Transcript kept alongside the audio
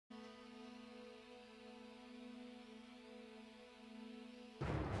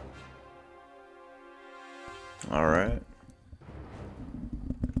Alright.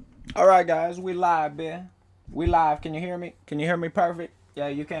 Alright, guys. We live, man. We live. Can you hear me? Can you hear me perfect? Yeah,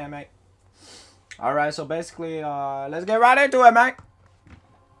 you can, mate. Alright, so basically, let's get right into it, mate.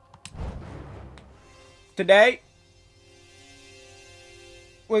 Today,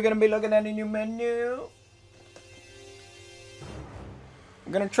 we're going to be looking at a new menu.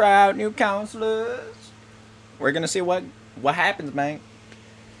 We're going to try out new counselors. We're going to see what happens, man.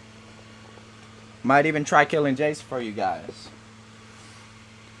 Might even try killing Jason for you guys.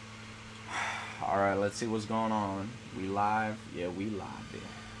 Alright, let's see what's going on. We live? Yeah, we live there.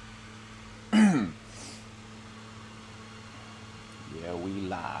 Yeah, we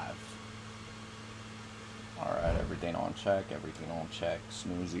live. Alright, everything on check. Everything on check.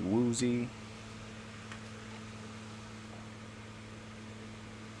 Snoozy woozy.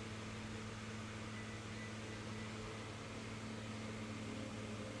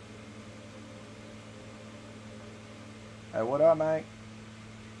 Hey, what up, mate?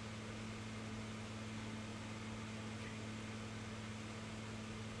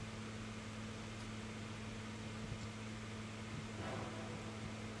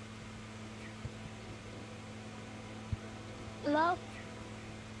 Hello?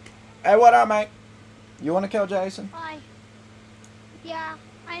 Hey, what up, mate? You want to kill Jason? Hi. Yeah,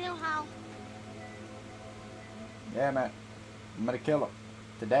 I know how. Yeah, man. I'm gonna kill him.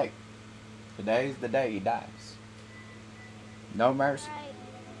 Today. Today's the day he dies. No mercy. Right.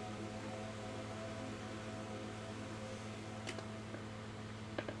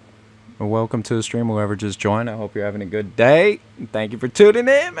 Well, welcome to the stream, whoever just joined. I hope you're having a good day. Thank you for tuning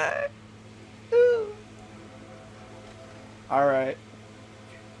in, man. Alright.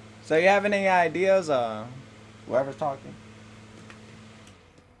 So you have any ideas? Whoever's talking.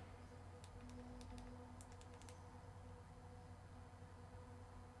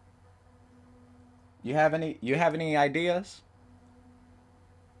 You have any ideas?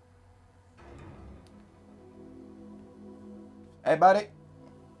 Hey, buddy.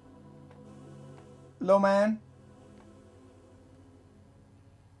 Little man.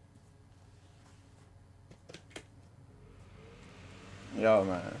 Yo,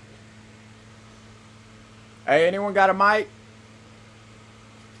 man. Hey, anyone got a mic?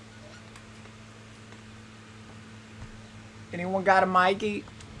 Anyone got a Mikey?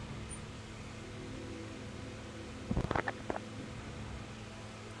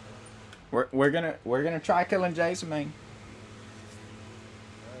 We're gonna try killing Jason, man.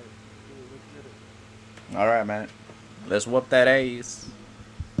 All right, man. Let's whoop that ass.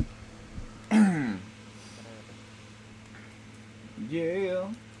 Yeah.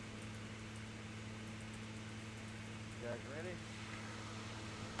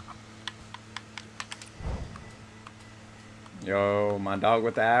 Yo, my dog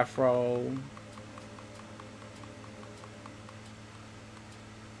with the afro.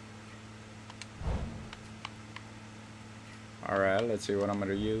 Alright, let's see what I'm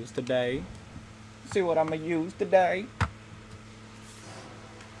gonna use today. See what I'm gonna use today.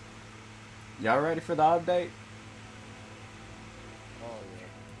 Y'all ready for the update? Oh,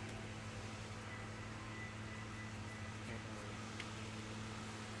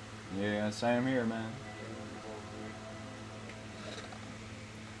 yeah. Yeah, same here, man.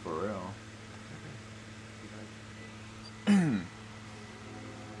 For real. So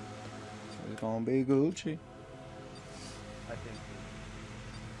it's gonna be Gucci. I think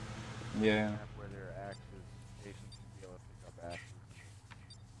Yeah. where their axes, Jason's gonna be able to pick up axes.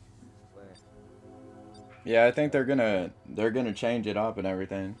 Yeah, I think they're gonna change it up and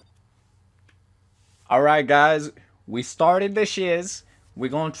everything. Alright, guys. We started the shiz. We're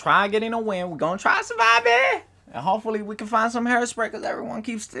gonna try getting a win. We're gonna try surviving. And hopefully we can find some hairspray, because everyone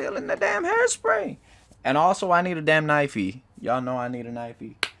keeps stealing the damn hairspray. And also, I need a damn knifey. Y'all know I need a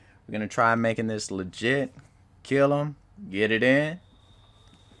knifey. We're gonna try making this legit. Kill him. Get it in.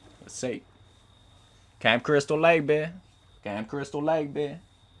 Let's see. Camp Crystal Lake, bitch. Camp Crystal Lake, bitch.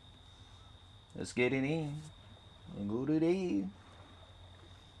 Let's get it in. And go to the.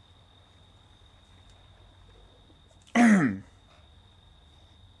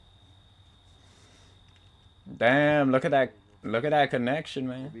 Damn, look at that connection,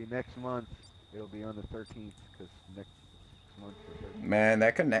 It'll man. be next month. It'll be on the 13th because next month is 13th. Man,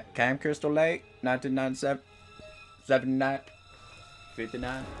 that connect Camp Crystal Lake, 1997, 79,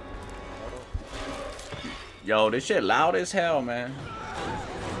 59. Yo, this shit loud as hell, man.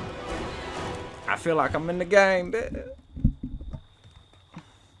 I feel like I'm in the game, bitch.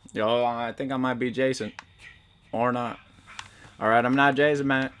 Yo, I think I might be Jason. Or not. Alright, I'm not Jason,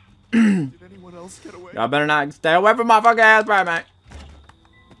 man. Did anyone else get away? Y'all better not. Stay away from my fucking hairspray, man.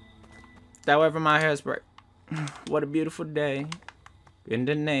 Stay away from my hairspray. What a beautiful day in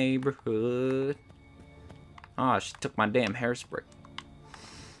the neighborhood. Oh, she took my damn hairspray.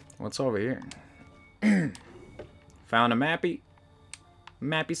 What's over here? Found a mappy.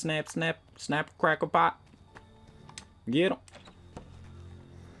 Mappy snap, crackle pot. Get him.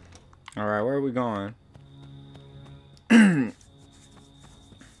 Alright, where are we going?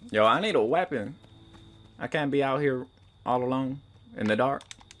 Yo, I need a weapon. I can't be out here all alone in the dark.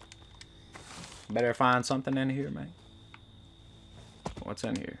 Better find something in here, man. What's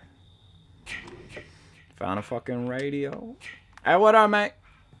in here? Found a fucking radio. Hey, what up, mate?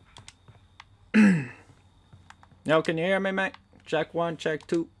 Yo, can you hear me, mate? Check 1, check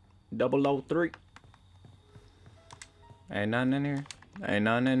 2, 003. Ain't nothing in here. Ain't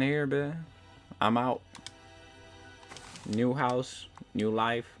nothing in here, bitch. I'm out. New house, new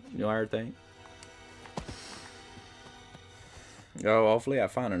life, new everything. Yo, hopefully I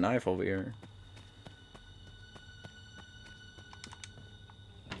found a knife over here.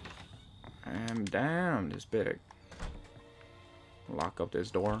 Damn, this big. Lock up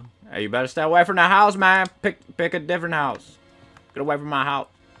this door. Hey, you better stay away from the house, man. Pick a different house. Get away from my house.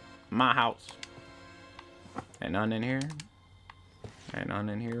 My house. Ain't nothing in here. Ain't nothing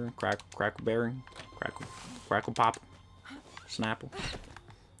in here. Crackleberry. Crackle pop. Snapple.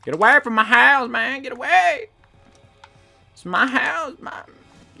 Get away from my house, man. Get away. It's my house.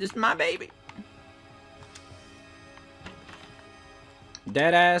 It's my baby.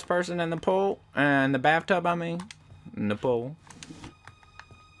 Dead ass person in the pool. In the bathtub, I mean. In the pool.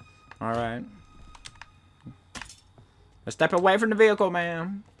 Alright. Step away from the vehicle,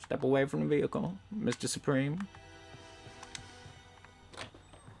 man. Step away from the vehicle, Mr. Supreme.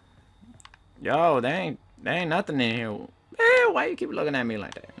 Yo, there ain't nothing in here. Hey, why you keep looking at me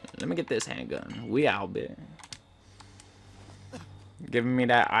like that? Let me get this handgun. We out, bitch. Giving me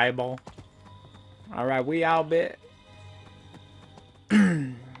that eyeball. Alright, we out, bitch.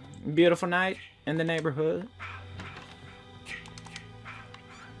 Beautiful night in the neighborhood.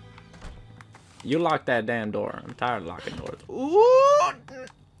 You lock that damn door. I'm tired of locking doors. Ooh!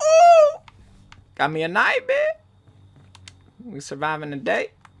 Ooh! Got me a knife, bitch. We surviving the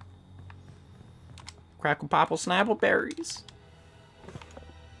day. Crackle popple snapple berries.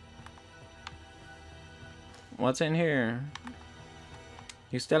 What's in here?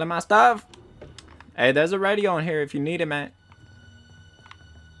 You stealing my stuff? Hey, there's a radio in here if you need it, man.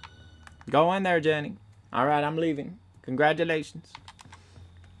 Go in there, Jenny. Alright, I'm leaving. Congratulations.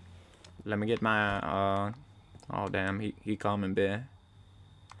 Let me get my, oh, damn, he coming, bitch.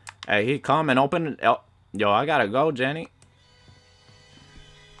 Hey, he coming. Open it. Oh, yo, I gotta go, Jenny.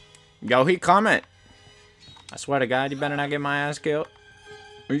 Yo, he coming. I swear to God, you better not get my ass killed.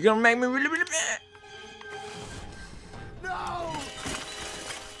 Are you gonna make me really, really mad? No!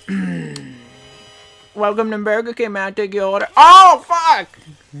 Welcome to Burger King, man. Take your order. Oh, fuck!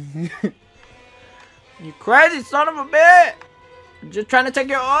 You crazy son of a bitch! Just trying to take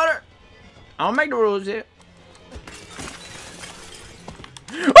your order. I don't make the rules here.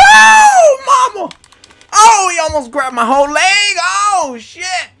 Oh, mama! Oh, he almost grabbed my whole leg. Oh, shit!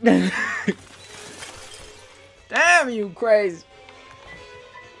 Damn, you crazy.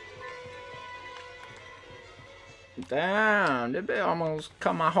 Damn, this bitch almost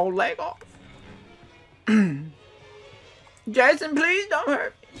cut my whole leg off. Jason, please don't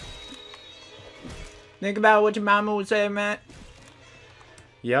hurt me. Think about what your mama would say, man.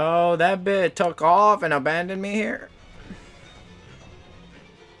 Yo, that bitch took off and abandoned me here.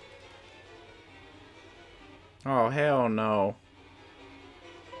 Oh, hell no.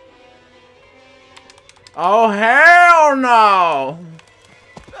 Oh, hell no.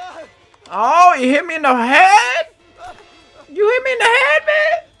 Oh, you hit me in the head? You hit me in the head,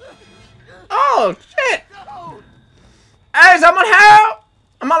 man? Oh, shit. Hey, someone help!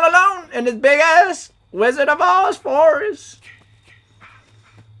 I'm all alone in this big ass Wizard of Oz forest.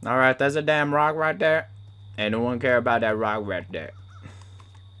 Alright, there's a damn rock right there. Ain't no one care about that rock right there.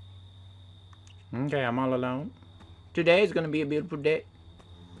 Okay, I'm all alone. Today is gonna be a beautiful day.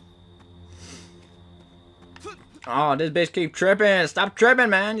 Oh, this bitch keep tripping. Stop tripping,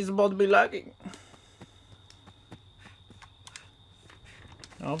 man. You're supposed to be lucky.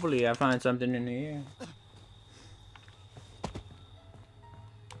 Hopefully I find something in here.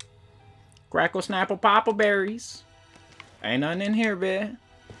 Crackle snapple popple berries. Ain't nothing in here, bitch.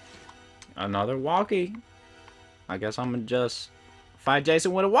 Another walkie. I guess I'm gonna just fight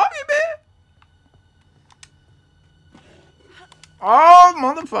Jason with a walkie, bitch. Oh,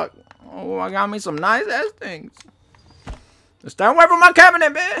 motherfucker. Oh, I got me some nice ass things. Stay away from my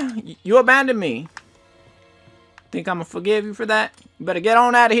cabinet, bitch. You abandoned me. Think I'm gonna forgive you for that? You better get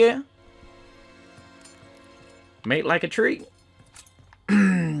on out of here. Mate like a tree.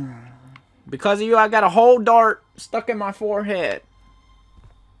 Because of you, I got a whole dart stuck in my forehead.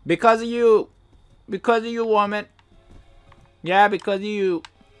 Because of you. Because of you, woman. Yeah, because of you.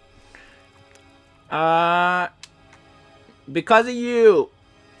 Because of you.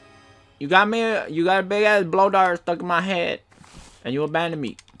 You got a big ass blow dart stuck in my head. And you abandoned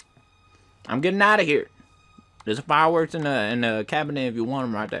me. I'm getting out of here. There's fireworks in the cabinet if you want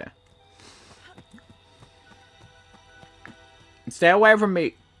them right there. Stay away from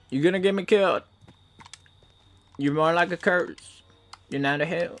me. You're gonna get me killed. You're more like a curse. You're not a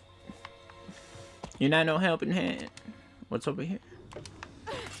help. You're not no helping hand. What's over here?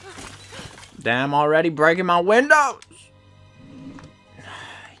 Damn, already breaking my windows.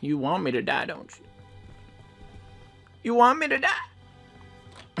 You want me to die, don't you? You want me to die?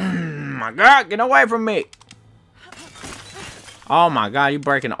 My God, get away from me. Oh my God, you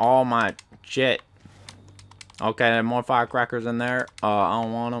breaking all my shit. Okay, there are more firecrackers in there. I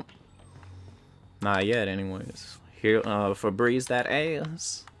don't want them. Not yet, anyways. Here, Febreze that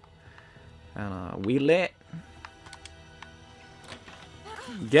ass. And, we lit.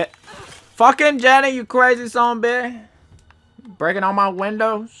 Get... Fucking Jenny, you crazy son of a bitch. Breaking all my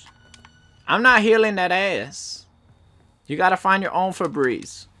windows. I'm not healing that ass. You gotta find your own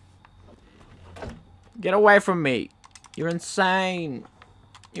Febreze. Get away from me. You're insane.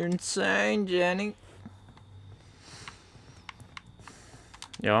 You're insane, Jenny.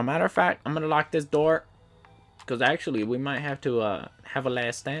 Yo, matter of fact, I'm gonna lock this door. Because actually, we might have to have a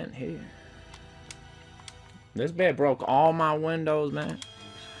last stand here. This bed broke all my windows, man.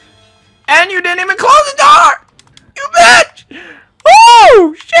 And you didn't even close the door! You bitch!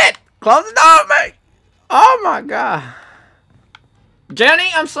 Oh, shit! Close the door, mate! Oh my God.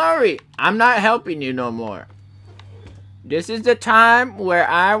 Jenny, I'm sorry. I'm not helping you no more. This is the time where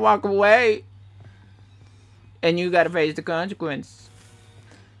I walk away. And you gotta face the consequence.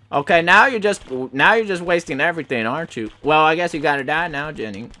 Okay, now you're just wasting everything, aren't you? Well, I guess you gotta die now,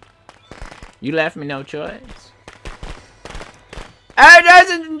 Jenny. You left me no choice. Hey,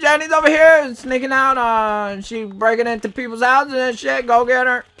 Jason, Jenny's over here sneaking out. She breaking into people's houses and shit. Go get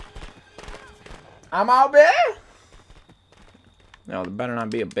her. I'm out there. No, there better not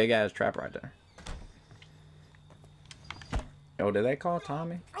be a big ass trap right there. Yo, did they call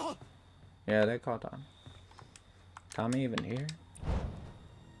Tommy? Yeah, they called Tommy. Tommy even here?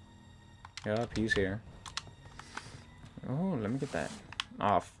 Yup, he's here. Oh, let me get that.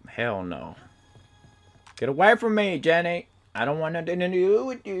 Oh, hell no. Get away from me, Jenny. I don't want nothing to do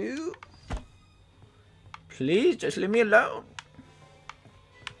with you. Please, just leave me alone.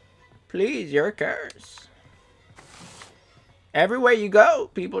 Please, you're a curse. Everywhere you go,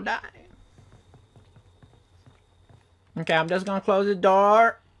 people die. Okay, I'm just gonna close the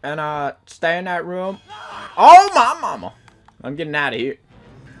door and stay in that room. Oh, my mama. I'm getting out of here.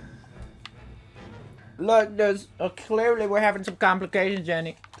 Look, there's clearly we're having some complications,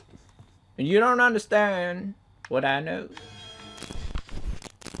 Jenny. And you don't understand what I know.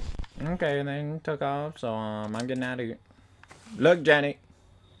 Okay, then took off, so I'm getting out of here. Look, Jenny.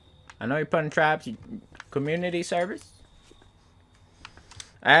 I know you're putting traps. Community service.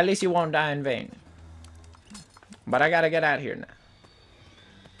 At least you won't die in vain. But I gotta get out of here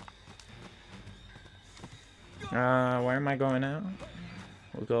now. Where am I going now?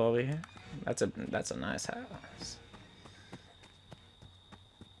 We'll go over here. That's a nice house.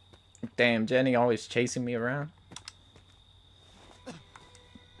 Damn, Jenny always chasing me around.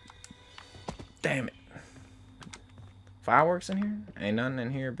 Damn it. Fireworks in here? Ain't nothing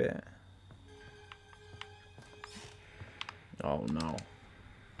in here, bet. Oh no.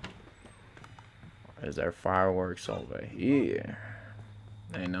 Is there fireworks over here?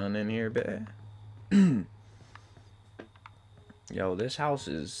 Ain't nothing in here, bet. Yo, this house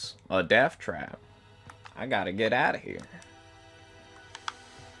is a death trap. I gotta get out of here.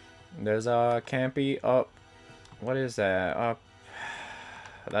 There's a campy up. What is that? Up.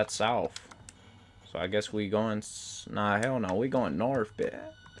 That's south. So I guess we going. Nah, hell no. We going north,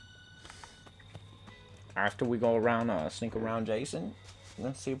 bet. After we go around, sneak around Jason.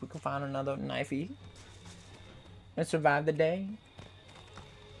 Let's see if we can find another knifey. And survive the day.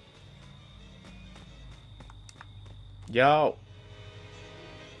 Yo.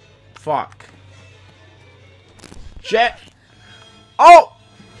 Fuck. Shit. Oh!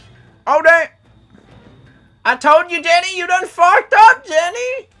 Oh, damn. I told you, Jenny, you done fucked up,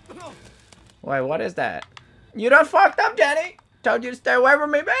 Jenny. Wait, what is that? You done fucked up, Jenny. Told you to stay away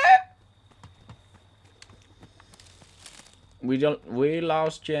from me, man. We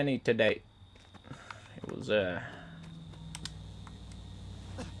lost Jenny today. It was,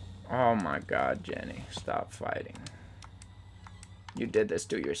 Oh my god, Jenny. Stop fighting. You did this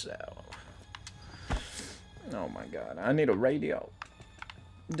to yourself. Oh my god. I need a radio.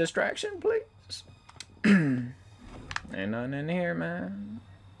 Distraction, please. Ain't nothing in here, man.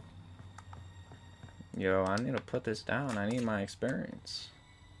 Yo, I need to put this down. I need my experience.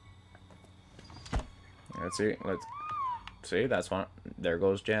 Let's see. Let's see. That's one. There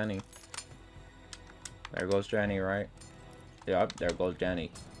goes Jenny. There goes Jenny, right? Yep, there goes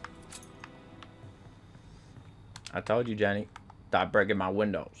Jenny. I told you, Jenny. Stop breaking my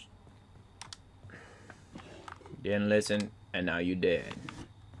windows. Didn't listen, and now you dead.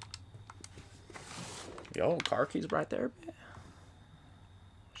 Yo, car keys right there, man.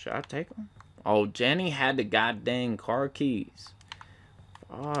 Should I take them? Oh, Jenny had the goddamn car keys.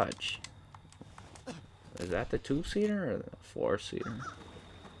 Fudge. Is that the 2-seater or the 4-seater?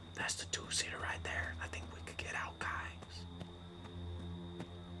 That's the 2-seater right there. I think we could get out, guys.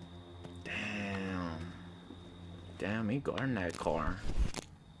 Damn. Damn, he guarding that car.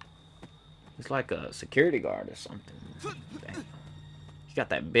 He's like a security guard or something. Damn. He got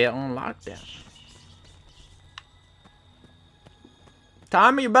that bit on lockdown.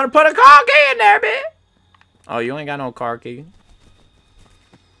 Tommy, you better put a car key in there, bitch. Oh, you ain't got no car key.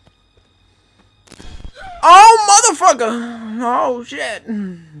 Oh, motherfucker. Oh, shit.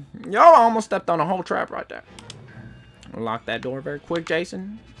 Yo, I almost stepped on a whole trap right there. Lock that door very quick,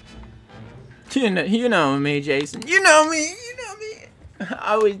 Jason. You know me, Jason. You know me. You know me.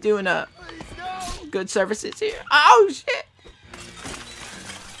 Always doing good services here. Oh, shit.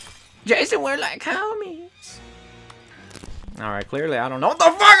 Jason, we're like homies. Alright, clearly I don't know what the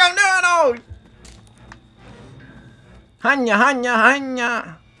fuck I'm doing. Oh! Hanya, hanya,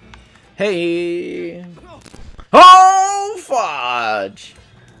 hanya. Hey. Oh, fudge.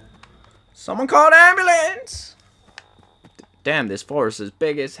 Someone called ambulance. Damn, this forest is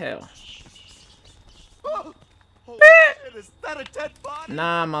big as hell. Oh, shit, is that a dead body?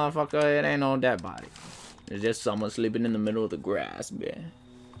 Nah, motherfucker, it ain't no dead body. It's just someone sleeping in the middle of the grass, man.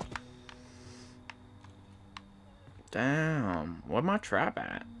 Damn, where my trap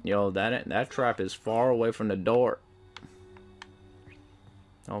at? Yo, that trap is far away from the door.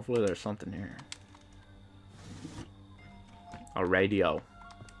 Hopefully there's something here. A radio.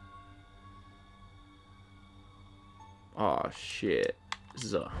 Oh shit.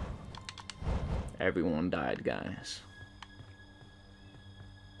 Everyone died, guys.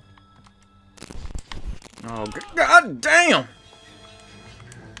 Oh god damn!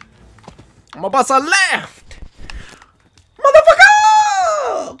 I'm about to left!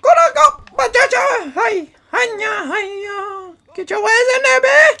 Motherfucker! Gonna go, bajaja! Hi, hiya, hiya! Get your ass in there,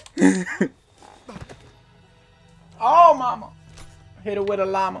 man! Oh, mama! Hit her with a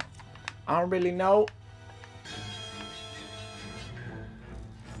llama. I don't really know.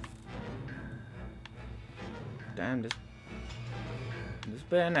 Damn, this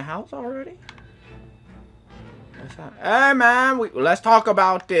been in the house already? Hey, man, let's talk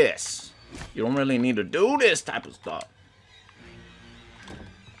about this. You don't really need to do this type of stuff.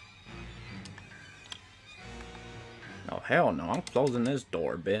 Oh, hell no. I'm closing this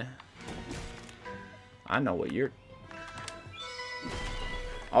door, bitch. I know what you're...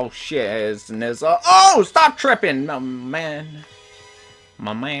 Oh, shit. There's a... Oh, stop tripping, my man.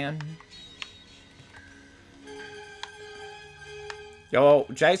 My man. Yo,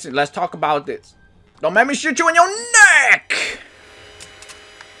 Jason, let's talk about this. Don't make me shoot you in your neck!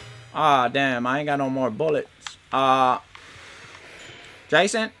 Ah, damn. I ain't got no more bullets.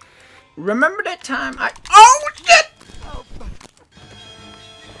 Jason, remember that time I... Oh, shit!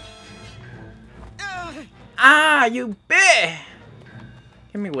 Ah, you bitch!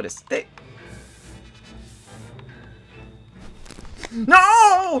 Hit me with a stick.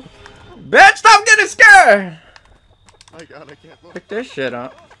 No! Bitch, stop getting scared! My god, I can't look. Pick this shit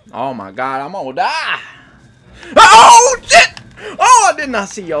up. Oh my god, I'm gonna die! Oh, shit! Oh, I did not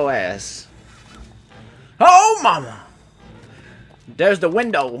see your ass. Oh, mama! There's the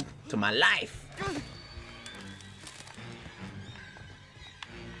window to my life.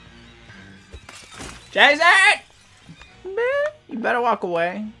 Jason! Man, you better walk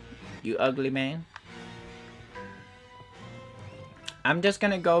away, you ugly man. I'm just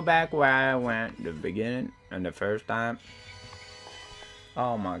gonna go back where I went the beginning and the first time.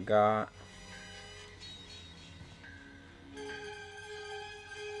 Oh my god.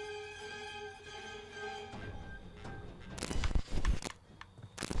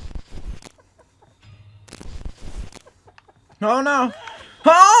 Oh no.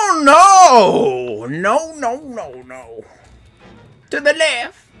 Oh no! No, no, no, no. To the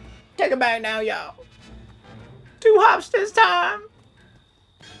left. Take it back now, y'all. 2 hops this time.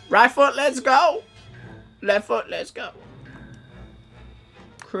 Right foot, let's go. Left foot, let's go.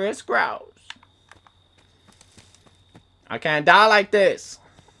 Chris Grouse. I can't die like this.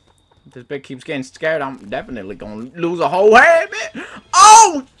 If this bitch keeps getting scared, I'm definitely gonna lose a whole head, bitch.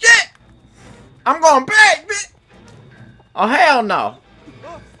 Oh, shit! I'm going back, bitch. Oh, hell no.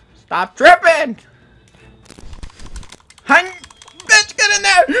 Stop tripping. Hang, bitch, get in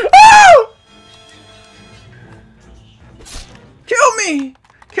there. Oh! Kill me.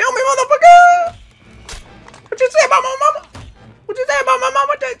 Kill me, motherfucker. What you say about my mama? What you say about my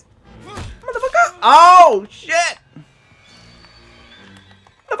mama, motherfucker? Oh, shit.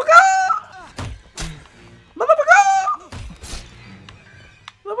 Motherfucker. Motherfucker.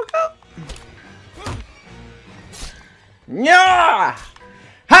 Motherfucker. Yeah.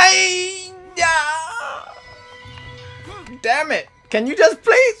 Hey. Yeah. Damn it. Can you just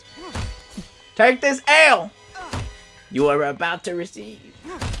please take this L you are about to receive?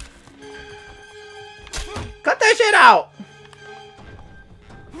 Cut that shit out.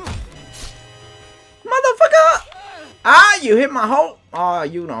 Motherfucker. Ah, you hit my hole. Oh,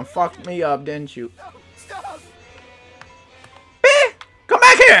 you done fucked me up, didn't you? Bitch, come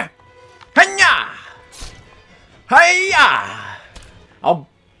back here. Hiya. Hiya. I'll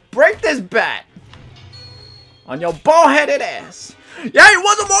break this bat on your bald-headed ass. Yeah, you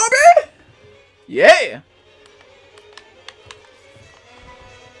want some more, bitch? Yeah.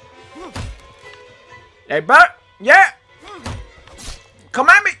 Hey, Bert. Yeah. Come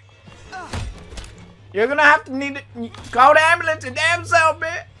at me. You're gonna have to need to call the ambulance your damn self,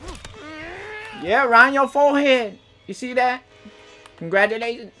 bitch. Yeah, around your forehead. You see that?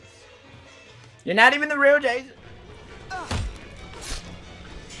 Congratulations. You're not even the real Jason.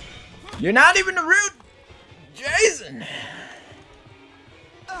 You're not even the real Jason.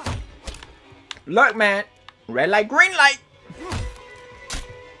 Look, man. Red light, green light.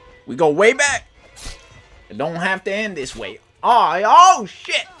 We go way back. It don't have to end this way. Oh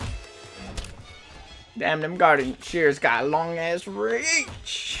shit. Damn, them garden shears got a long ass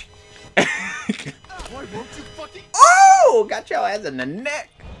reach. Why won't you fucking... Oh, got your ass in the neck.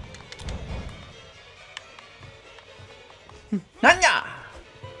 Hanya.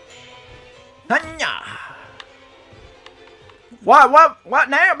 Hanya. What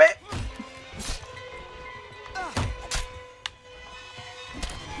now, bitch?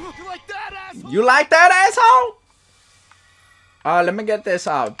 You like that, asshole? You like that, asshole? Let me get this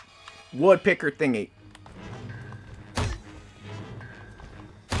woodpecker thingy.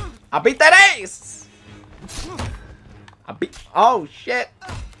 I beat that ace. Oh shit.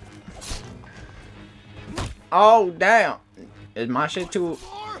 Oh damn. Is my shit too?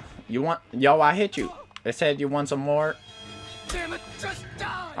 You want? Yo, I hit you. It said you want some more. Damn it, just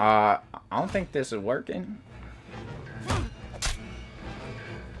die. I don't think this is working.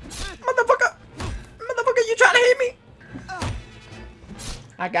 Motherfucker! Motherfucker, you trying to hit me?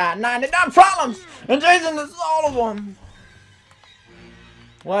 I got 99 problems, and Jason is all of them.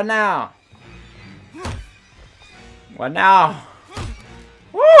 What now? What now?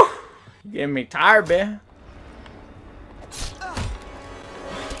 Woo! You getting me tired, man.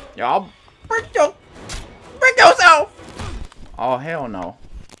 Y'all break yourself. Oh hell no.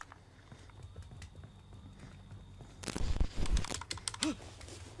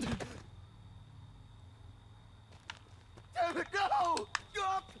 Damn it, go!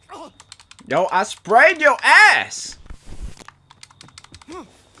 Yo, I sprayed your ass.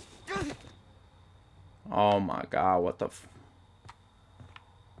 Oh my god, what the f...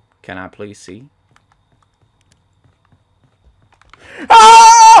 Can I please see?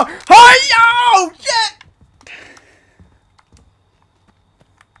 Oh! Oh, yo! Shit!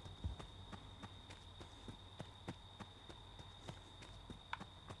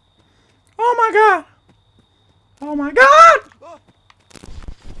 Oh my god! Oh my god!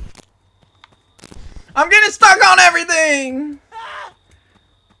 I'm getting stuck on everything!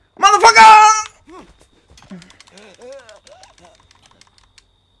 Motherfucker!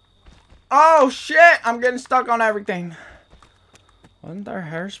 Oh shit! I'm getting stuck on everything. Wasn't there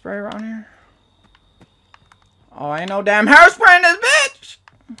hairspray around here? Oh, ain't no damn hairspray in this bitch!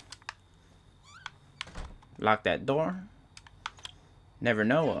 Lock that door. Never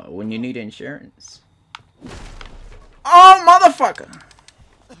know when you need insurance. Oh, motherfucker!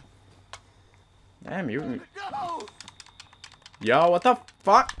 Damn, you... Yo, what the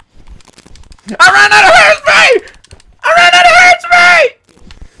fuck? I ran out of hairspray! I ran out of hairspray!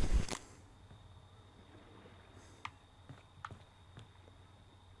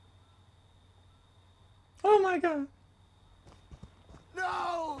 Oh my god.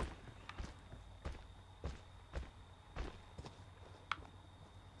 No!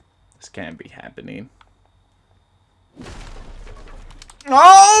 This can't be happening.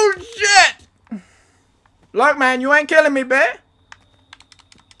 Oh, shit! Look, man, you ain't killing me, babe.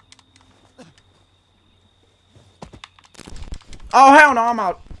 Oh, hell no, I'm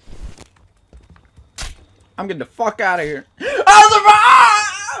out. I'm getting the fuck out of here.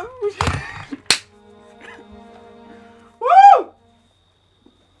 I survived! Woo!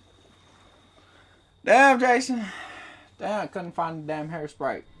 Damn, Jason. Damn, I couldn't find the damn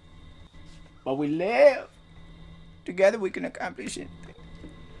hairspray. But we live. Together we can accomplish it.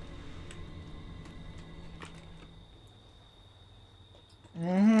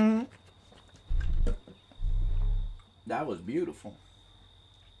 Mm-hmm. That was beautiful.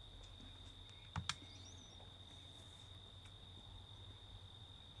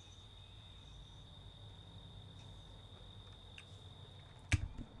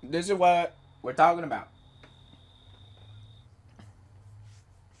 This is what we're talking about.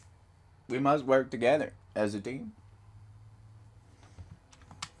 We must work together as a team.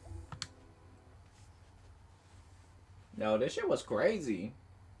 No, this shit was crazy.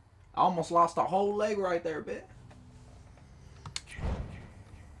 I almost lost a whole leg right there, bitch.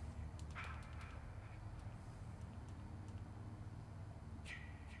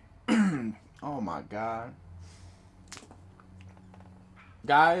 Oh my god.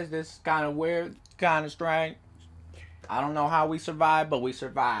 Guys, this is kind of weird, kind of strange. I don't know how we survived, but we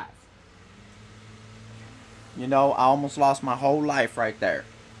survived. You know, I almost lost my whole life right there.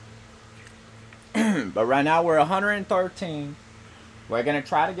 But right now we're 113. We're going to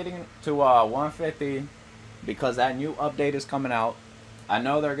try to get into 150 because that new update is coming out. I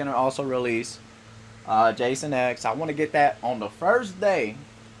know they're going to also release Jason X. I want to get that on the first day.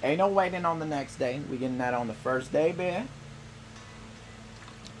 Ain't no waiting on the next day. We getting that on the first day, man.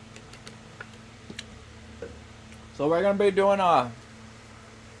 So we're going to be doing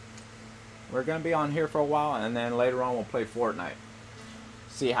we're going to be on here for a while, and then later on we'll play Fortnite.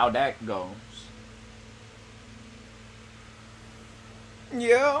 See how that goes.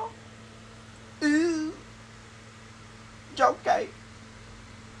 Yeah. Ooh. Okay.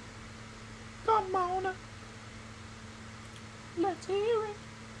 Come on. Let's hear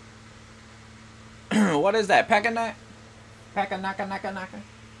it. What is that? Pack a night? Pack a naka naka naka.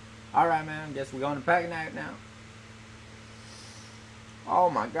 Alright, man. Guess we're going to pack a night now.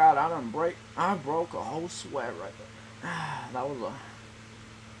 Oh my god, I broke a whole sweat right there.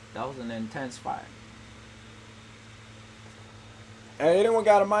 That was an intense fight. Hey, anyone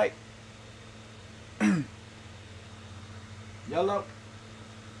got a mic? Yellow?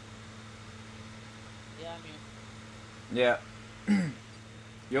 Yeah, I'm here. Yeah.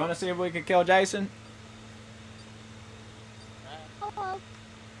 You wanna see if we can kill Jason? Hello.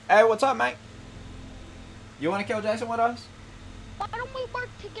 Hey, what's up, mate? You wanna kill Jason with us? Why don't we work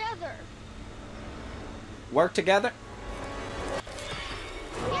together? Work together?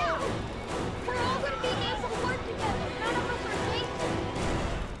 Yeah. We're all gonna be able to work together. None of us are Jason.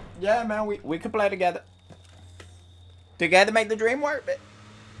 Yeah, man, we could play together. Together make the dream work, bitch.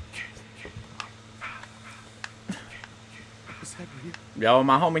 What's happening? Yo,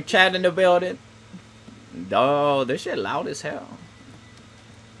 my homie Chad in the building. Oh, this shit loud as hell.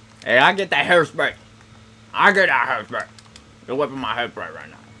 Hey, I get that hairspray. I get that hairspray. You're whipping my hairspray right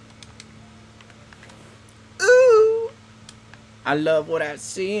now. Ooh. I love what I'm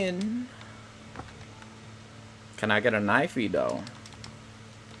seeing. Can I get a knifey, though?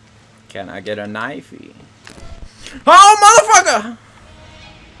 Can I get a knifey? Oh, motherfucker!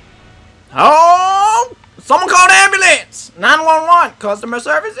 Oh! Someone call the ambulance! 911, customer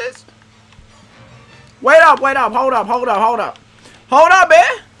services? Wait up, hold up. Hold up,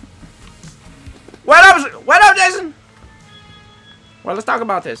 man! Wait up, Jason! Well, let's talk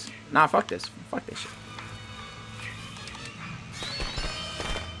about this. Nah, fuck this. Fuck this shit.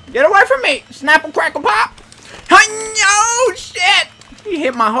 Get away from me! Snapple, crackle, pop! Oh, shit! He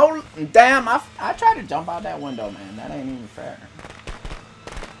hit my whole... Damn, I tried to jump out that window, man. That ain't even fair.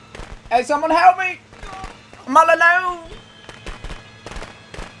 Hey, someone help me! I'm all alone!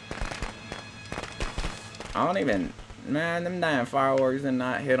 I don't even... Man, them damn fireworks did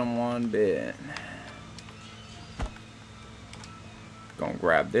not hit them one bit. Gonna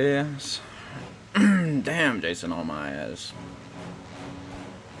grab this. Damn, Jason on my ass.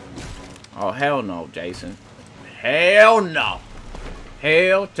 Oh, hell no, Jason. Hell no.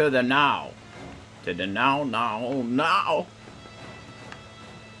 Hell to the no. To the no, no, no.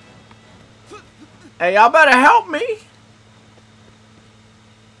 Hey, y'all better help me.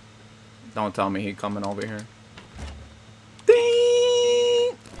 Don't tell me he coming over here.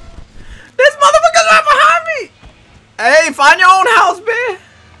 Ding! This motherfucker's right behind me! Hey, find your own house, bitch!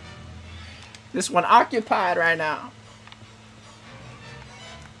 one occupied right now.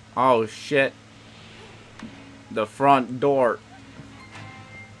 Oh shit. The front door.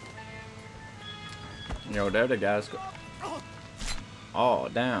 Yo, there the guys go. Oh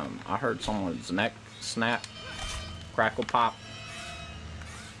damn. I heard someone's neck snap. Crackle pop.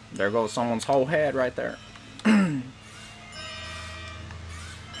 There goes someone's whole head right there.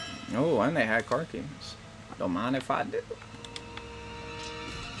 Oh, and they had car keys. Don't mind if I do.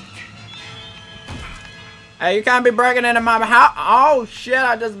 Hey, you can't be breaking into my house. Oh shit,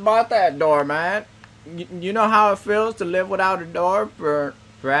 I just bought that door, man. You know how it feels to live without a door for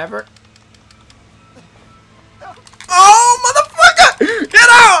forever? Oh, motherfucker! Get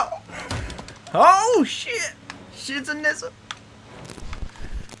out! Oh shit. Shit's a nizzle.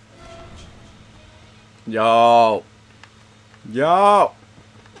 Yo. Yo.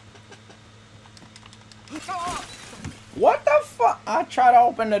 What the fuck? I tried to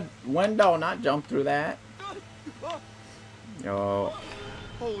open the window, not jump through that. Yo.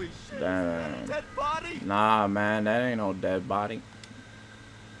 Holy shit. Damn. Dead body. Nah, man, that ain't no dead body.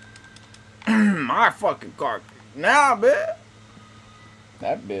 My fucking car. Nah, bitch.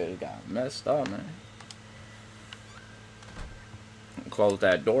 That bitch got messed up, man. Close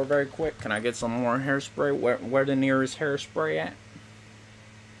that door very quick. Can I get some more hairspray? Where the nearest hairspray at?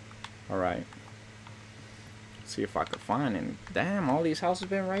 Alright. See if I could find any. Damn, all these houses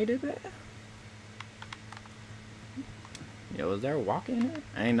been raided, man. Yo, is there a walk in here?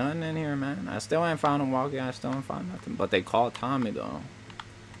 Ain't nothing in here, man. I still ain't found a walkie. I still ain't found nothing. But they called Tommy, though.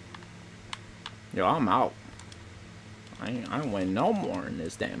 Yo, I'm out. I ain't went no more in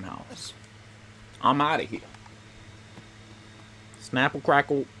this damn house. I'm out of here. Snapple,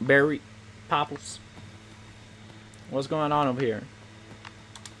 crackle, berry, popples. What's going on over here?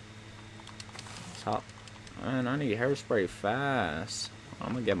 Stop. Man, I need hairspray fast.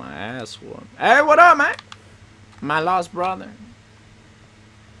 I'm gonna get my ass whooped. Hey, what up, man? My lost brother.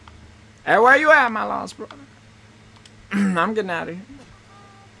 Hey, where you at, my lost brother? I'm getting out of here.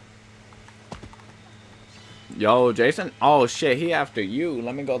 Yo, Jason. Oh, shit. He after you.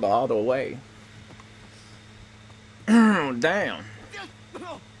 Let me go the other way. Damn.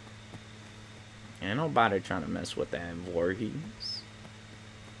 Ain't nobody trying to mess with that Voorhees.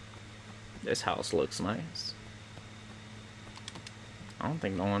 This house looks nice. I don't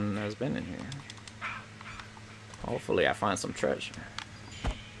think no one has been in here. Hopefully I find some treasure.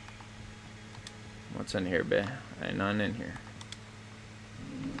 What's in here, babe? Ain't none in here.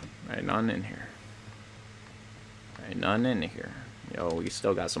 Ain't none in here. Ain't none in here. Yo, we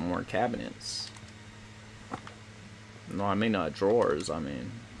still got some more cabinets. No, I mean drawers. I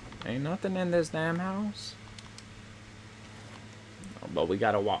mean, ain't nothing in this damn house. Oh, but we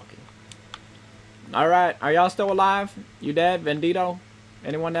got a walkie. Alright, are y'all still alive? You dead? Vendito?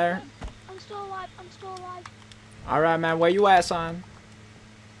 Anyone there? I'm still alive. I'm still alive. Alright, man. Where you at, son?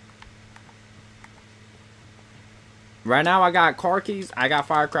 Right now, I got car keys, I got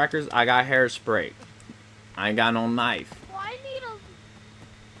firecrackers, I got hairspray. I ain't got no knife. Well, I need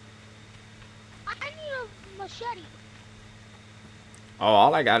a machete. Oh,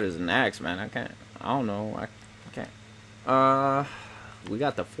 all I got is an axe, man. I don't know. I can't. We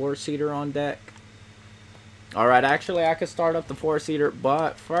got the 4-seater on deck. Alright, actually, I could start up the 4-seater,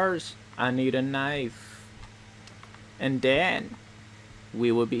 but first, I need a knife. And then,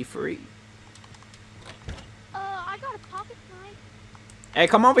 we will be free. I got a pocket knife. Hey,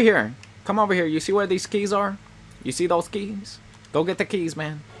 come over here. Come over here. You see where these keys are? You see those keys? Go get the keys,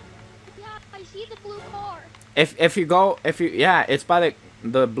 man. Yeah, I see the blue car. Yeah, it's by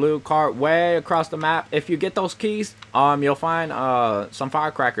the blue car way across the map. If you get those keys, you'll find some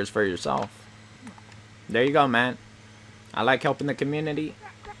firecrackers for yourself. There you go, man. I like helping the community.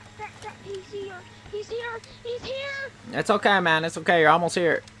 He's here. He's here. He's here. It's okay, man. It's okay. You're almost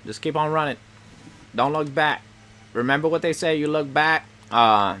here. Just keep on running. Don't look back. Remember what they say. You look back,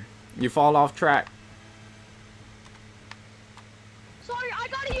 you fall off track. Sorry, I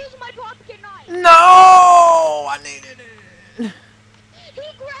gotta use my pocket knife. No! I needed it. He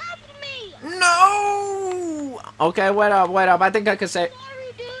grabbed me. No! Okay, wait up, wait up. I think I can say...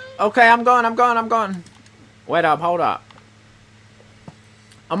 Sorry, dude. Okay, I'm going. Wait up, hold up.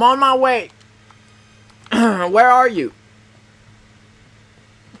 I'm on my way. Where are you?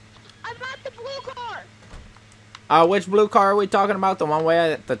 I'm at the blue car. Which blue car are we talking about? The one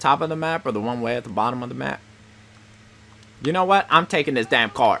way at the top of the map or the one way at the bottom of the map? You know what? I'm taking this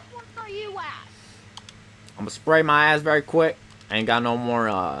damn car. Where are you at? I'm gonna spray my ass very quick. Ain't got no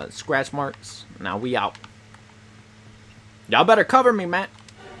more scratch marks. Now we out. Y'all better cover me, man.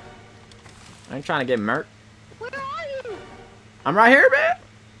 I ain't trying to get murked. Where are you? I'm right here, man.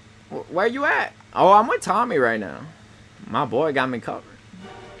 Where you at? Oh, I'm with Tommy right now. My boy got me covered.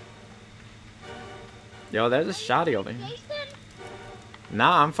 Yo, there's a shotty over here. Jason?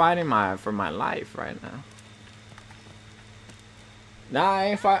 Nah, I'm fighting for my life right now. Nah, I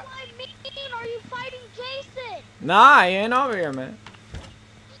ain't fight. What I mean, are you fighting Jason? Nah, he ain't over here, man.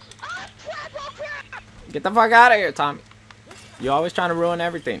 Oh crap, oh crap! Get the fuck out of here, Tommy. You always trying to ruin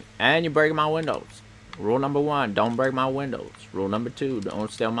everything. And you break my windows. Rule number 1, don't break my windows. Rule number 2, don't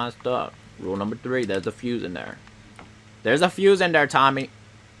steal my stuff. Rule number 3, there's a fuse in there. There's a fuse in there, Tommy.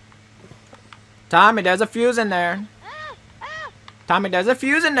 Tommy, there's a fuse in there. Tommy, there's a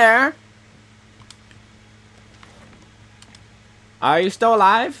fuse in there. Are you still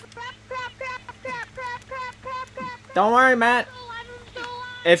alive? Don't worry, man.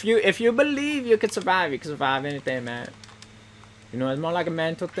 If you believe you can survive, you can survive anything, man. You know, it's more like a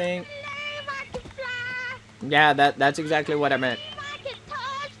mental thing. Yeah, that's exactly what I meant.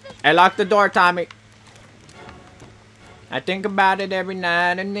 Hey, lock the door, Tommy. I think about it every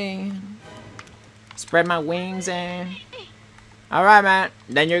night and then. Spread my wings and... Alright, man.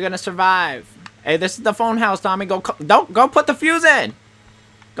 Then you're gonna survive. Hey, this is the phone house, Tommy. Go put the fuse in.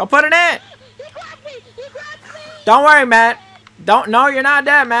 Go put it in. Don't worry, Matt. No, you're not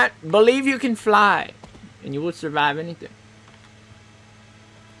dead, Matt. Believe you can fly. And you will survive anything.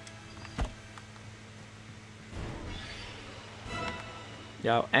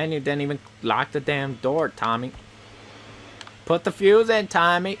 Yo, and you didn't even lock the damn door, Tommy. Put the fuse in,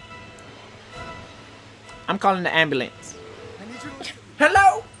 Tommy. I'm calling the ambulance. I need you to listen.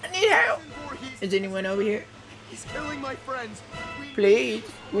 Hello? I need help. Voorhees. Is anyone over here? He's killing my friends. Please,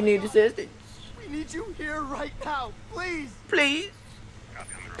 we need assistance. We need you here right now. Please. Please.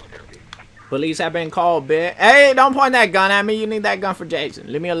 Police have been called, bitch. Hey, don't point that gun at me. You need that gun for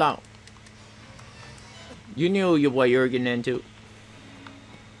Jason. Leave me alone. You knew what you were getting into.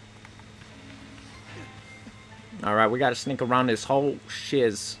 Alright, we gotta sneak around this whole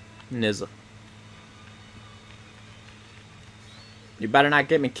shiz nizza. You better not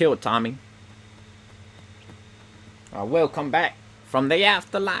get me killed, Tommy. I will come back from the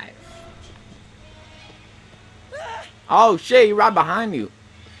afterlife. Oh shit, he right behind you.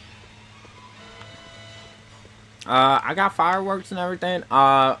 I got fireworks and everything.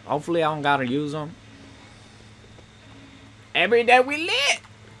 Hopefully I don't gotta use them. Every day we lit.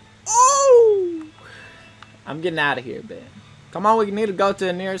 Ooh. I'm getting out of here, man. Come on, we need to go to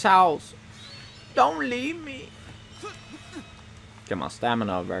the nearest house. Don't leave me. Get my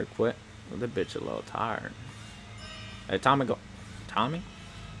stamina up very quick. Well, this bitch a little tired. Hey, Tommy, go. Tommy?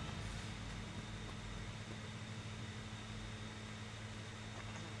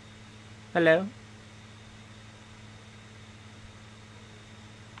 Hello?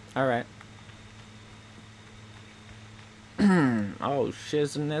 Alright. Oh,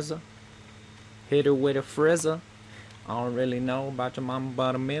 shiznizza. Hit her with a frizzer. I don't really know about your mama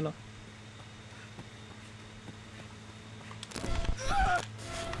buttermilk.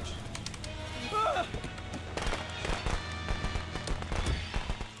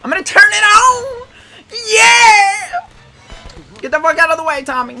 I'm gonna turn it on! Yeah! Get the fuck out of the way,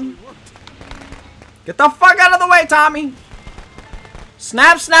 Tommy. Get the fuck out of the way, Tommy.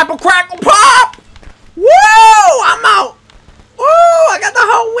 Snap, snapple, crackle, pop! Woo! I'm out! Woo! I got the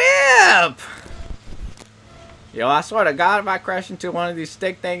whole whip! Yo, I swear to God, if I crash into one of these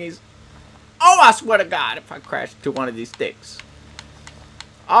stick thingies... Oh, I swear to God, if I crash into one of these sticks.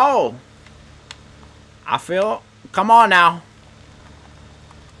 Oh. I feel... Come on now.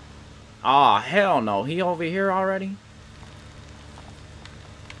 Oh, hell no. He over here already?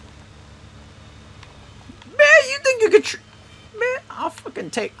 Man, you think you could... Man, I'll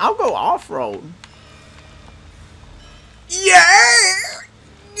fucking take... I'll go off-road. Yeah!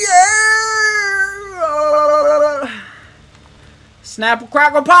 Yeah! Snapple,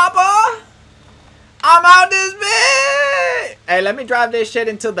 crackle, popper! I'm out this bitch! Hey, let me drive this shit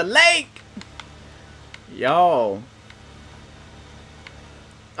into the lake! Yo.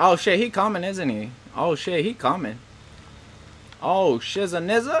 Oh shit, he coming, isn't he? Oh shit, he coming. Oh,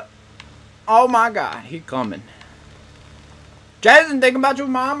 shizza-nizza. Oh my God, he coming. Jason, think about your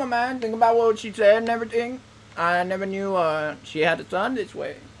mama, man. Think about what she said and everything. I never knew she had a son this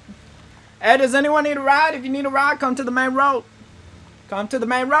way. Hey, does anyone need a ride? If you need a ride, come to the main road. Come to the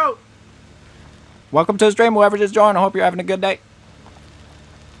main road. Welcome to the stream, whoever just joined. I hope you're having a good day.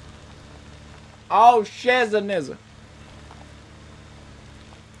 Oh, shizza-nizza.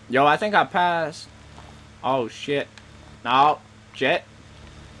 Yo, I think I passed. Oh, shit. No. Shit.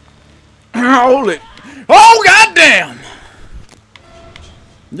 Hold it. Oh, goddamn.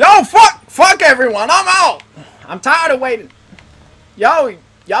 Yo, fuck everyone. I'm out. I'm tired of waiting. Yo,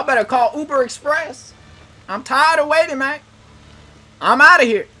 Y'all better call Uber Express. I'm tired of waiting, man. I'm out of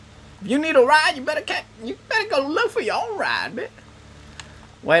here. If you need a ride, you better go look for your own ride, man.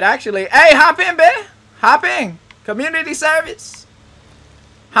 Wait, actually, hey, hop in, man. Hop in. Community service.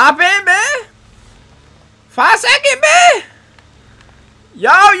 Hop in, man. 5 seconds, man.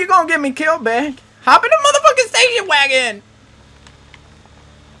 Yo, you gonna get me killed, man. Hop in the motherfucking station wagon.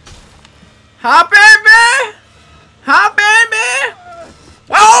 Hop in, man. Hop in, man.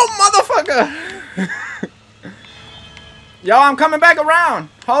 Oh, motherfucker. Yo, I'm coming back around.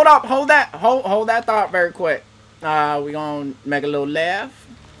 Hold up, hold that thought very quick. We gonna make a little laugh.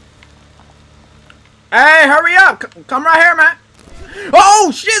 Hey, hurry up. Come right here, man.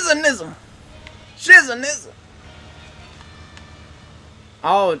 Oh, shizzle-nizzle. Shizzle-nizzle.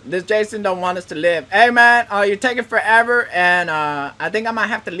 Oh, this Jason don't want us to live. Hey, man, you're taking forever, and I think I might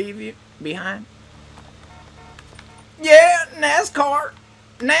have to leave you behind. Yeah, NASCAR.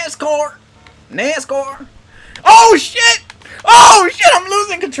 NASCAR. NASCAR. Oh, shit. Oh, shit, I'm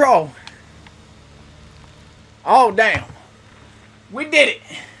losing control. Oh, damn. We did it.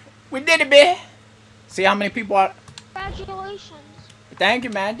 We did it, man. See how many people are... Congratulations. Thank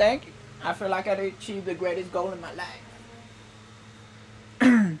you, man. Thank you. I feel like I achieved the greatest goal in my life.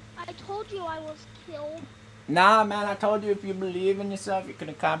 I told you I was killed. Nah, man. I told you if you believe in yourself, you can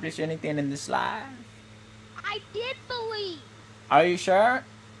accomplish anything in this life. I did believe. Are you sure?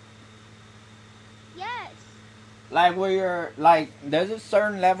 Yes. Like, where you're... Like, there's a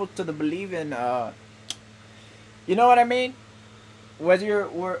certain level to the believing, You know what I mean? Whether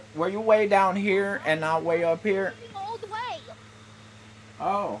you're way down here and not way up here. All the way.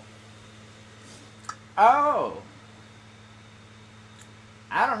 Oh. Oh.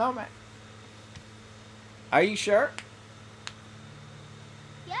 I don't know, man. Are you sure?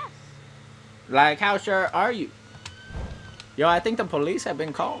 Yes. Like, how sure are you? Yo, I think the police have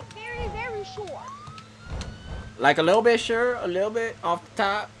been called. Very, very sure. Like, a little bit sure, a little bit off the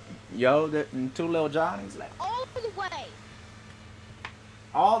top. Yo, the 2 little Johnnies. Like, All the way.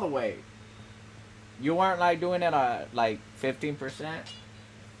 all the way. You weren't, like, doing it at, like, 15%?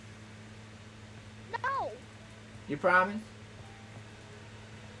 No. You promise?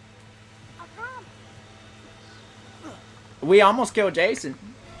 I promise. We almost killed Jason.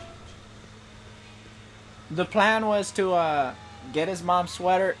 The plan was to get his mom's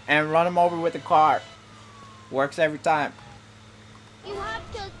sweater and run him over with the car. Works every time. You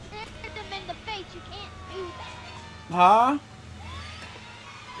have to hit them in the face. You can't do that. Huh?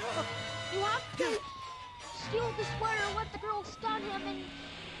 You have to steal the sweater, let the girl stun him, and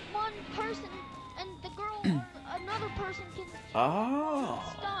one person and the girl or another person can stun,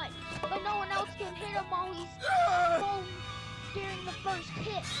 but no one else can hit him while he's thrown during the first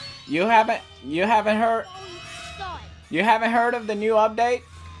hit. You haven't heard While he's stunned. You haven't heard of the new update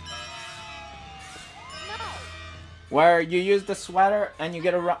No. where you use the sweater and you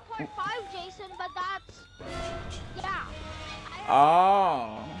get a run? Part 5, Jason, but that's yeah.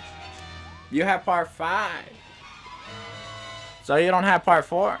 Oh. You have part 5. So you don't have part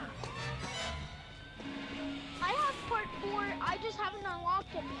 4. I have part 4. I just haven't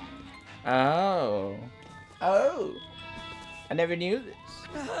unlocked it yet. Oh. Oh. I never knew this.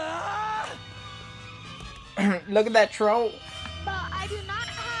 Look at that troll. But I do not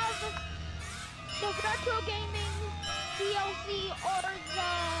have the retro gaming DLC or the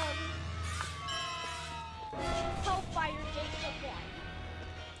Hellfire Jason one.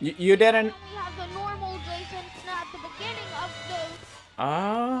 You didn't. We have the normal Jason at the beginning of the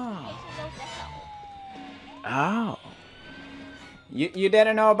Oh. Jason Goes to Hell. Oh. You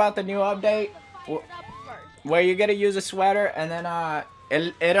didn't know about the new update The fired up version. where you get to use a sweater and then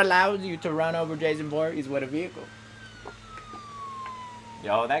it allows you to run over Jason Voorhees with a vehicle.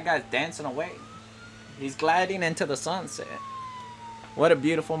 Yo, that guy's dancing away. He's gliding into the sunset. What a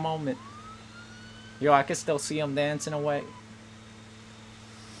beautiful moment. Yo, I can still see him dancing away.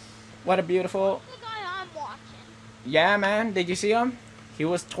 What a beautiful... The guy I'm watching. Yeah, man. Did you see him? He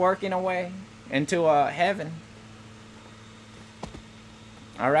was twerking away into heaven.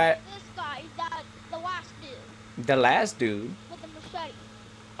 All right. This guy, the last dude The last dude. with the machete.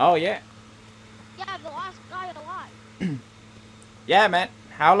 Oh, yeah. Yeah, the last guy alive. Yeah, man.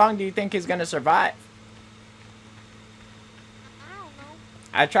 How long do you think he's gonna survive? I don't know.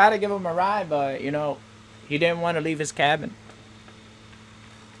 I tried to give him a ride, but, you know, he didn't want to leave his cabin.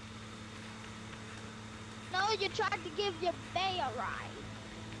 No, you tried to give your Bay a ride.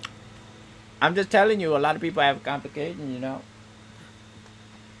 I'm just telling you, a lot of people have complications, you know.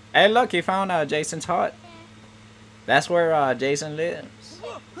 Hey, look, he found Jason's hut. That's where Jason lives.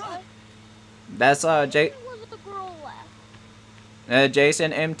 What? That's Where was the girl left?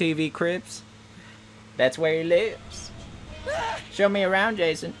 Jason MTV Cribs. That's where he lives. Show me around,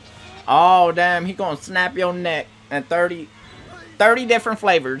 Jason. Oh, damn. He gonna snap your neck. And 30 different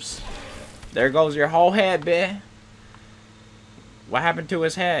flavors. There goes your whole head, bitch. What happened to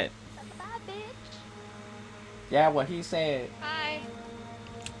his head? Bye, bitch. Yeah, what he said. Hi.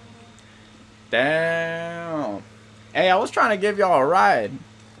 Damn. Hey, I was trying to give y'all a ride.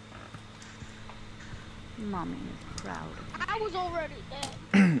 Mommy is proud. I was already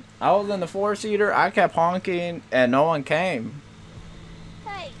dead. I was in the 4-seater. I kept honking, and no one came.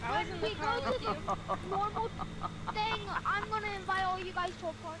 Hey, when we go to the normal thing, I'm gonna invite all you guys to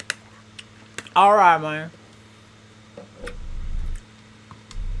a party. All right, man.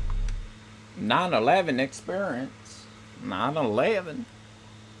 9/11 experience. 9/11.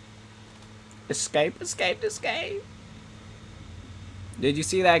 Escape, escape, escape. Did you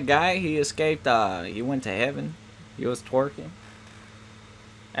see that guy? He escaped. He went to heaven. He was twerking.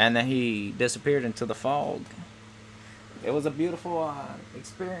 And then he disappeared into the fog. It was a beautiful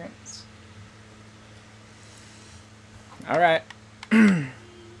experience. All right.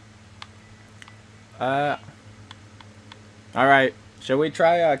 All right. Should we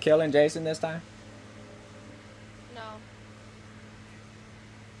try killing Jason this time? No.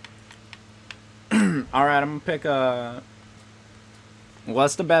 All right. I'm gonna pick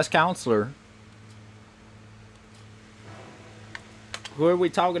what's the best counselor? Who are we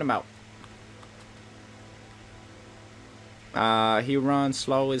talking about? He runs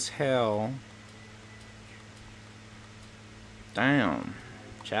slow as hell. Damn.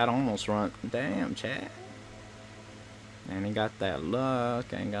 Chad almost run. Damn, Chad. And he got that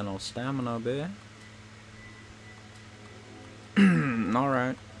luck. Ain't got no stamina, bit.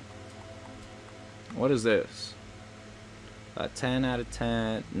 Alright. What is this? A 10 out of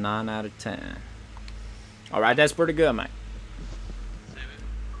 10, 9 out of 10. Alright, that's pretty good, mate.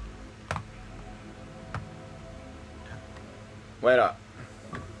 Wait up.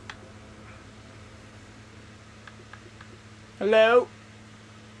 Hello?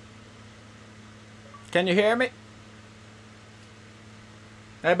 Can you hear me?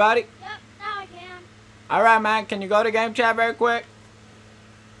 Hey, buddy? Yep, now I can. Alright, man. Can you go to game chat very quick?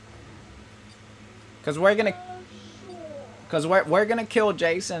 Cause we're gonna... Sure. Cause we're gonna kill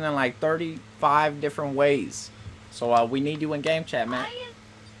Jason in like 35 different ways. So we need you in game chat, man. I am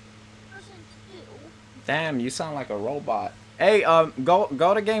person 2. Damn, you sound like a robot. Hey, go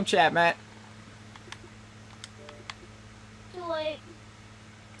to game chat, Matt. Too late.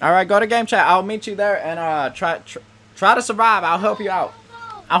 All right, go to game chat. I'll meet you there and try to survive. I'll help you out.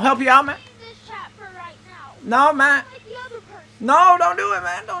 No. I'll help you out, man. Leave this chat for right now. No, man. Like the other person. No, don't do it,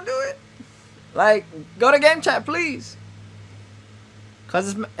 man. Don't do it. Like, go to game chat, please.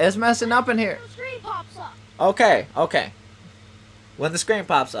 Cause it's messing up in here. The screen pops up. Okay, okay. When the screen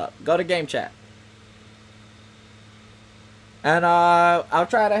pops up, go to game chat. And I'll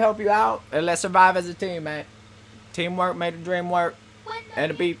try to help you out and let's survive as a team, man. Teamwork made the dream work. When And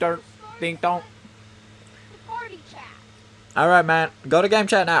the beat don't ding don't. The party chat. Alright, man. Go to game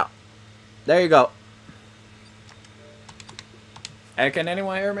chat now. There you go. Hey, can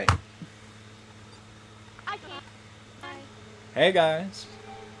anyone hear me? I can't. Hey guys.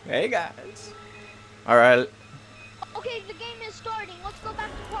 Hey guys. Alright. Okay, the game is starting. Let's go back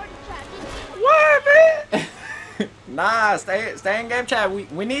to party chat. What, man? Nah, stay in game chat.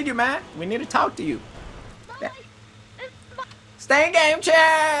 We need you, man. We need to talk to you. Stay in game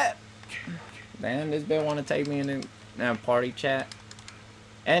chat. Damn, this bitch want to take me in the party chat.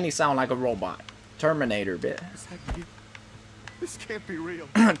 And he sound like a robot. Terminator, bitch. Is that you? This can't be real.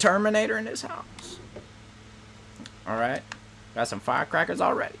 Terminator in this house. Alright. Got some firecrackers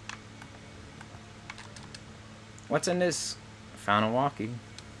already. What's in this? Found a walkie.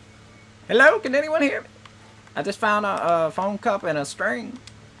 Hello? Can anyone hear me? I just found a phone cup and a string.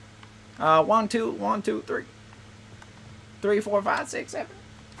 1, 2, 1, 2, 3. 3, 4, 5, 6, 7.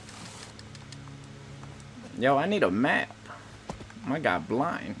 Yo, I need a map. I got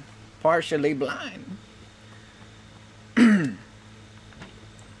blind. Partially blind.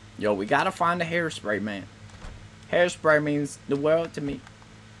 Yo, we gotta find the hairspray, man. Hairspray means the world to me.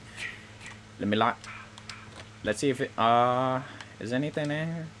 Let me lock. Let's see if it, is anything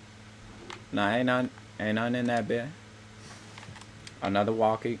in here? No, ain't none in that bit. Another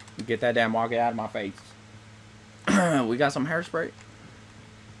walkie. Get that damn walkie out of my face. We got some hairspray.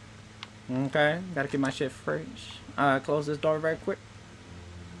 Okay, gotta keep my shit fresh. Close this door very quick.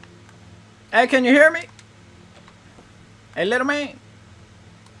 Hey, can you hear me? Hey, little man.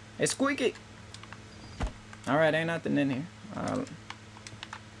 Hey, Squeaky. Alright, ain't nothing in here.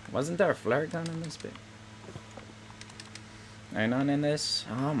 Wasn't there a flare gun in this bit? Ain't none in this.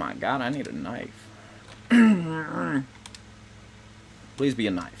 Oh my god, I need a knife. Please be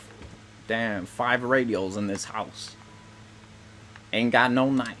a knife. Damn, 5 radios in this house. Ain't got no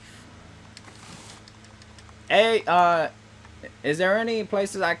knife. Hey, is there any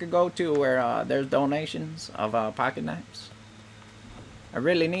places I could go to where there's donations of pocket knives? I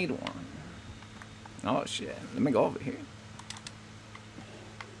really need one. Oh shit, let me go over here.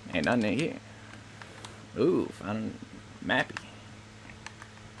 Ain't nothing in here. Ooh, found a mappy.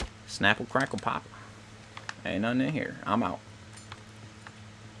 Snapple, crackle, pop. Ain't nothing in here. I'm out.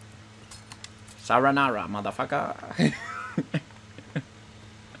 Saranara, motherfucker.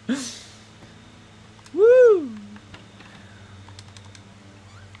 Woo!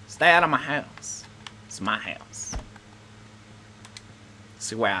 Stay out of my house. It's my house.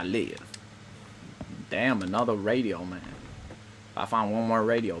 See where I live. Damn, another radio, man. I found one more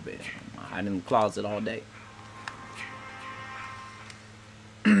radio, bitch. I hide in the closet all day.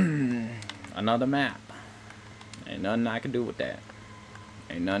 Another map. Ain't nothing I can do with that.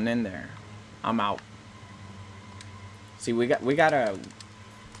 Ain't nothing in there. I'm out. See, we got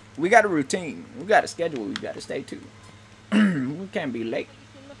a routine. We got a schedule we got to stay to. We can't be late.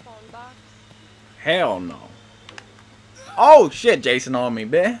 You seen the phone box? Hell no. Oh shit, Jason on me,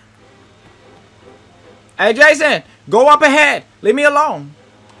 bitch. Hey Jason, go up ahead. Leave me alone.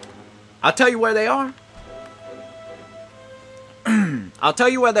 I'll tell you where they are. I'll tell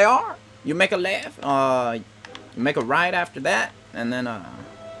you where they are. You make a left. You make a right after that, and then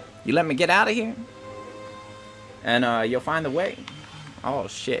you let me get out of here, and you'll find the way. Oh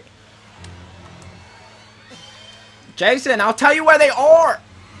shit. Jason, I'll tell you where they are.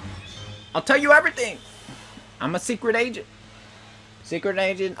 I'll tell you everything. I'm a secret agent. Secret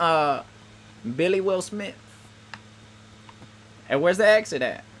agent, Billy Will Smith. Hey, where's the exit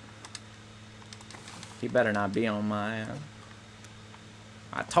at? He better not be on my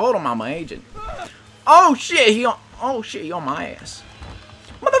I told him I'm an agent. Oh shit, he on my ass.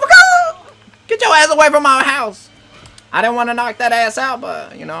 Motherfucker! Get your ass away from my house. I didn't want to knock that ass out,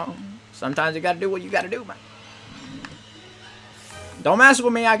 but you know, sometimes you gotta do what you gotta do, man. Don't mess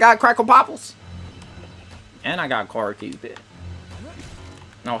with me, I got crackle popples. And I got car keys, bitch.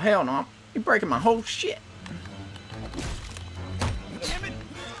 No, hell no. You're breaking my whole shit.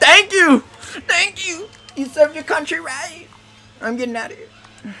 Thank you! Thank you! You served your country right. I'm getting out of here.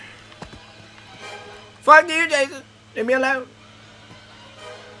 Fuck you, Jason. Leave me alone.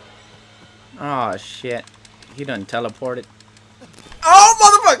 Oh, shit. He done teleported.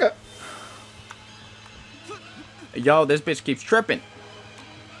 Oh, motherfucker! Yo, this bitch keeps tripping.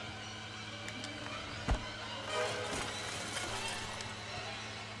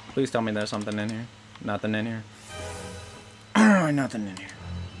 Please tell me there's something in here. Nothing in here. Nothing in here.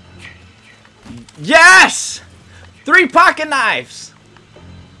 Yes! 3 pocket knives!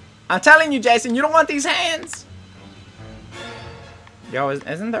 I'm telling you, Jason, you don't want these hands. Yo,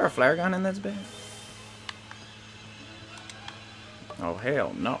 isn't there a flare gun in this bit? Oh,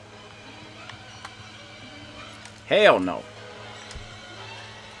 hell no. Hell no.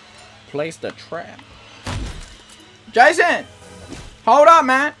 Place the trap. Jason! Hold up,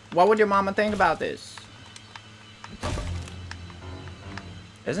 man. What would your mama think about this?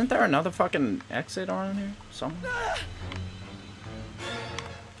 Isn't there another fucking exit on here? Somewhere?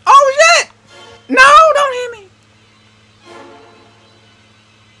 Oh, shit! No, don't hit me.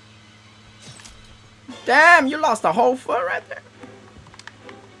 Damn, you lost a whole foot right there.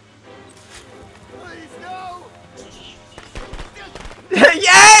 Please, no!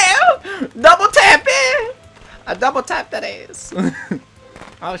 Yeah! Double tap it! I double tapped that ass.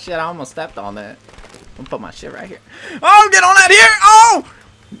 Oh shit, I almost stepped on that. I'm gonna put my shit right here. Oh, get on out here! Oh!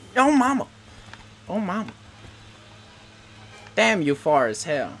 Oh mama. Oh mama. Damn, you far as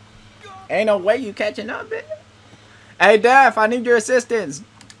hell. Ain't no way you catching up, bitch. Hey Daph, I need your assistance.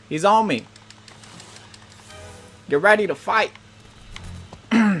 He's on me. Get ready to fight.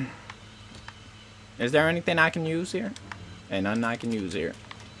 Is there anything I can use here? Ain't nothing I can use here.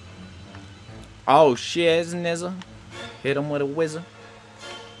 Oh shit, Nizza. Hit him with a wizard.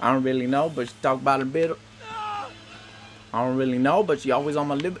 I don't really know, but she talk about it a bit. I don't really know, but she always on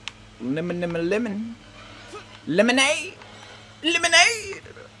my lemon. Lemonade. Lemonade.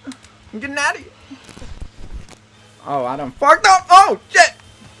 I'm getting out of here. Oh, I done fucked up. Oh shit.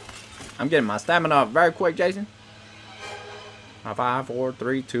 I'm getting my stamina up very quick, Jason. 5, 4,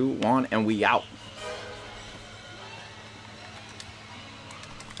 3, 2, 1, and we out.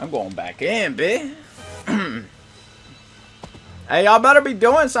 I'm going back in, bitch. Hey, y'all better be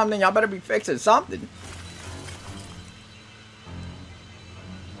doing something. Y'all better be fixing something.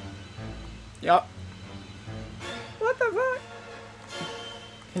 Yup. What the fuck?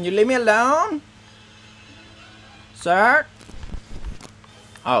 Can you leave me alone? Sir?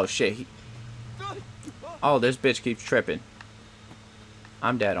 Oh, shit. Oh, this bitch keeps tripping.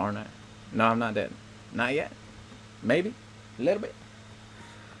 I'm dead, aren't I? No, I'm not dead. Not yet. Maybe. A little bit.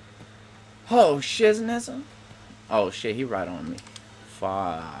 Oh, shizness. Oh, shit. He right on me.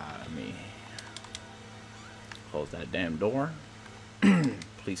 Fuck me. Close that damn door.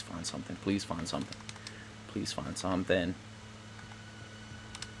 Please find something. Please find something. Please find something.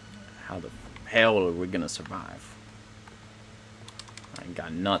 How the hell are we gonna survive? I ain't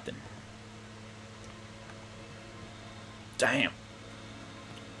got nothing. Damn.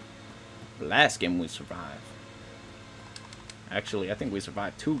 Last game we survived. Actually, I think we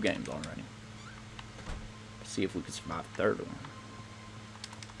survived 2 games already. See if we can survive the 3rd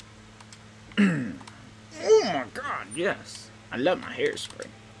one. Oh my god, yes. I love my hairspray.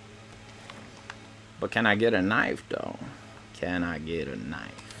 But can I get a knife, though? Can I get a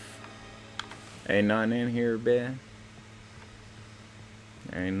knife? Ain't nothing in here, Ben.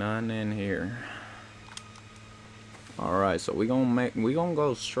 Ain't nothing in here. Alright, so we gonna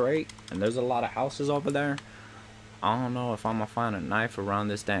go straight. And there's a lot of houses over there. I don't know if I'm gonna find a knife around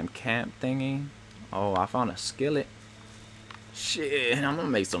this damn camp thingy. Oh, I found a skillet. Shit, I'm gonna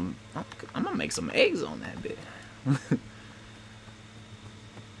make some eggs on that bit.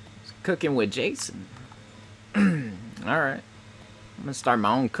 Cooking with Jason. Alright. I'm gonna start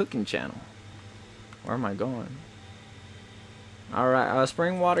my own cooking channel. Where am I going? Alright,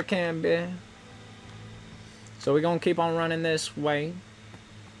 spring water can be. So we're gonna keep on running this way.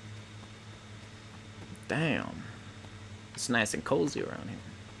 Damn. It's nice and cozy around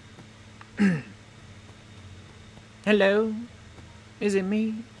here. Hello? Is it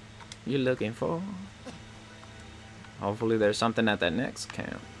me you're looking for? Hopefully there's something at that next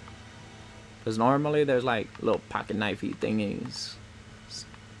camp. Because normally there's like little pocket knifey thingies.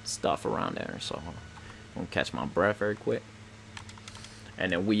 Stuff around there. So I'm gonna catch my breath very quick.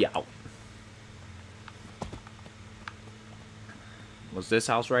 And then we out. Was this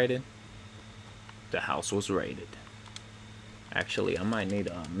house raided? The house was raided. Actually, I might need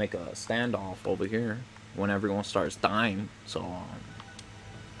to make a standoff over here when everyone starts dying. So,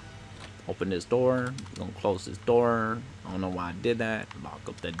 open this door. Gonna close this door. I don't know why I did that. Lock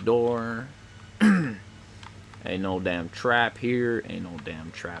up the door. Ain't no damn trap here. Ain't no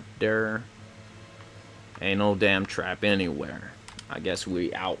damn trap there. Ain't no damn trap anywhere. I guess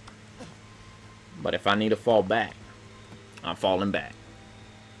we out. But if I need to fall back, I'm falling back.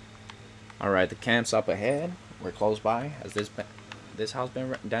 Alright, the camp's up ahead. We're close by. Has this house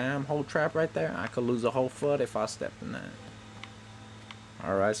been... Damn, whole trap right there. I could lose a whole foot if I stepped in that.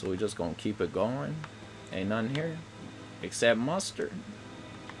 Alright, so we're just gonna keep it going. Ain't nothing here. Except mustard.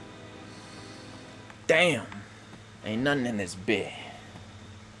 Damn. Ain't nothing in this bed.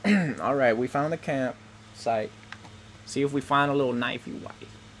 Alright, we found the camp site. See if we find a little knifey white.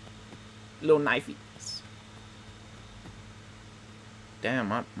 Little knifeys.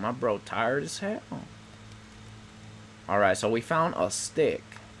 Damn, my bro tired as hell. Alright, so we found a stick.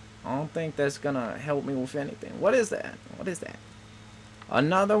 I don't think that's gonna help me with anything. What is that? What is that?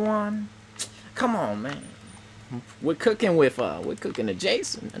 Another one? Come on, man. We're cooking to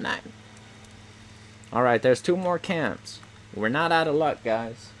Jason tonight. Alright, there's 2 more camps. We're not out of luck,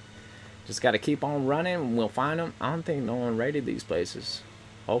 guys. Just gotta keep on running and we'll find them. I don't think no one raided these places.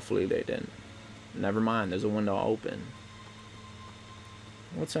 Hopefully they didn't. Never mind, there's a window open.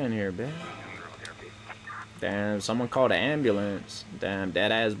 What's in here, man? Damn, someone called an ambulance. Damn,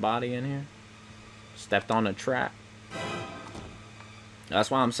 dead ass body in here. Stepped on a trap.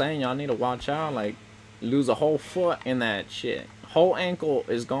 That's why I'm saying y'all need to watch out. Like, lose a whole foot in that shit. Whole ankle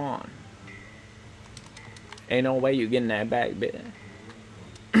is gone. Ain't no way you getting that back, bitch.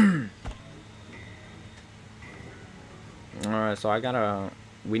 Alright, so I gotta...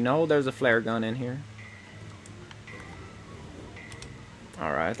 We know there's a flare gun in here.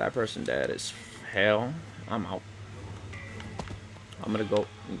 Alright, that person dead as hell. I'm out. I'm gonna go...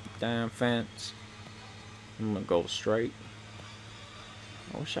 Damn fence. I'm gonna go straight.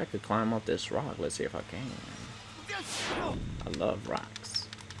 I wish I could climb up this rock. Let's see if I can. I love rocks.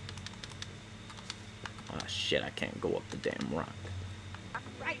 Oh shit, I can't go up the damn rock.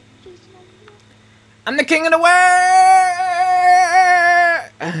 Right, Jason. I'm the king of the world!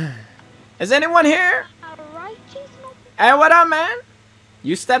 Is anyone here? Alright, Jason. Hey, what up, man?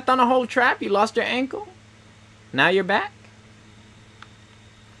 You stepped on a whole trap, you lost your ankle? Now you're back?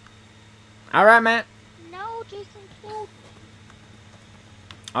 Alright, man. No, Jason killed.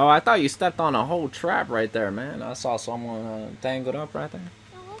 Oh, I thought you stepped on a whole trap right there, man. I saw someone tangled up right there.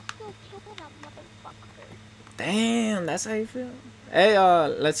 Now let's go kill that motherfucker. Damn, that's how you feel. Hey,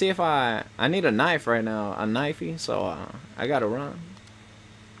 let's see if I need a knife right now, a knifey. So I gotta run.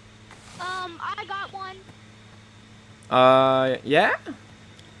 I got one. Yeah.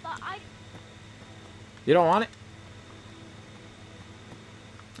 But You don't want it?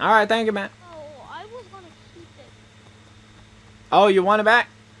 All right, thank you, man. Oh, I was gonna keep it. Oh, you want it back?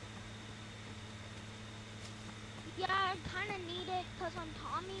 Yeah, I kind of need it because I'm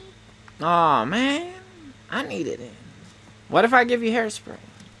Tommy. Oh man, I needed it. What if I give you hairspray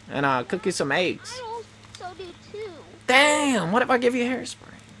and cook you some eggs? I also do too. Damn, what if I give you hairspray?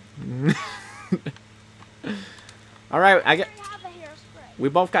 All right, I have a hairspray. we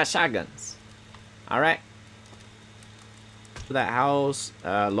both got shotguns. All right. That house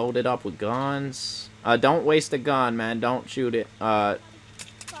loaded up with guns. Don't waste a gun, man. Don't shoot it. Fuck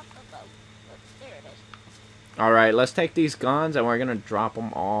the boat. There it is. All right, let's take these guns and we're gonna drop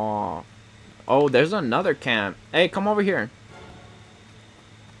them off. Oh, there's another camp. Hey, come over here.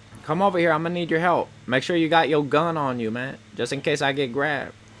 Come over here. I'm gonna need your help. Make sure you got your gun on you, man, just in case I get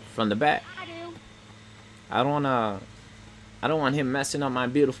grabbed from the back. I do. I don't want him messing up my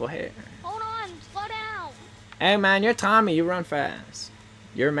beautiful hair. Hold on. Slow down. Hey, man, you're Tommy. You run fast.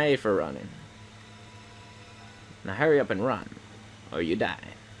 You're made for running. Now hurry up and run, or you die.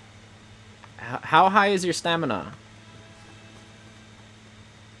 How high is your stamina?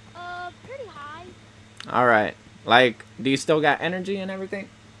 Pretty high. All right. Like, do you still got energy and everything?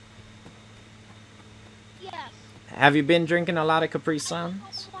 Yes. Have you been drinking a lot of Capri I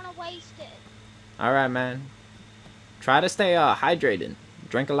Suns? don't want to waste it. All right, man. Try to stay hydrated.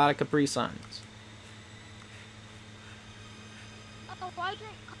 Drink a lot of Capri Suns. Oh, I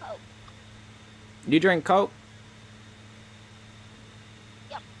drink Coke. You drink Coke?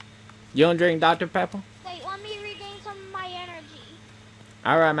 Yep. You don't drink Dr. Pepper? Wait, let me regain some of my energy.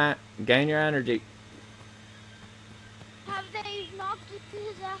 All right, man. Gain your energy. Have they knocked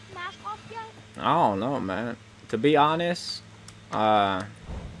his mask off yet? I don't know, man. To be honest,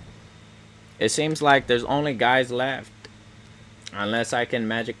 it seems like there's only guys left. Unless I can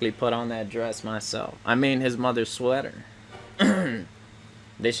magically put on that dress myself. I mean, his mother's sweater.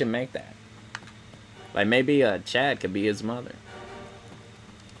 They should make that. Like, maybe Chad could be his mother.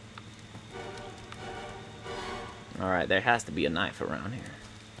 Alright, there has to be a knife around here.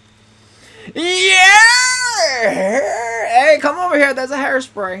 Yeah! Hey, come over here. There's a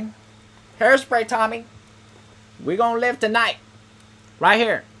hairspray. Hairspray, Tommy. We gonna live tonight. Right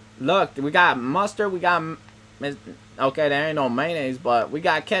here. Look, we got mustard. We got... Okay, there ain't no mayonnaise, but we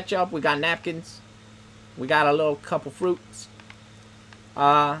got ketchup. We got napkins. We got a little couple fruits.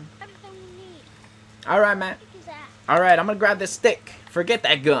 Everything we need. Alright, man. What is that? Alright, I'm gonna grab this stick. Forget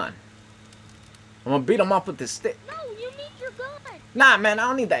that gun. I'm gonna beat him up with this stick. No, you need your gun. Nah, man, I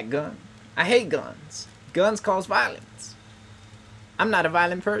don't need that gun. I hate guns. Guns cause violence. I'm not a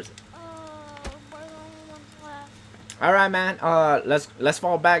violent person. We're the only ones left. All right, man. Let's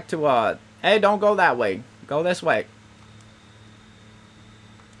fall back to Hey, don't go that way. Go this way.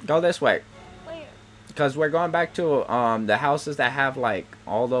 Go this way. Where? Because we're going back to the houses that have like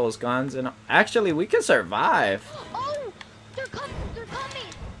all those guns and actually we can survive. Oh, they're coming. They're coming.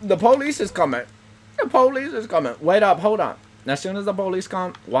 The police is coming. The police is coming. Wait up, hold on. As soon as the police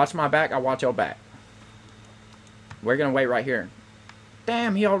come, watch my back. I watch your back. We're gonna wait right here.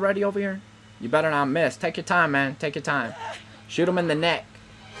 Damn, he already over here. You better not miss. Take your time, man. Take your time. Shoot him in the neck.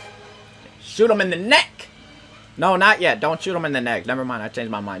 Shoot him in the neck. No, not yet. Don't shoot him in the neck. Never mind. I changed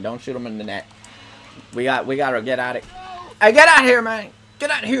my mind. Don't shoot him in the neck. We gotta get out of here. Hey, get out of here, man.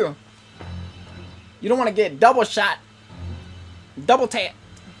 Get out of here. You don't want to get double shot. Double tap.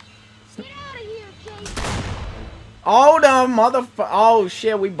 Get out of here, Jason. Oh, the motherfucker. Oh,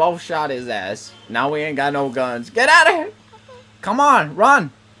 shit. We both shot his ass. Now we ain't got no guns. Get out of here. Come on.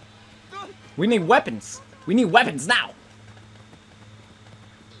 Run. We need weapons. We need weapons now.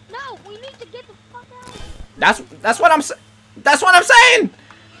 No, we need to get the fuck out of here. That's what I'm saying. That's what I'm saying.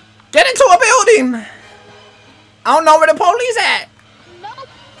 Get into a building. I don't know where the police at. Nope.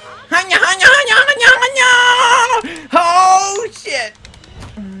 Hanya, hanya, hanya, hanya, hanya. Oh, shit.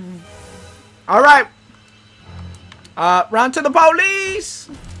 All right. Run to the police.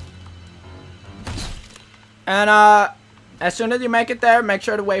 And, as soon as you make it there, make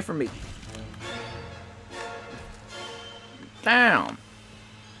sure to wait for me. Damn.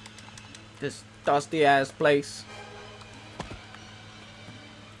 This dusty ass place.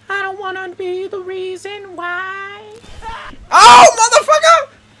 I don't want to be the reason why. Oh,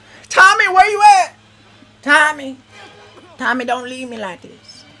 motherfucker! Tommy, where you at? Tommy. Tommy, don't leave me like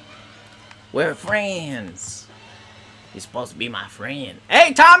this. We're friends. You're supposed to be my friend.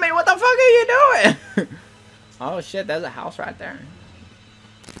 Hey, Tommy, what the fuck are you doing? Oh shit, there's a house right there.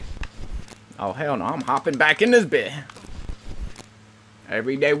 Oh hell no, I'm hopping back in this bit.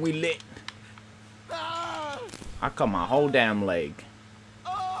 Every day we lit. Ah! I cut my whole damn leg.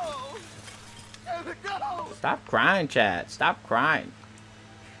 Oh! There it goes! Stop crying, Chad. Stop crying.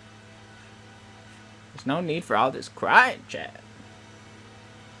 There's no need for all this crying, Chad.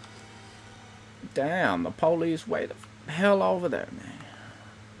 Damn, the police way the hell over there, man.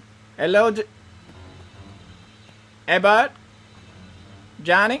 Hello, hey, bud?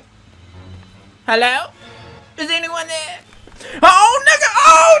 Johnny? Hello? Is anyone there? Oh, nigga!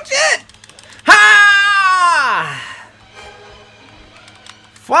 Oh, shit! Ha!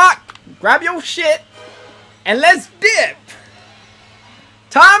 Fuck! Grab your shit and let's dip!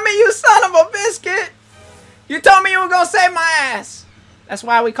 Tommy, you son of a biscuit! You told me you were gonna save my ass! That's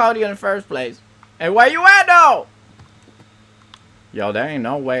why we called you in the first place. Hey, where you at, though? Yo, there ain't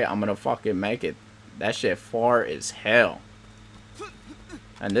no way I'm gonna fucking make it. That shit far as hell.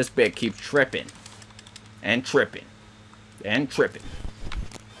 And this bit keeps tripping. And tripping. And tripping.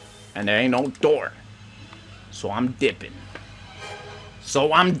 And there ain't no door. So I'm dipping.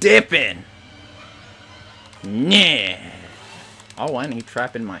 So I'm dipping. Yeah. Oh, and he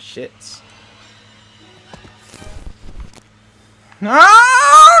trapping my shits. No!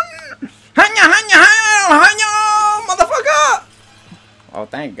 Motherfucker! Oh,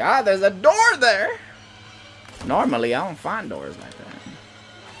 thank God there's a door there. Normally, I don't find doors like that.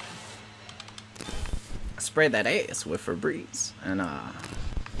 I sprayed that ass with Febreze. And,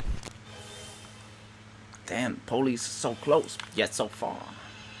 damn, police so close, yet so far.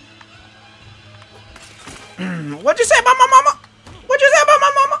 What'd you say about my mama? What'd you say about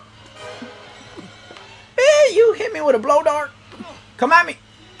my mama? Hey, you hit me with a blow dart. Come at me.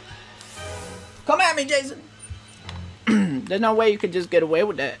 Come at me, Jason. There's no way you could just get away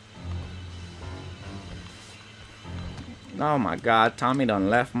with that. Oh my God, Tommy done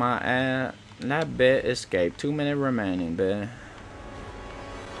left my ass. That bit escaped. 2 minutes remaining, bit.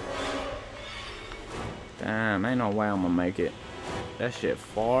 Damn, ain't no way I'm gonna make it. That shit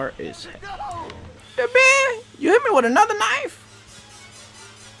far as hell. Yeah, man, you hit me with another knife.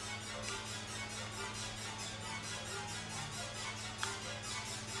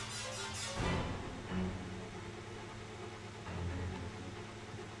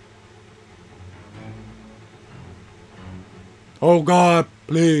 Oh God,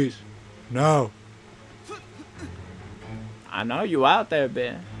 please. No. I know you out there,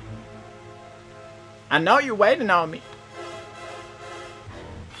 Ben. I know you waiting on me.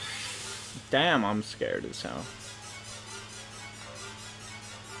 Damn, I'm scared as hell.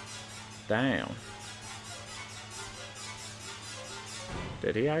 Damn.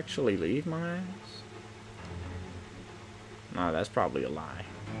 Did he actually leave my ass? No, that's probably a lie.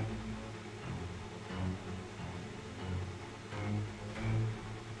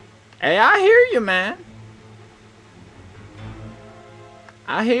 Hey, I hear you, man.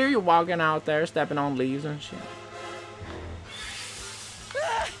 I hear you walking out there, stepping on leaves and shit.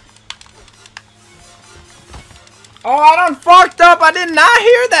 Oh, I done fucked up. I did not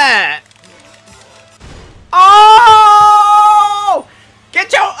hear that. Oh!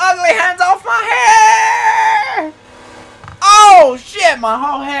 Get your ugly hands off my hair! Oh, shit. My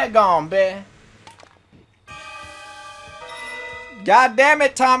whole head gone, man. God damn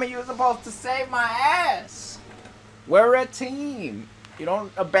it, Tommy. You were supposed to save my ass. We're a team. You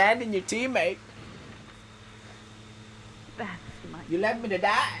don't abandon your teammate. That's my... You left me to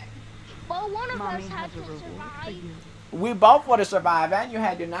die. Well, one of Mommy us had has to a reward for survive. you. We both would have survived, and you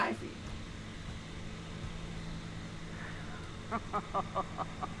had your knifey.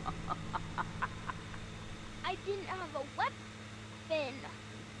 I didn't have a weapon,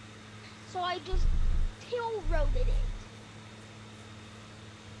 so I just tail-roaded it.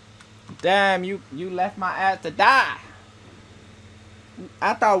 Damn, you left my ass to die.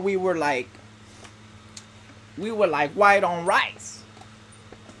 I thought we were like white on rice.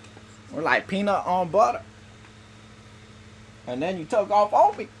 We're like peanut on butter. And then you took off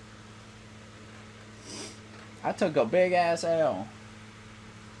on me. I took a big ass L.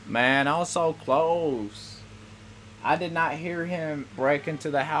 Man, I was so close. I did not hear him break into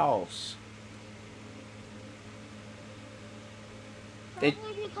the house.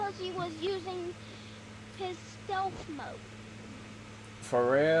 Probably because he was using his stealth mode.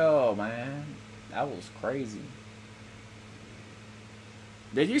 For real, man. That was crazy.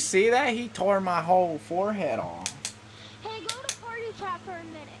 Did you see that? He tore my whole forehead off. Hey, go to party chat for a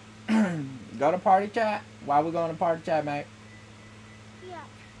minute. Go to party chat? Why we going to party chat, mate? Yeah.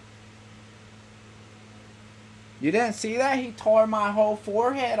 You didn't see that? He tore my whole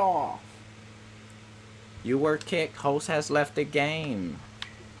forehead off. You were kicked. Host has left the game.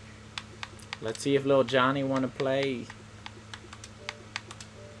 Let's see if little Johnny want to play.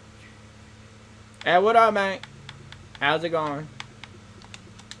 Hey, what up, man? How's it going?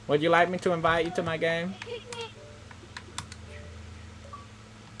 Would you like me to invite you to my game?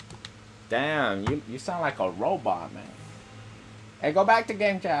 Damn, you sound like a robot, man. Hey, go back to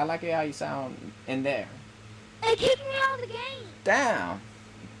game chat. I like it how you sound in there. They kicked me out of the game. Damn.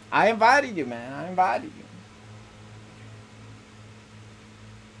 I invited you, man. I invited you.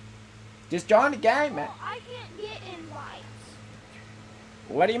 Just join the game, man. Well, I can't get invites.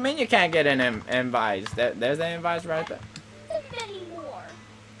 What do you mean you can't get an invites? There's the invites right there. Anymore.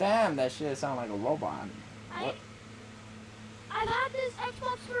 Damn, that shit sound like a robot. What? I've had this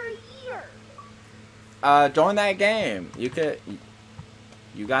Xbox for a year. Join that game.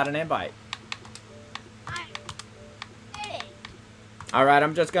 You got an invite. I did it. All right,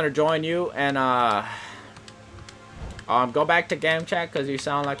 I'm just gonna join you and go back to game chat because you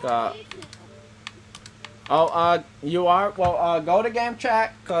sound like a. Oh, you are? Well, go to game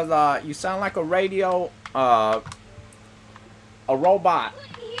chat because you sound like a radio, a robot. I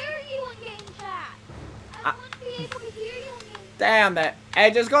couldn't hear you in game chat. I wouldn't be able to hear you in game chat. Damn that.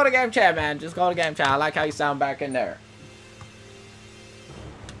 Hey, just go to game chat, man. Just go to game chat. I like how you sound back in there.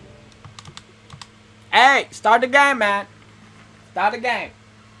 Hey, start the game, man. Start the game.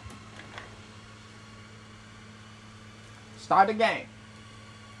 Start the game.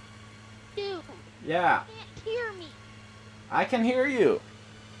 Dude, Yeah, you can't hear me. I can hear you.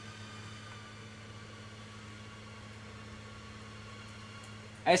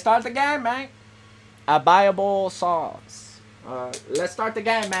 Hey, start the game, man. A buyable sauce. Let's start the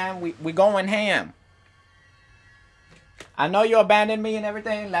game, man. We going ham. I know you abandoned me and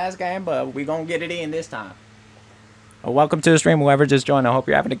everything last game, but we gonna get it in this time. Welcome to the stream, whoever just joined. I hope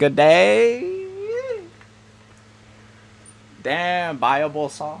you're having a good day. Damn,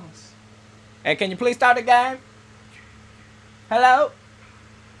 buyable sauce. Hey, can you please start the game? Hello?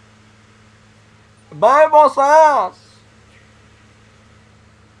 Buyable sauce.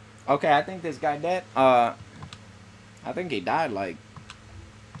 Okay, I think this guy dead. I think he died like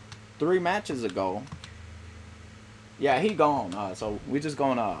 3 matches ago. Yeah, he gone. So we just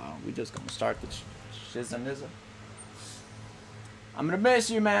gonna start the shiznizza. I'm gonna miss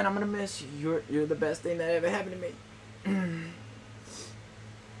you, man. I'm gonna miss you. You're the best thing that ever happened to me.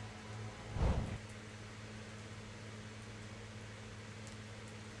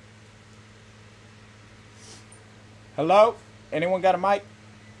 Hello? Anyone got a mic?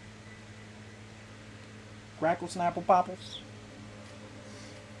 Crackle, Snapple, Popples?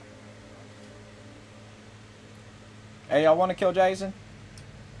 Hey, y'all want to kill Jason?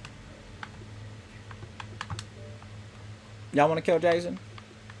 Y'all want to kill Jason?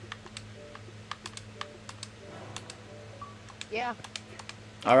 Yeah.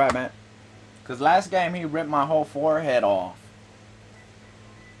 Alright, man. Because last game he ripped my whole forehead off.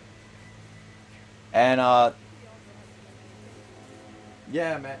 And,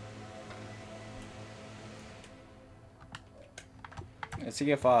 yeah, man. Let's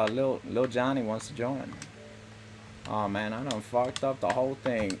see if Lil Johnny wants to join. Oh man, I done fucked up the whole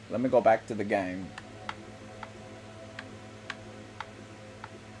thing. Let me go back to the game.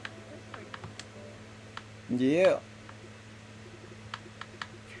 Yeah.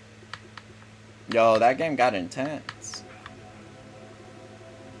 Yo, that game got intense.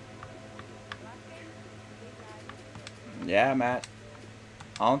 Yeah, Matt.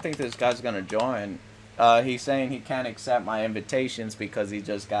 I don't think this guy's gonna join. He's saying he can't accept my invitations because he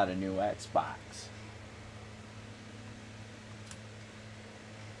just got a new Xbox.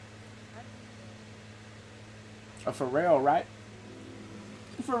 For real, right?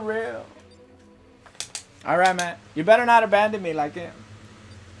 For real. Alright, man. You better not abandon me like him.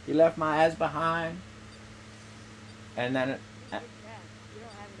 He left my ass behind. And then...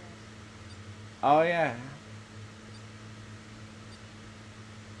 oh, yeah.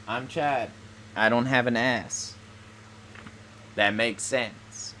 I'm Chad. I don't have an ass. That makes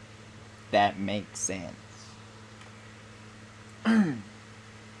sense. That makes sense.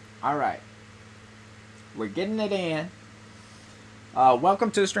 Alright. We're getting it in.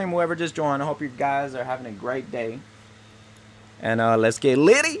 Welcome to the stream, whoever just joined. I hope you guys are having a great day. And let's get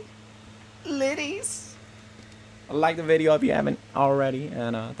litty. Litties. Like the video if you haven't already.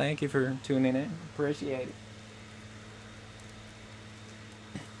 And thank you for tuning in. Appreciate it.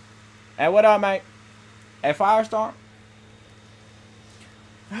 Hey, what up, mate? Hey, Firestorm?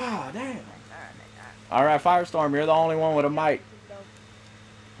 Ah, oh, damn. Alright, Firestorm, you're the only one with a mic.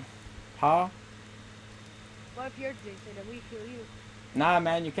 Huh? What if you're Jason and we kill you? Nah,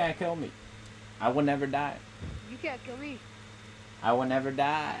 man, you can't kill me. I will never die. You can't kill me. I will never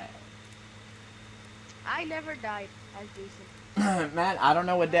die. I never died as Jason. Man, I don't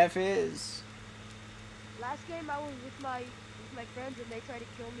know what death is. Last game I was with my friends and they tried to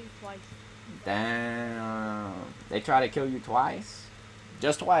kill me twice. Damn. They try to kill you twice?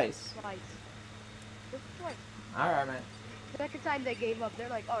 Just twice? Twice. Just twice. Alright, man. Second time they gave up. They're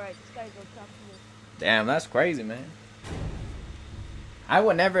like, alright, this guy's unstoppable. Damn, that's crazy, man. I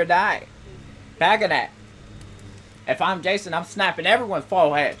will never die. Back of that. If I'm Jason, I'm snapping everyone's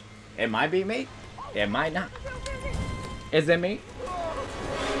forehead. It might be me. It might not. Is it me?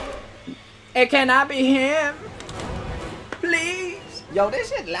 It cannot be him. Please. Yo, this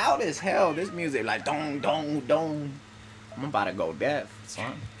shit loud as hell. This music like dong, dong, dong. I'm about to go deaf,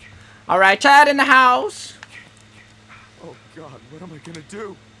 son. Alright, Chad in the house. Oh God, what am I gonna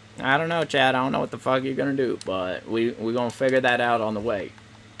do? I don't know, Chad. I don't know what the fuck you're gonna do, but we gonna figure that out on the way.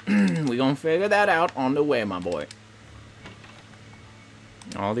 We gonna figure that out on the way, my boy.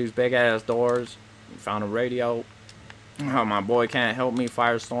 All these big ass doors. We found a radio. Oh, my boy can't help me,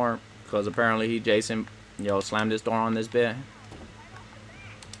 Firestorm, because apparently he, Jason, slammed this door on this bit.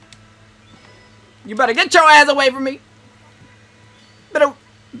 You better get your ass away from me.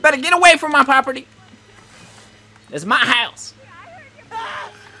 Better get away from my property. It's my house.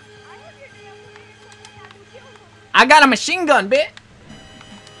 I got a machine gun, bitch.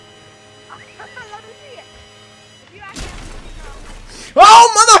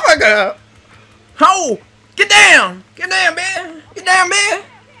 Oh, motherfucker! Oh! Get down! Get down, man! Get down, man!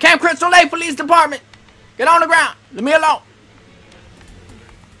 Camp Crystal Lake Police Department! Get on the ground! Leave me alone!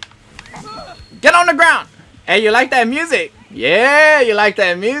 Get on the ground! Hey, you like that music? Yeah, you like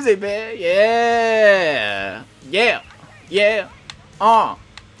that music, man? Yeah! Yeah! Yeah!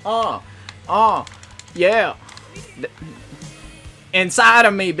 Yeah! Inside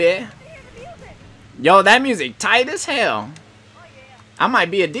of me, bitch! Yo, that music tight as hell! I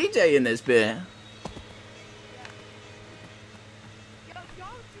might be a DJ in this bit.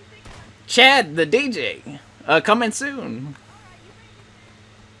 Chad, the DJ. Coming soon.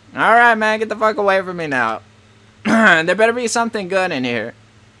 Alright, man. Get the fuck away from me now. There better be something good in here.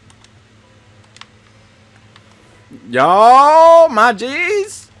 Yo, my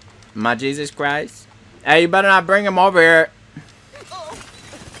G's. My Jesus Christ. Hey, you better not bring him over here.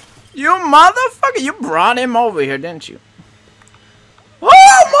 You motherfucker. You brought him over here, didn't you?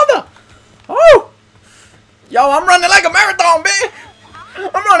 Oh, mother! Oh! Yo, I'm running like a marathon, bitch!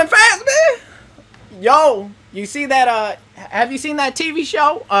 I'm running fast, bitch! Yo, you see that, have you seen that TV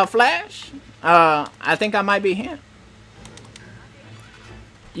show, Flash? I think I might be him.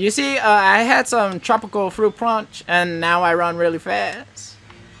 You see, I had some tropical fruit punch, and now I run really fast.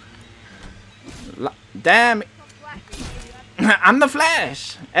 Damn. I'm the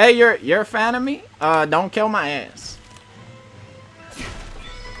Flash. Hey, you're a fan of me? Don't kill my ass.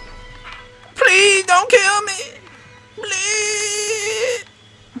 Please don't kill me. Please.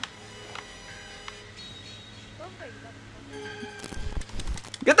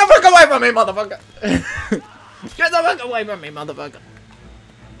 Get the fuck away from me, motherfucker. Get the fuck away from me, motherfucker.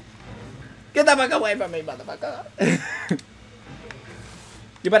 Get the fuck away from me, motherfucker.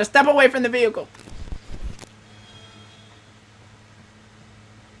 You better step away from the vehicle.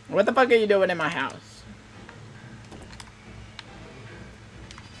 What the fuck are you doing in my house?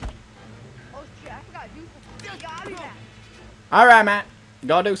 Alright, man.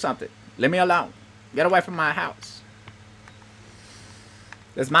 Go do something. Leave me alone. Get away from my house.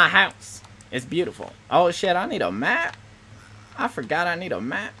 It's my house. It's beautiful. Oh, shit. I need a map. I forgot I need a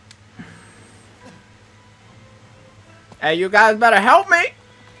map. Hey, you guys better help me.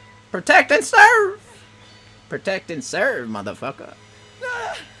 Protect and serve. Protect and serve, motherfucker.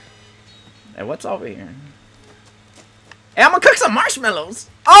 Hey, what's over here? Hey, I'm gonna cook some marshmallows.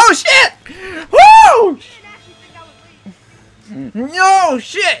 Oh, shit. Woo! No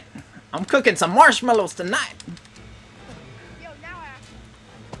shit! I'm cooking some marshmallows tonight.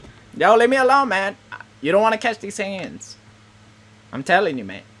 Yo, leave me alone, man. You don't want to catch these hands. I'm telling you,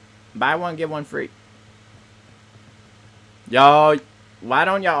 man. Buy one, get one free. Yo, why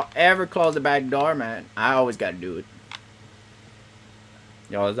don't y'all ever close the back door, man? I always gotta do it.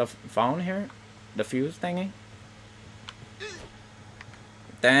 Yo, is the phone here? The fuse thingy?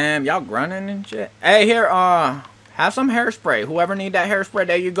 Damn, y'all grunting and shit. Hey, here, have some hairspray. Whoever need that hairspray,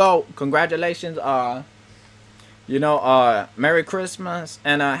 there you go. Congratulations. Merry Christmas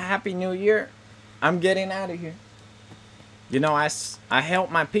and Happy New Year. I'm getting out of here. You know, I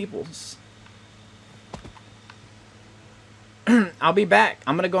help my peoples. I'll be back.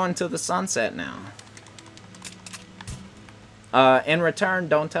 I'm gonna go into the sunset now. In return,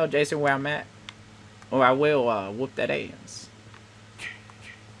 don't tell Jason where I'm at. Or I will whoop that ass.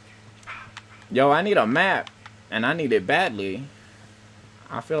 Yo, I need a map. And I need it badly.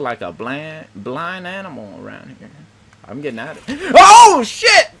 I feel like a blind animal around here. I'm getting at it. Oh,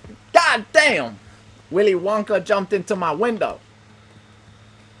 shit! God damn! Willy Wonka jumped into my window.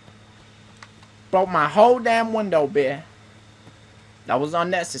 Broke my whole damn window, bitch. That was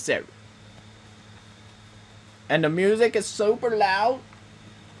unnecessary. And the music is super loud.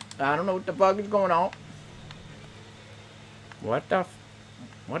 I don't know what the fuck is going on. What the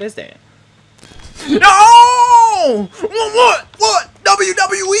what is that? No! What?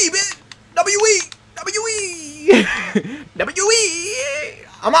 WWE, bitch! WWE!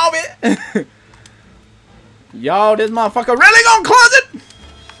 I'm out, bitch! Yo, this motherfucker really gonna close it?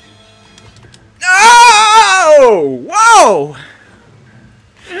 No! Whoa!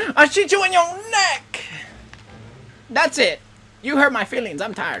 I shoot you in your neck! That's it. You hurt my feelings.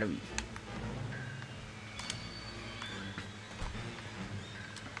 I'm tired of you.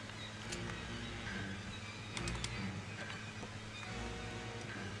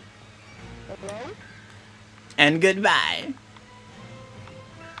 Hello? And goodbye.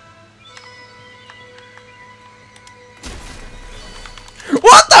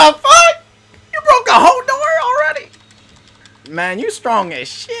 What the fuck? You broke a whole door already? Man, you strong as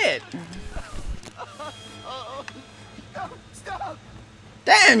shit. Stop!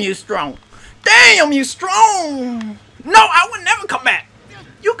 Damn, you strong. Damn, you strong. No, I would never come back.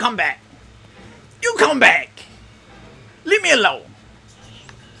 You come back. You come back. Leave me alone.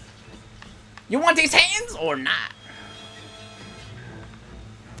 You want these hands or not?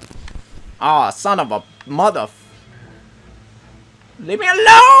 Oh, son of a mother. Leave me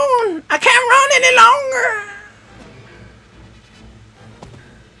alone. I can't run any longer.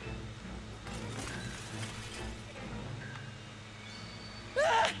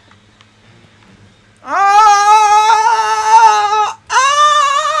 Oh!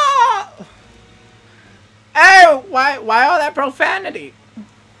 Oh! Hey, why all that profanity?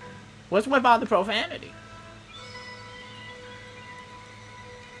 What's with all the profanity?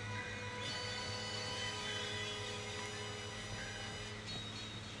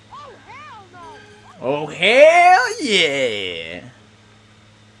 Oh, hell no! Oh, hell yeah!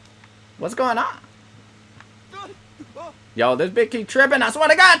 What's going on? Yo, this bitch keep tripping. I swear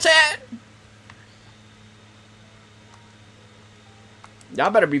to God, Chad. Y'all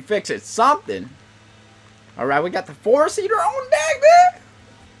better be fixing something. Alright, we got the 4-seater on deck, man.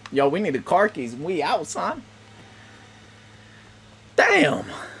 Yo, we need the car keys. We out, son. Damn.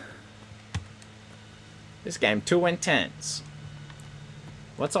 This game too intense.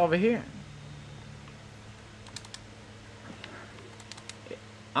 What's over here?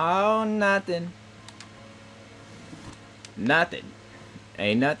 Oh, nothing. Nothing.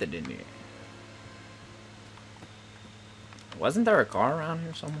 Ain't nothing in here. Wasn't there a car around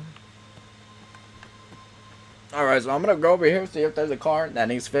here somewhere? Alright, so I'm gonna go over here, see if there's a car that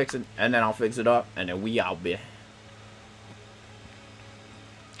needs fixing, and then I'll fix it up, and then we out, bitch.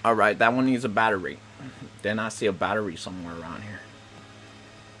 Alright, that one needs a battery. Then I see a battery somewhere around here.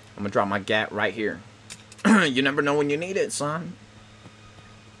 I'm gonna drop my gat right here. You never know when you need it, son.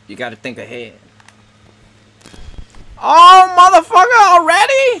 You gotta think ahead. Oh, motherfucker,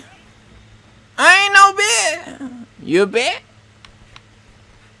 already? I ain't no bitch. You a bitch?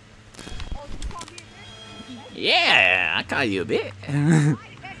 Oh, you call me a bitch? Yeah, I call you a bitch. Right,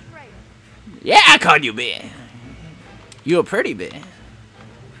 X-ray. Yeah, I called you a bitch. You a pretty bitch.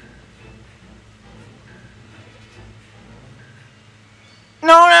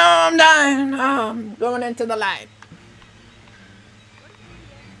 No, I'm dying. I'm going into the light.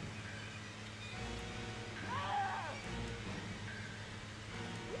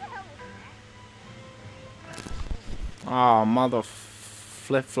 Oh, mother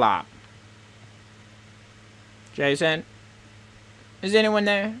flip-flop. Jason? Is anyone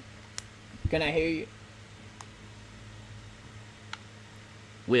there? Can I hear you?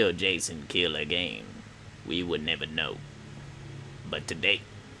 Will Jason kill a game? We would never know. But today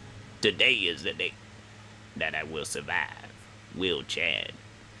is the day that I will survive. Will Chad.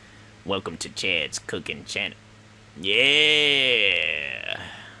 Welcome to Chad's Cooking Channel. Yeah.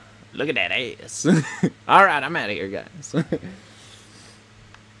 Look at that ass. Alright, I'm out of here, guys.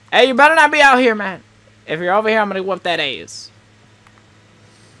 Hey, you better not be out here, man. If you're over here, I'm gonna whoop that ass.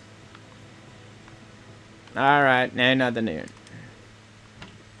 Alright, ain't nothing here.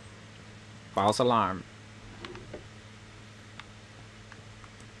 False alarm.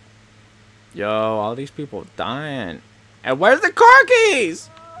 Yo, all these people dying. And where's the car keys?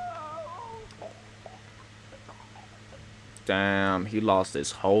 Damn, he lost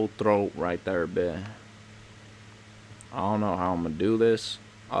his whole throat right there, bitch. I don't know how I'm gonna do this.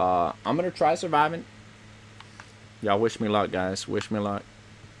 I'm gonna try surviving. Y'all wish me luck, guys. Wish me luck.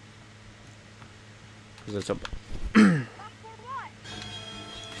 Cause it's a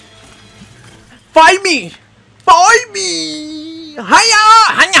fight me! Fight me! Hiya!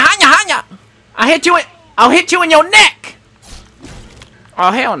 Hanya! Hanya! Hanya! I'll hit you in your neck!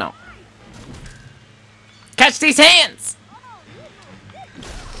 Oh hell no. Catch these hands!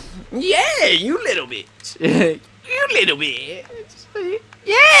 Yeah, you little bitch. You little bitch.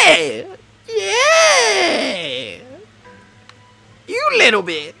 Yeah! Yeah! You little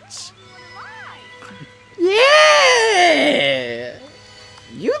bitch. Yeah!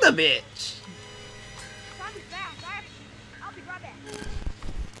 You the bitch.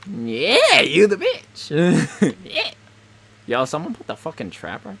 Yeah, you the bitch. Yeah. Yo, someone put the fucking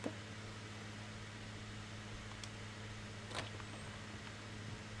trap right there.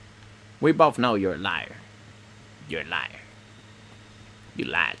 We both know you're a liar. You're a liar. You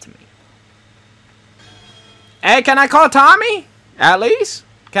lied to me. Hey, can I call Tommy? At least?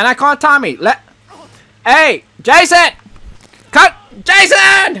 Can I call Tommy? Hey, Jason! Cut!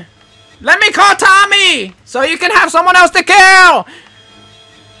 Jason! Let me call Tommy! So you can have someone else to kill!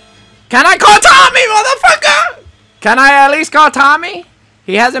 Can I call Tommy, motherfucker? Can I at least call Tommy?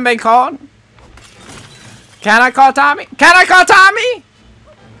 He hasn't been called. Can I call Tommy? Can I call Tommy?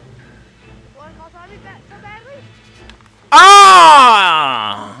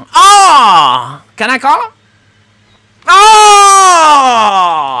 Oh! Oh! Can I call him?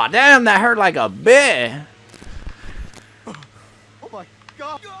 Oh! Damn, that hurt like a bit. Oh my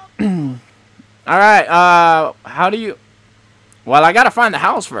god. Alright, how do you... Well, I gotta find the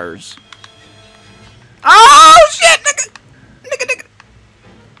house first. Oh, shit! Nigga! Nigga, nigga!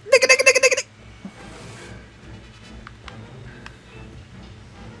 Nigga, nigga, nigga, nigga, nigga!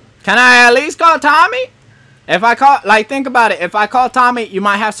 Can I at least call Tommy? If I call... Like, think about it. If I call Tommy, you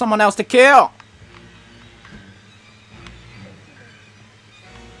might have someone else to kill.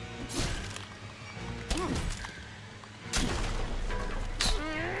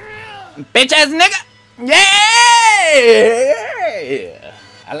 Bitch ass nigga! Yeah!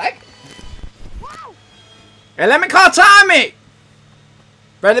 I like it. Hey, let me call Tommy!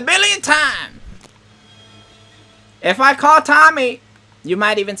 For the billionth time! If I call Tommy, you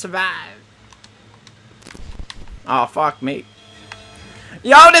might even survive. Oh, fuck me.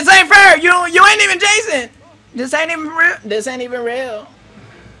 Yo, this ain't fair! You ain't even Jason! This ain't even real. This ain't even real.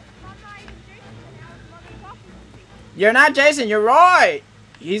 You're not Jason, you're Roy!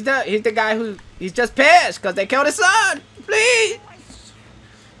 He's the guy who... He's just pissed because they killed his son! Please!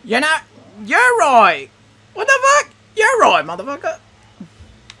 You're not... You're Roy! What the fuck? You're Roy, motherfucker!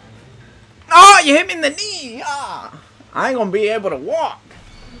 Oh, you hit me in the knee! Ah, I ain't gonna be able to walk.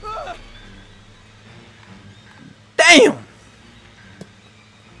 Damn!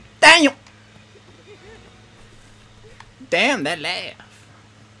 Damn! Damn, that laugh.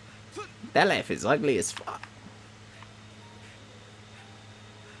 That laugh is ugly as fuck.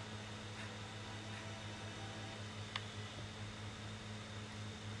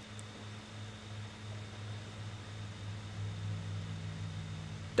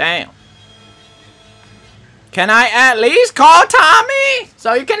 Damn. Can I at least call Tommy?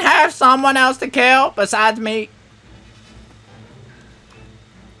 So you can have someone else to kill besides me?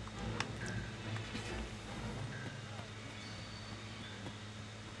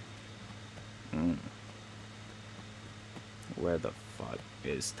 Where the fuck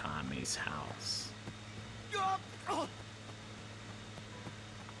is Tommy's house?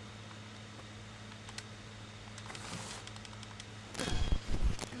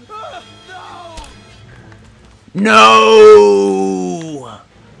 No!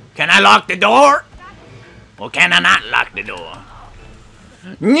 Can I lock the door? Or can I not lock the door?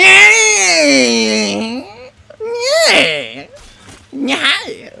 Yeah! Yeah!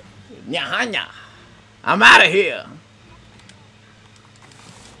 Yeah! Yeah! I'm out of here.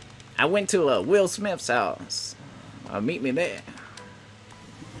 I went to Will Smith's house. Meet me there.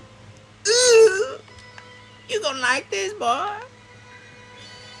 Ooh, you gonna like this, boy?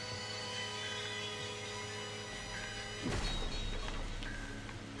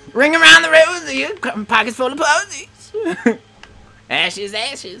 Ring around the rosy, pockets full of posies. Ashes,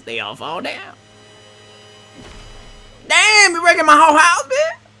 ashes, they all fall down. Damn, you wrecking my whole house,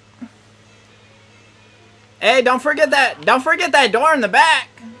 bitch. Hey, don't forget that door in the back.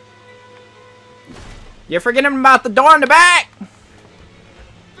 You're forgetting about the door in the back.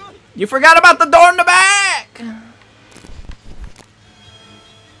 You forgot about the door in the back.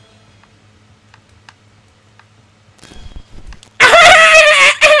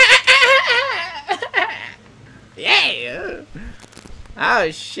 Yeah. Oh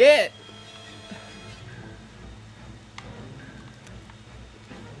shit.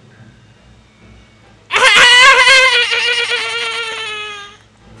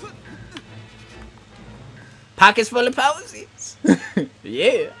 Pockets full of posies.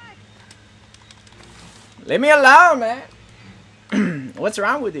 Yeah. Leave me alone, man. What's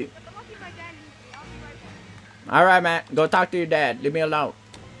wrong with you? Alright, man. Go talk to your dad. Leave me alone.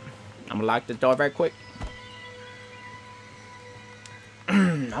 I'm gonna lock the door very quick.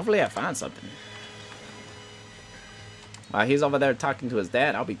 Hopefully I find something. While he's over there talking to his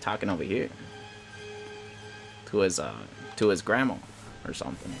dad, I'll be talking over here. To his grandma or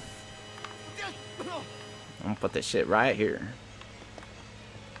something. I'm gonna put this shit right here.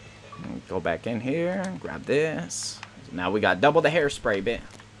 Go back in here, grab this. Now we got double the hairspray bit.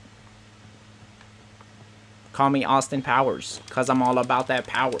 Call me Austin Powers, cause I'm all about that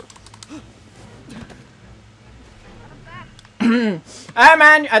power. Hey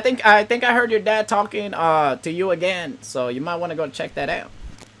man, I think I heard your dad talking to you again, so you might want to go check that out.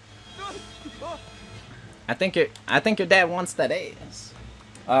 I think your dad wants that ass.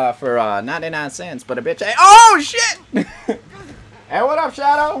 For 99 cents, but a bitch. Oh shit! Hey, what up,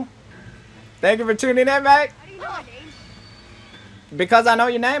 Shadow? Thank you for tuning in, mate. How do you know my name? Because I know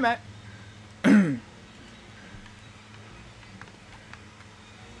your name, mate.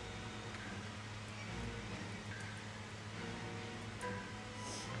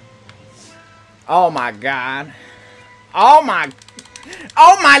 Oh my God. Oh my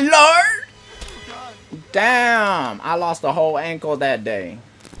Lord. Damn, I lost a whole ankle that day.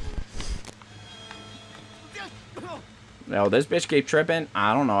 Yo, this bitch keep tripping.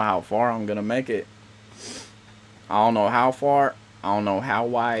 I don't know how far I'm gonna make it. I don't know how far. I don't know how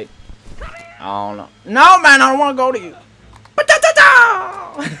wide. I don't know. No, man, I don't want to go to you.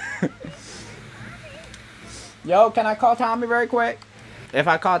 Yo, can I call Tommy very quick? If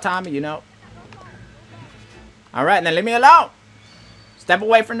I call Tommy, you know. Alright, then leave me alone. Step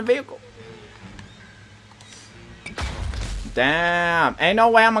away from the vehicle. Damn. Ain't no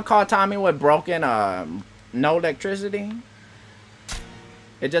way I'm gonna call Tommy with broken, no electricity.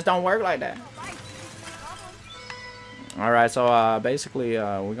 It just don't work like that. Alright, so, basically,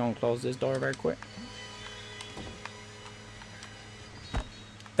 we're gonna close this door very quick.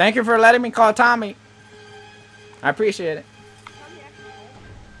 Thank you for letting me call Tommy. I appreciate it.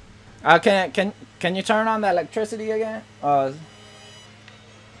 Can you turn on the electricity again? Oh,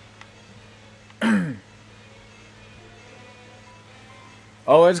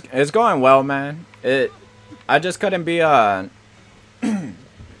 it's going well, man. I just couldn't be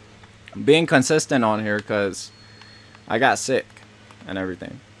being consistent on here because I got sick and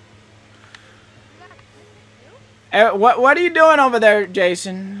everything. What are you doing over there,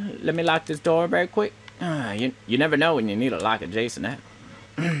 Jason? Let me lock this door very quick. You never know when you need to lock a Jason out.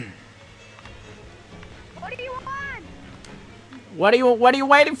 What do you want? What are you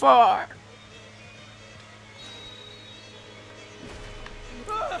waiting for?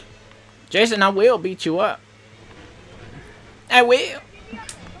 Jason, I will beat you up. I will. Come on,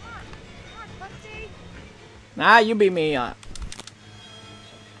 let's see. Nah, you beat me up.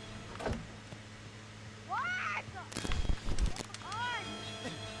 What? Come on.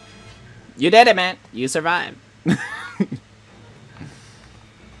 You did it, man. You survived.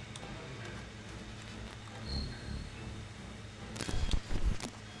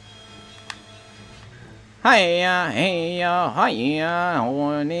 Hiya, hiya, hiya,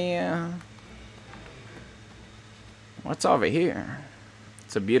 oh yeah. What's over here?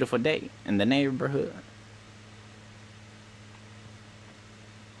 It's a beautiful day in the neighborhood.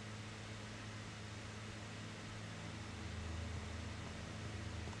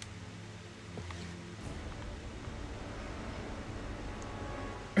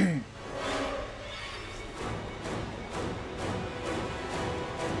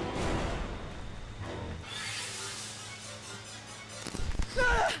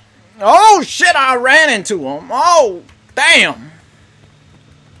 Oh shit, I ran into him. Oh, damn.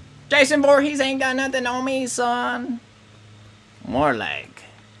 Jason Voorhees ain't got nothing on me, son. More like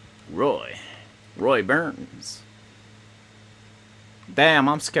Roy Burns. Damn,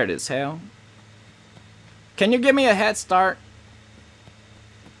 I'm scared as hell. Can you give me a head start?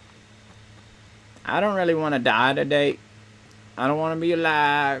 I don't really want to die today. I don't want to be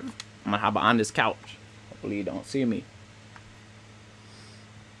alive. I'm gonna hop on this couch. Hopefully you don't see me.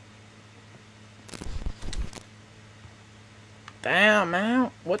 Damn, man.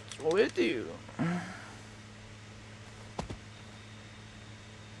 What's with you?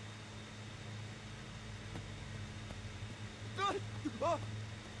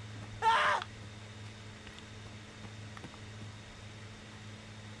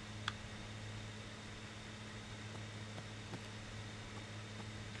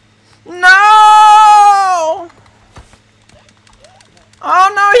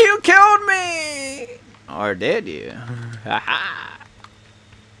 Oh no, you killed me! Or did you? Haha.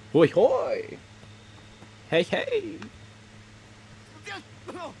 Hoi hoi. Hey hey.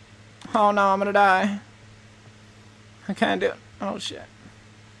 Oh no, I'm gonna die. I can't do it. Oh shit.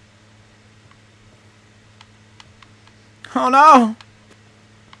 Oh no!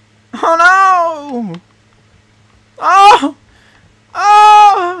 Oh no! Oh! Oh!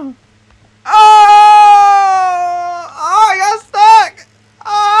 Oh! Oh, I got stuck!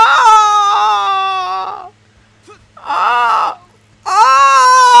 Oh! Oh!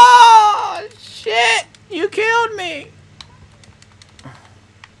 Oh! Shit! You killed me!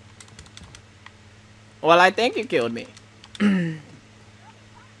 Well, I think you killed me.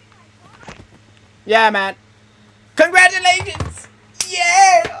 Yeah, man. Congratulations!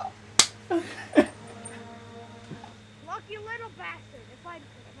 Yeah! Lucky little bastard. If my dad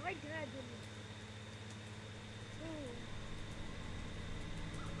didn't.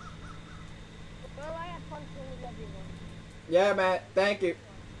 Well, I had fun killing everyone. Yeah, man. Thank you.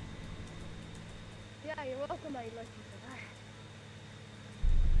 Yeah, you're welcome. I let you survive.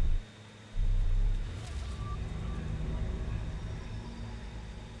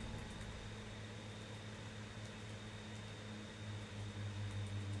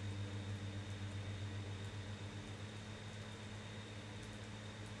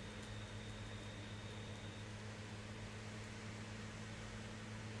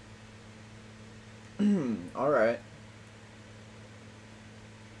 All right.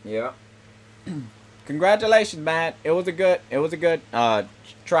 Yeah. Congratulations, man. It was a good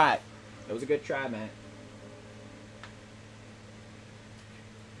try. It was a good try, man.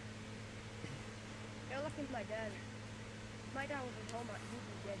 You're lucky my dad. My dad was home. He'd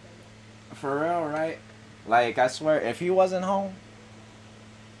be dead by now. For real, right? Like, I swear, if he wasn't home,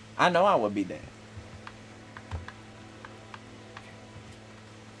 I know I would be dead.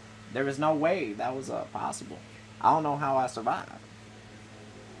 There was no way that was possible. I don't know how I survived.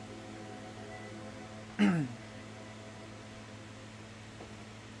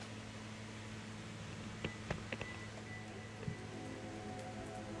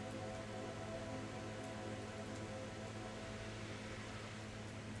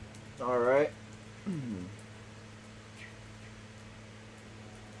 All right.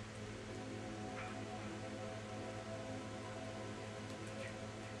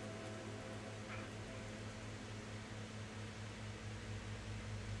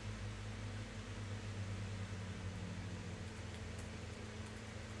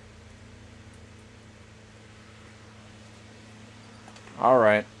 All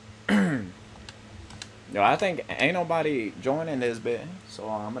right. Yo, I think ain't nobody joining this bit, so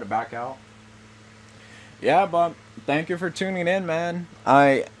I'm gonna back out. Yeah, but thank you for tuning in, man.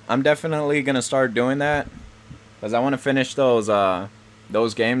 I'm definitely gonna start doing that because I want to finish those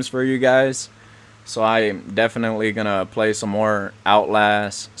games for you guys. So I'm definitely gonna play some more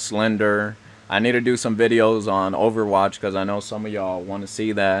Outlast, Slender. I need to do some videos on Overwatch because I know some of y'all want to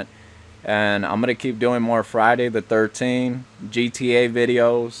see that. And I'm gonna keep doing more Friday the 13th, GTA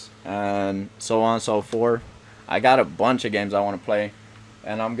videos, and so on and so forth. I got a bunch of games I want to play,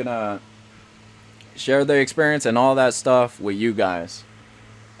 and I'm gonna share the experience and all that stuff with you guys.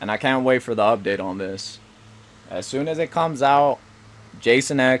 And I can't wait for the update on this. As soon as it comes out,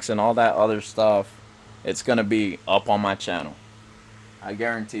 Jason X and all that other stuff, it's gonna be up on my channel. I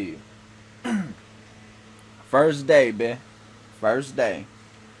guarantee you. First day, bitch. First day.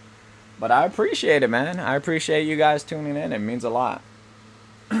 But I appreciate it, man. I appreciate you guys tuning in. It means a lot.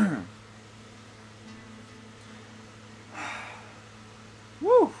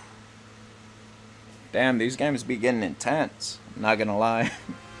 Woo. Damn, these games be getting intense. I'm not gonna lie.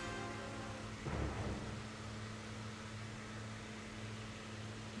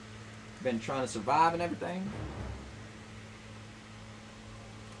 Been trying to survive and everything.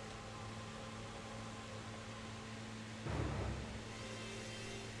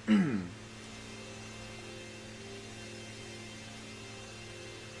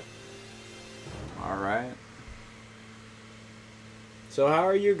 Alright. So how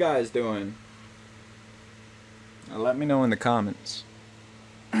are you guys doing? Let me know in the comments.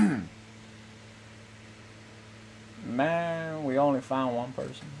 Man, we only found one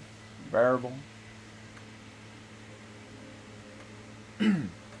person. Variable.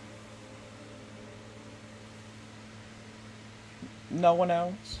 No one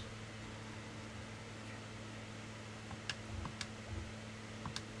else.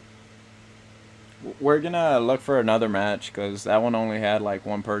 We're gonna look for another match because that one only had like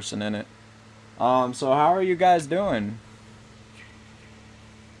one person in it. So how are you guys doing?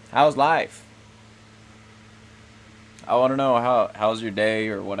 How's life? I want to know how's your day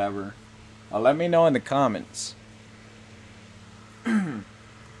or whatever. Let me know in the comments.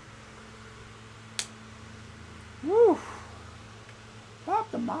 Woo!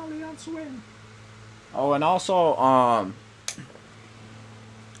 Pop the molly on swing. Oh, and also I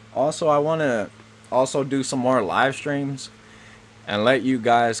want to also do some more live streams and let you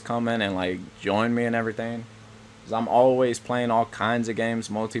guys come in and like join me and everything. 'Cause I'm always playing all kinds of games,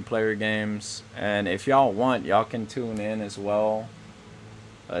 multiplayer games, and if y'all want, y'all can tune in as well.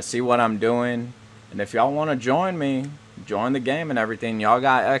 See what I'm doing, and if y'all want to join me, join the game and everything. Y'all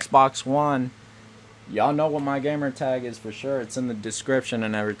got Xbox One. Y'all know what my gamer tag is for sure. It's in the description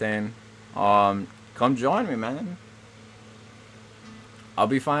and everything. Come join me, man. I'll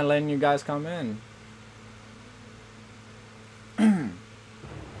be fine letting you guys come in.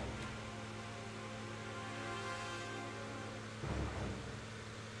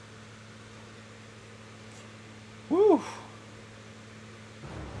 Woo.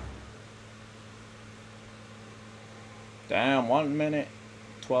 Damn, 1 minute,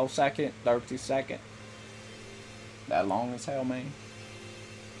 12 second, 30 second. That long as hell, man.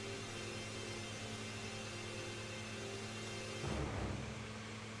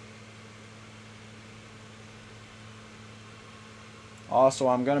 Also,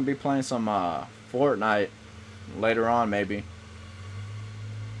 I'm gonna be playing some Fortnite later on, maybe.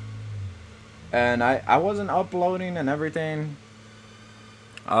 And I wasn't uploading and everything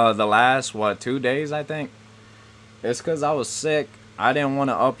the last, what, 2 days, I think. It's because I was sick. I didn't want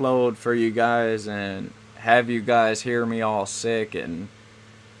to upload for you guys and have you guys hear me all sick, and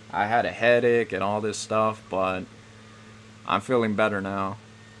I had a headache and all this stuff, but I'm feeling better now.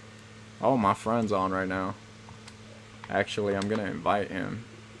 Oh, my friend's on right now. Actually, I'm gonna invite him.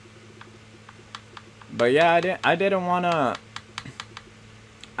 But yeah, I didn't wanna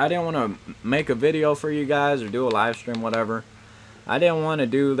make a video for you guys or do a live stream, whatever. I didn't want to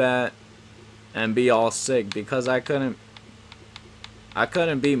do that and be all sick because I couldn't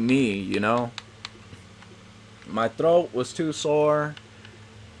be me, you know. My throat was too sore,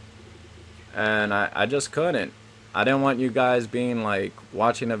 and I just couldn't. I didn't want you guys being like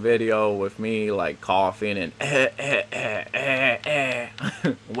watching a video with me like coughing and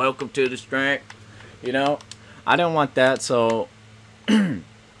welcome to the strength, you know. I didn't want that, so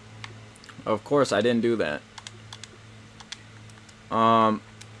of course I didn't do that.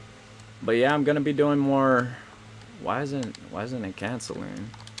 But yeah, I'm gonna be doing more. Why isn't it canceling?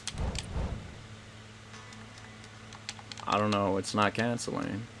 I don't know, it's not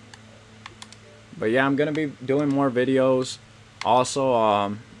canceling. But yeah, I'm gonna be doing more videos.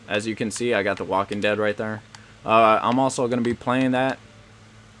 Also, as you can see, I got The Walking Dead right there. I'm also gonna be playing that.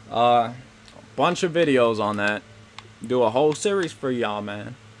 Bunch of videos on that. Do a whole series for y'all,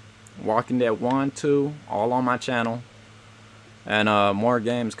 man. Walking Dead 1, 2, all on my channel. And more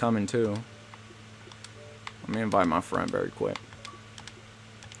games coming too. Let me invite my friend very quick.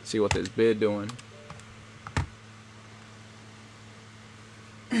 See what this bid doing.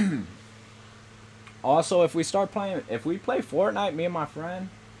 Also, if we play Fortnite, me and my friend,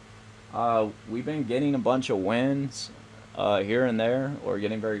 we've been getting a bunch of wins here and there, or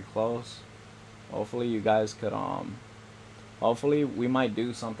getting very close. Hopefully you guys could hopefully we might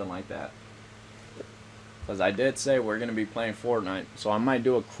do something like that. Because I did say we're going to be playing Fortnite, so I might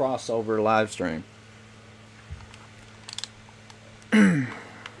do a crossover live stream.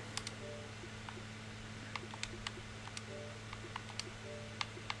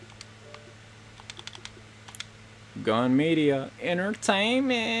 Gun Media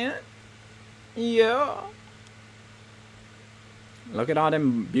Entertainment. Yeah. Look at all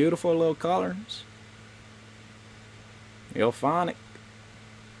them beautiful little colors. Ilphonic.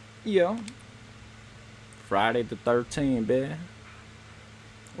 Yeah. Friday the 13th, bitch.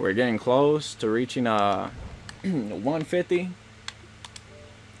 We're getting close to reaching 150.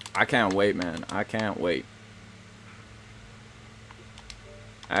 I can't wait, man. I can't wait.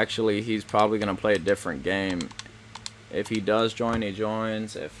 Actually, he's probably gonna play a different game. If he does join, he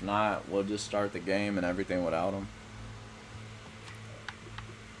joins. If not, we'll just start the game and everything without him.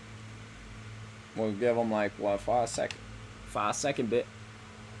 We'll give him like, what, 5 second? 5 second bit.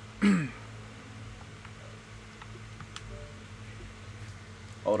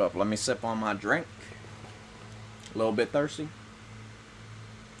 Hold up, let me sip on my drink. A little bit thirsty.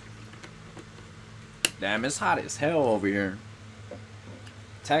 Damn, it's hot as hell over here.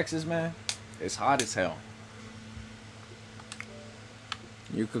 Texas, man, it's hot as hell.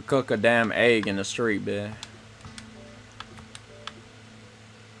 You could cook a damn egg in the street, bitch.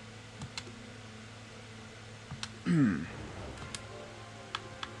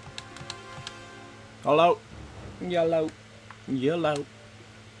 Hello? Yellow. Yellow.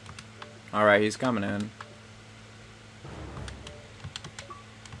 Alright, he's coming in.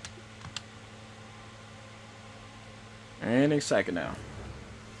 Any second now.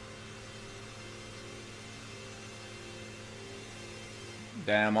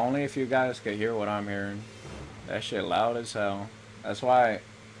 Damn, only if you guys could hear what I'm hearing. That shit loud as hell. That's why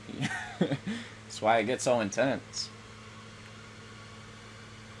that's why it gets so intense.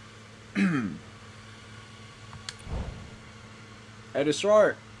 Hey,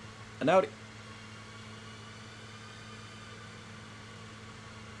 Destroyer. An Audi.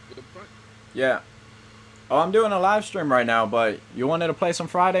 Yeah. Oh, I'm doing a live stream right now, but you wanted to play some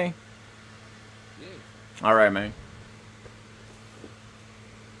Friday? Yeah. Alright, man.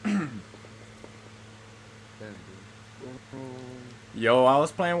 Yo, I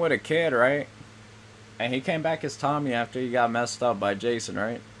was playing with a kid, right? And he came back as Tommy after he got messed up by Jason,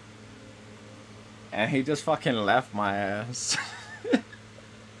 right? And he just fucking left my ass.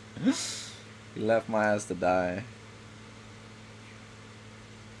 He left my ass to die.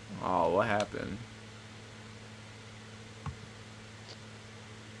 Oh, what happened?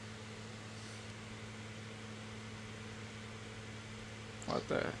 What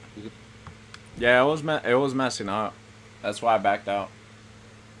the? Yeah, it was messing up. That's why I backed out.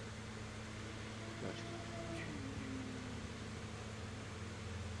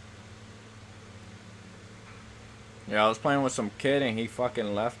 Yeah, I was playing with some kid and he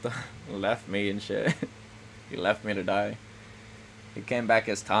fucking left me and shit. He left me to die. He came back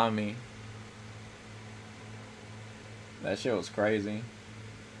as Tommy. That shit was crazy.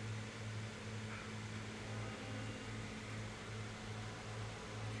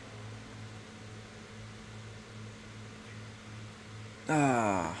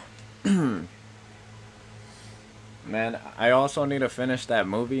 Man, I also need to finish that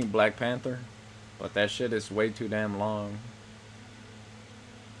movie, Black Panther. But that shit is way too damn long.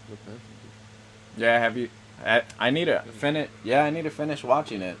 Yeah, have you... I need to finish... Yeah, I need to finish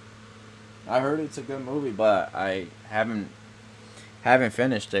watching it. I heard it's a good movie, but I haven't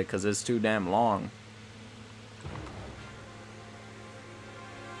finished it because it's too damn long.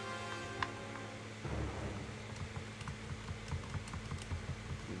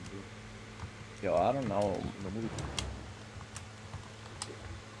 Yo, I don't know.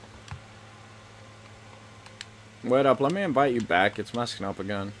 Wait up, let me invite you back. It's messing up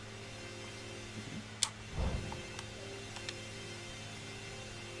again.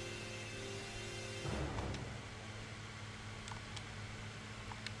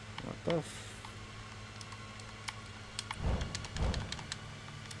 What the f...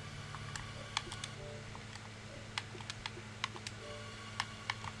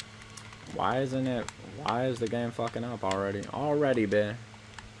 Why isn't it... Why is the game fucking up already? Already, bitch.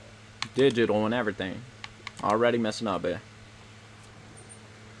 Digital and everything. Already messing up, bitch.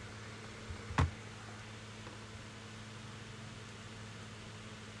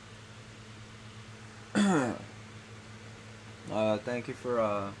 Thank you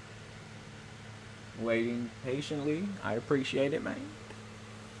for waiting patiently. I appreciate it,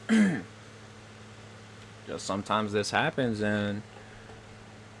 man. Just sometimes this happens and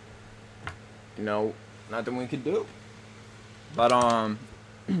you know, nothing we can do. But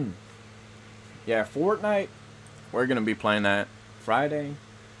yeah, Fortnite, we're gonna be playing that Friday.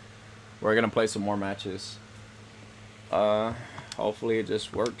 We're gonna play some more matches. Hopefully it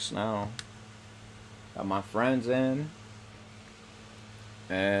just works now. Got my friends in.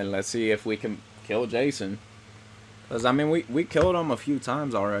 And let's see if we can kill Jason. Because, I mean, we killed him a few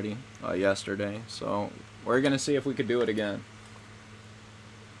times already yesterday. So, we're going to see if we could do it again.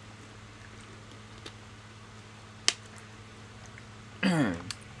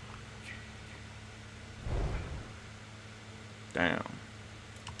 Damn.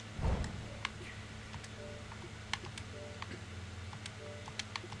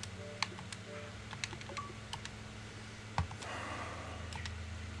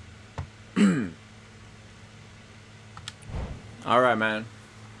 Alright, man.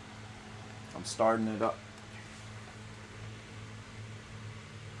 I'm starting it up.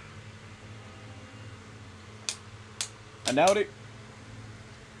 I nailed it.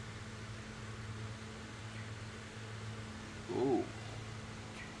 Ooh.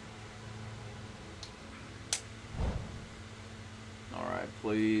 Alright,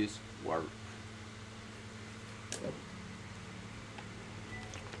 please work.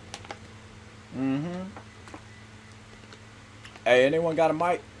 Hey, anyone got a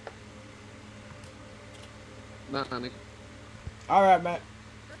mic? Nah, nigga. Alright, man.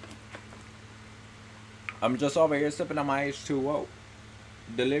 I'm just over here sipping on my H2O.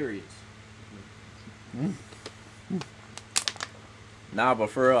 Delirious. Nah, but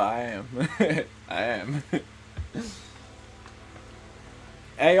for real, I am. I am.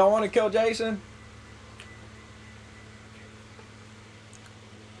 Hey, y'all want to kill Jason?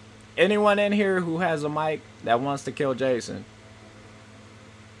 Anyone in here who has a mic that wants to kill Jason?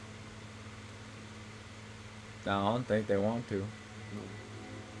 No, I don't think they want to.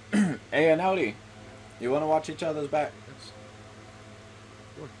 Hey, Anody, you want to watch each other's back? Yes.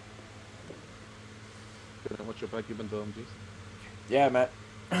 Sure. Can I watch your back even though I'm Jason? Yeah, man.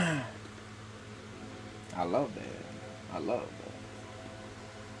 I love that. I love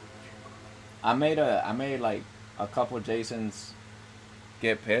that. I made like a couple Jasons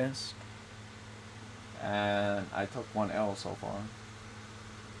get pissed, and I took one L so far.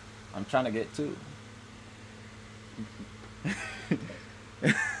 I'm trying to get 2.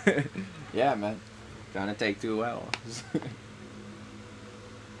 Yeah, man. Trying to take 2 L's.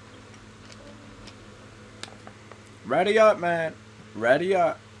 Ready up, man. Ready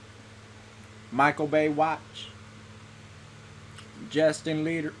up. Michael Bay Watch. Justin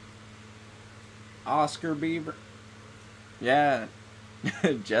Leader. Oscar Beaver. Yeah.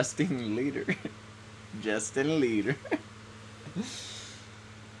 Justin Leader. Justin Leader.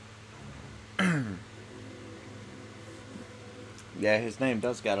 Yeah, his name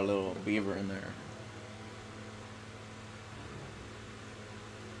does got a little beaver in there.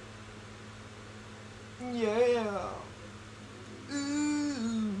 Yeah.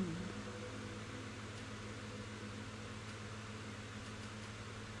 Ooh.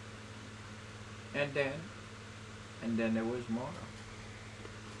 And then there was more.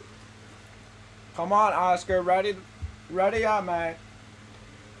 Come on, Oscar, ready up, man.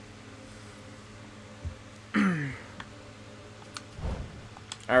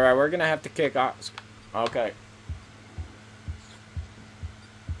 All right, we're gonna have to kick Oscar. Okay.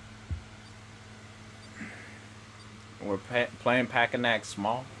 We're playing Pack-a-Nack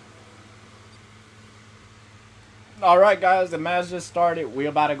small. Alright guys, the match just started. We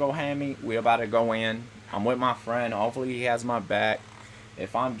about to go hammy. We about to go in. I'm with my friend. Hopefully he has my back.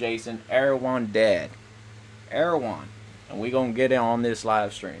 If I'm Jason, everyone dead. Everyone. And we gonna get it on this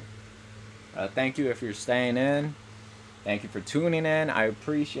live stream. Thank you if you're staying in. Thank you for tuning in. I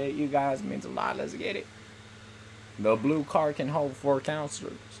appreciate you guys. It means a lot. Let's get it. The blue car can hold 4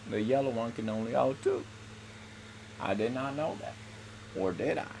 counselors. The yellow one can only hold 2. I did not know that. Or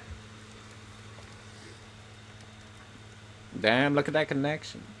did I? Damn, look at that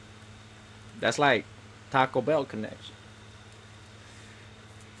connection. That's like Taco Bell connection.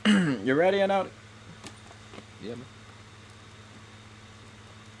 You ready, Anody? Yeah, man.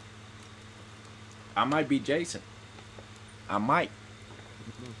 I might be Jason. I might.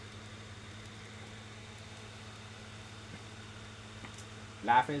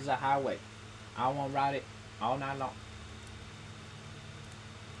 Life is a highway. I won't ride it all night long.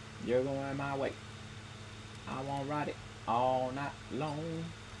 You're going my way. I won't ride it all night long.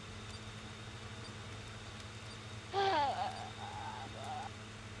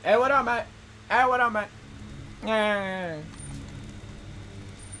 Hey, what up, man? Hey, what up, man? Yeah.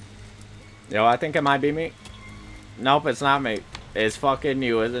 Yo, I think it might be me. Nope, it's not me. It's fucking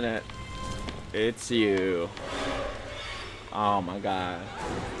you, isn't it? It's you. Oh my god.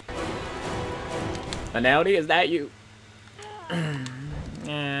 Aneldi, is that you?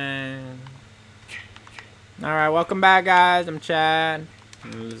 Alright, welcome back, guys. I'm Chad.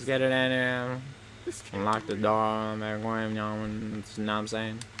 Let's get it in here. Unlock the door. I'm going, you know what I'm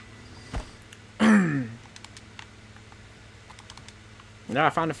saying? Yeah, I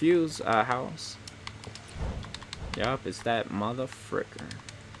found a fuse house. Yup, it's that mother fricker.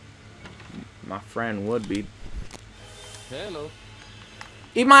 My friend would be. Hello.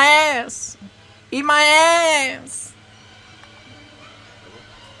 Eat my ass! Eat my ass!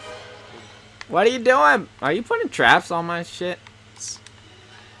 What are you doing? Are you putting traps on my shit?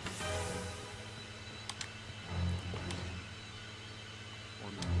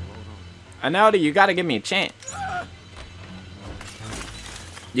 Aneldi, you gotta give me a chance.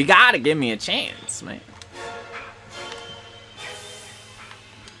 You gotta give me a chance, man.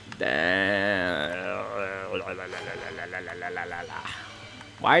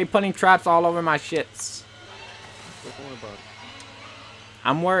 Why are you putting traps all over my shits? Don't worry about it.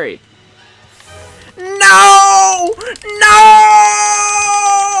 I'm worried. No! No!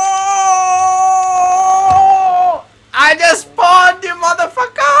 I just spawned, you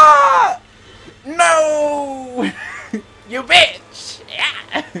motherfucker! No! You bitch!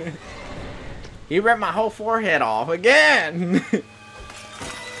 Yeah! He ripped my whole forehead off again!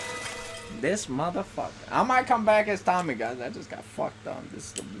 This motherfucker. I might come back as Tommy, guys. I just got fucked up. This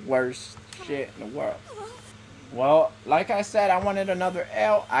is the worst shit in the world. Well, like I said, I wanted another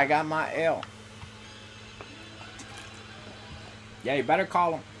L. I got my L. Yeah, you better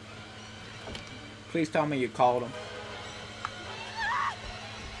call him. Please tell me you called him.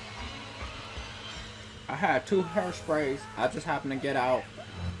 I had 2 hairsprays. I just happened to get out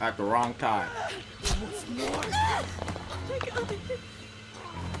at the wrong time.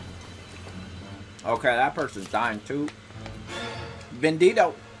 Okay, that person's dying too.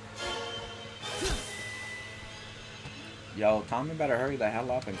 Bendito. Yo, Tommy better hurry the hell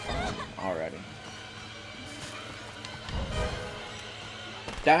up and come already.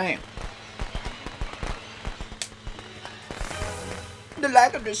 Damn. The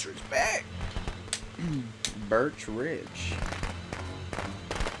lack of disrespect. Birch Ridge.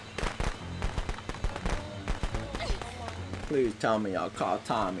 Please tell me y'all call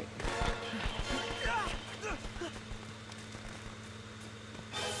Tommy.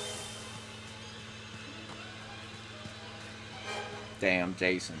 Damn,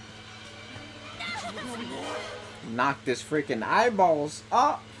 Jason. Knock this freaking eyeballs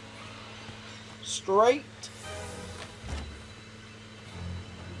up. Straight.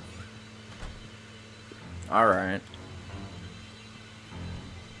 Alright.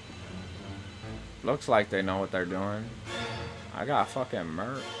 Looks like they know what they're doing. I got fucking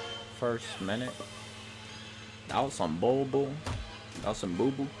murked first minute. That was some bull. That was some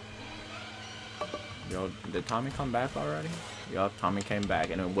boo-boo. Yo, did Tommy come back already? Yup, Tommy came back,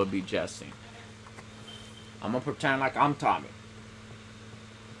 and it would be Jesse. I'm gonna pretend like I'm Tommy.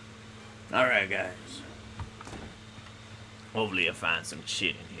 Alright, guys. Hopefully I find some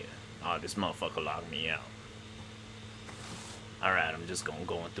shit in here. Oh, this motherfucker locked me out. Alright, I'm just gonna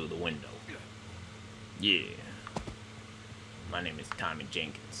go in through the window. Yeah. My name is Tommy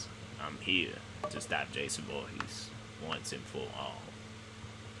Jenkins. I'm here to stop Jason Voorhees once and for all.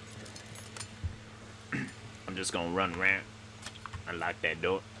 I'm just gonna run around, unlock that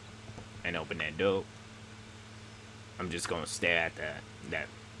door, and open that door. I'm just gonna stare at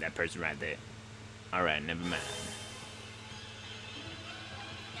that person right there. Alright, never mind.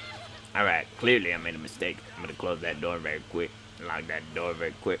 Alright, clearly I made a mistake. I'm gonna close that door very quick, lock that door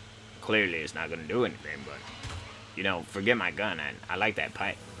very quick. Clearly it's not gonna do anything, but you know, forget my gun. I like that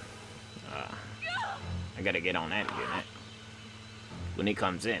pipe. I gotta get on that unit. When he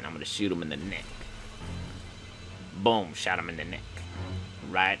comes in, I'm gonna shoot him in the neck. Boom, shot him in the neck.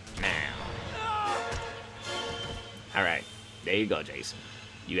 Right now. Alright, there you go, Jason.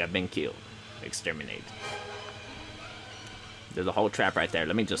 You have been killed. Exterminated. There's a whole trap right there.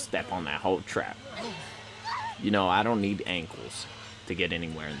 Let me just step on that whole trap. You know, I don't need ankles to get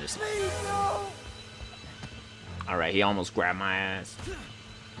anywhere in this. Alright, he almost grabbed my ass.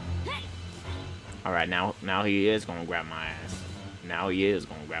 Alright, now he is gonna grab my ass. Now he is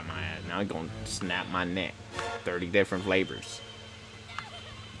gonna grab my ass. Now he's gonna snap my neck. 30 different flavors.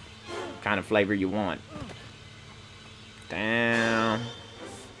 What kind of flavor you want? Damn.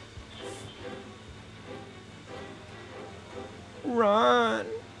 Run.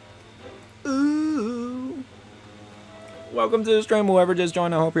 Ooh. Welcome to the stream, whoever just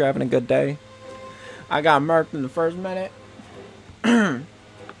joined. I hope you're having a good day. I got murked in the first minute.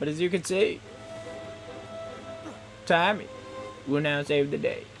 But as you can see, Tommy will now save the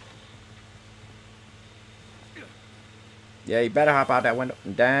day. Yeah, you better hop out that window.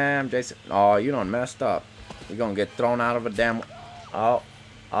 Damn, Jason. Oh, you done messed up. You're gonna get thrown out of a damn... Oh,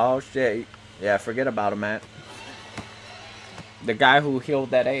 shit. Yeah, forget about him, man. The guy who healed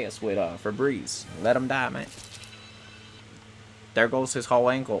that ass with Febreze. Let him die, man. There goes his whole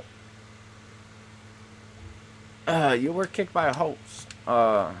ankle. You were kicked by a host.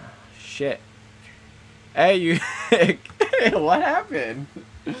 Shit. Hey, you... What happened?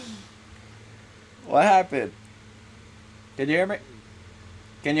 What happened? Can you hear me?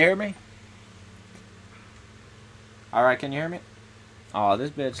 Can you hear me? Alright, can you hear me? Oh,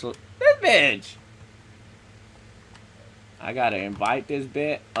 this bitch... This bitch! I gotta invite this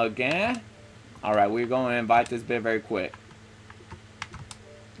bit again? Alright, we're gonna invite this bit very quick.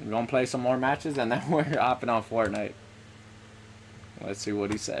 We're gonna play some more matches and then we're hopping on Fortnite. Let's see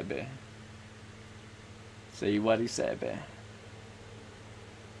what he said, bitch. See what he said, bitch.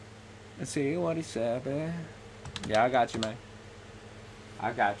 Let's see what he said, bitch. Yeah, I got you, man.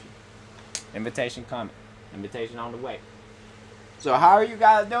 I got you. Invitation coming. Invitation on the way. So how are you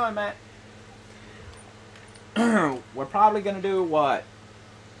guys doing, man? We're probably gonna do what?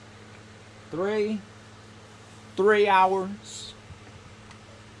 3 hours,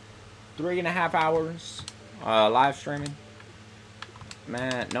 3.5 hours live streaming.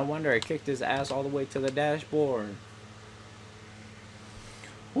 Man, no wonder it kicked his ass all the way to the dashboard.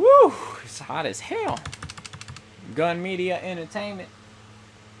 Woo! It's hot as hell. Gun Media Entertainment.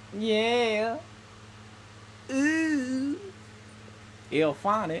 Yeah. Ooh. He'll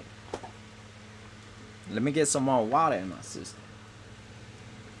find it. Let me get some more water in my system.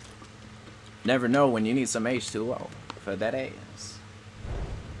 Never know when you need some H2O for that ass.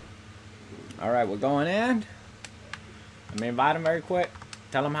 Alright, we're going in. Let me invite him very quick.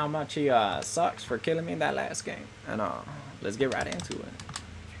 Tell him how much he sucks for killing me in that last game. And let's get right into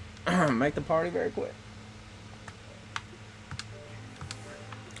it. Make the party very quick.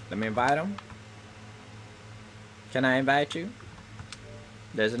 Let me invite him. Can I invite you?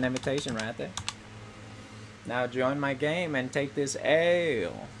 There's an invitation right there. Now join my game and take this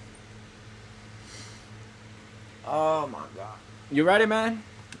L. Oh my god. You ready, man?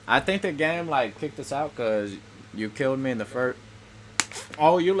 I think the game like kicked us out because you killed me in the first.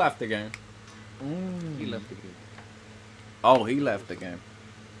 Oh, you left the game. He left the game. Oh, he left the game.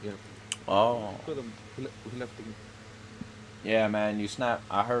 Yeah. Oh. He left the game. Yeah, man, you snapped.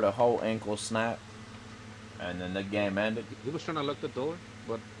 I heard a whole ankle snap. And then the game ended. He was trying to lock the door,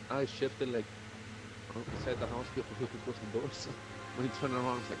 but I shifted like inside the house before he could close the door. So when he turned around,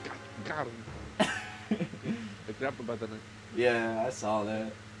 I was like, got him. I grabbed him by the neck. Yeah, I saw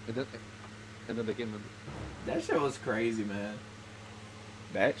that. And then the game ended. That shit was crazy, man.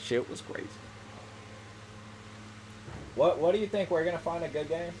 That shit was crazy. What do you think? We're gonna find a good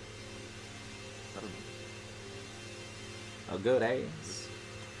game? I don't know. A good ace.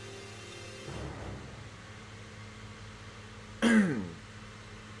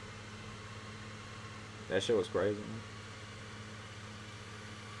 That shit was crazy,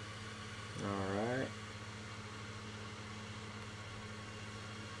 man. Alright.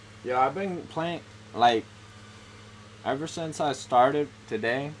 Yeah, I've been playing, like, ever since I started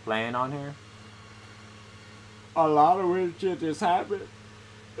today playing on here. A lot of weird shit just happened.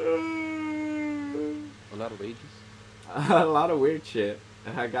 A lot of ages. A lot of weird shit.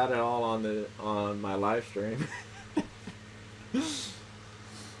 I got it all on my live stream.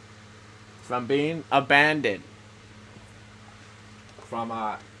 From being abandoned.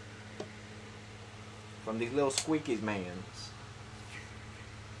 From these little squeakies mans.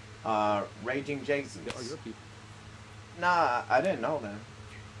 Raging Jasons. Oh, your people. Nah, I didn't know them.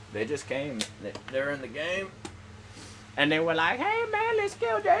 They just came. They're in the game. And they were like, hey man, let's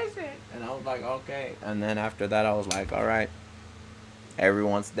kill Jason. And I was like, okay. And then after that, I was like, alright.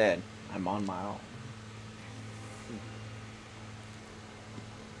 Everyone's dead. I'm on my own.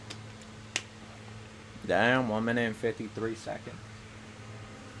 Damn, 1 minute and 53 seconds.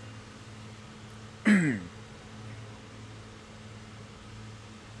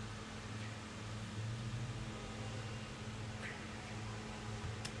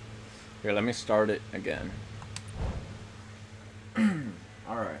 Here, let me start it again.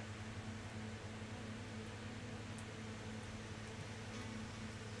 Alright.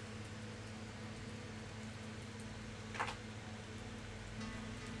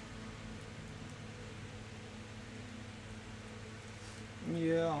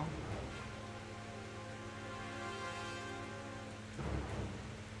 Yeah.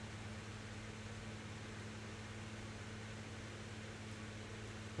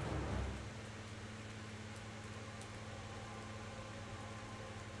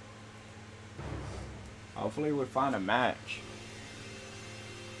 Hopefully we find a match.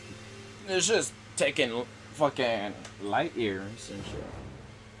 It's just taking fucking light years and shit.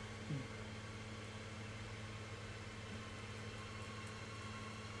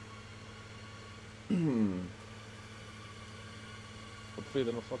 Hopefully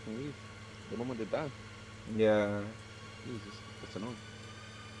they don't fucking leave the moment they die. Yeah. Jesus, that's annoying.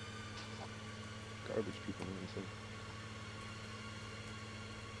 Garbage people, man. So.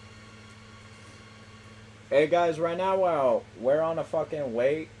 Hey guys, right now while we're on a fucking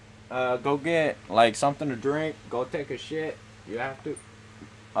wait, go get like something to drink, go take a shit. You have to.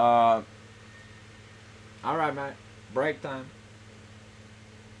 Alright, man. Break time.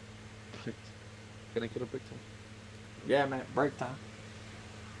 Can I get a break time? Yeah, man. Break time.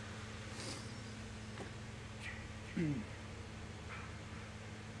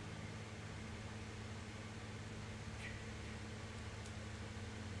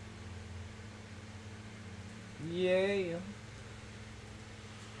 Yeah.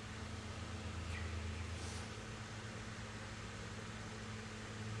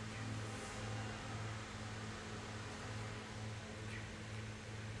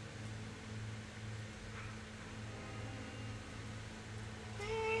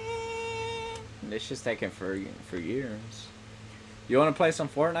 This shit's taking for years. You want to play some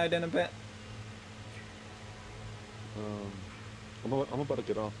Fortnite in a bit? I'm about to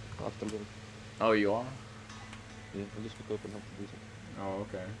get off after a little. Oh, you are? Yeah, I'll just pick up and help to do something. Oh,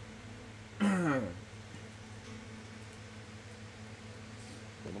 okay.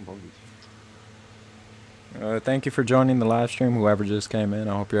 But I'm hungry. Thank you for joining the live stream, whoever just came in.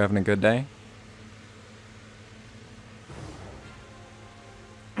 I hope you're having a good day.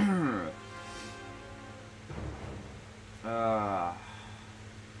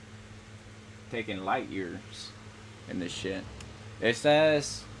 Taking light years in this shit. It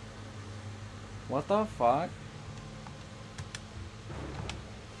says, what the fuck?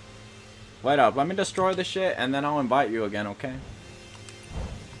 Wait up, let me destroy the shit and then I'll invite you again, okay?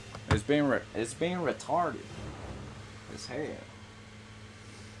 It's being retarded as hell.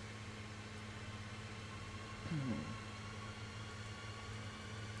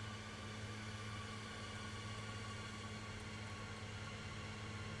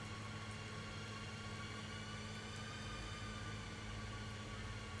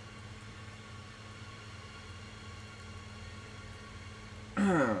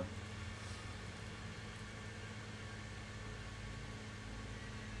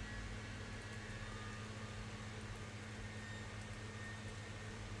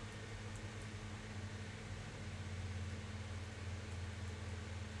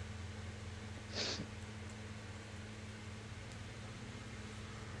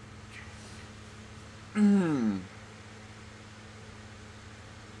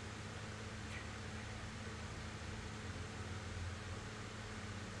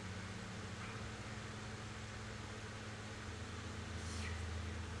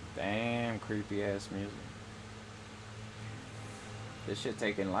 Damn, creepy ass music. This shit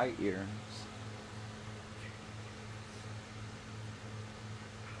taking light years.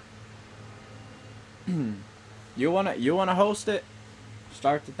 You wanna host it?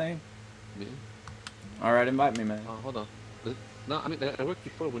 Start the thing? Me? Alright, invite me, man. Hold on. No, I mean, I worked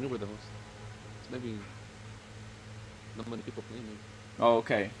before when you were the host. Maybe not many people playing it. Oh,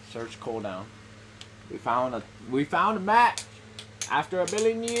 okay. Search cooldown. We found a match after a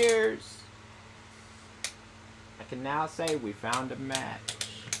billion years. I can now say we found a match.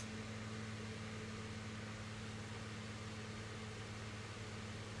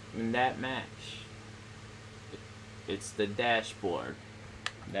 In that match, it's the dashboard.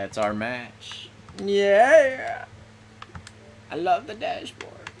 That's our match. Yeah. I love the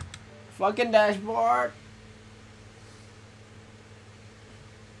dashboard. Fucking dashboard.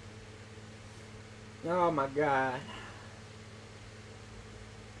 Oh my god.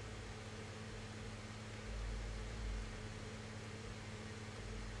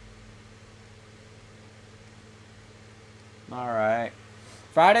 Alright.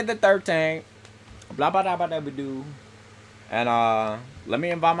 Friday the 13th. Blah blah blah blah blah do. And let me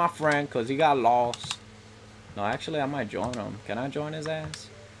invite my friend because he got lost. No, actually I might join him. Can I join his ass?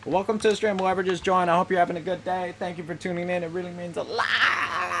 Well, welcome to the stream, whoever just joined. I hope you're having a good day. Thank you for tuning in. It really means a lot.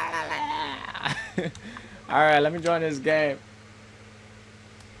 Alright, let me join this game.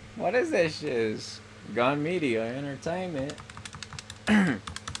 What is this shit? Gun Media Entertainment.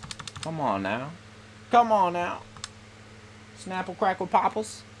 Come on now. Come on now. Snapple Crackle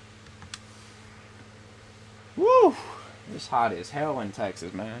Popples. Woo! It's hot as hell in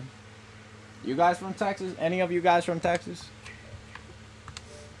Texas, man. You guys from Texas? Any of you guys from Texas?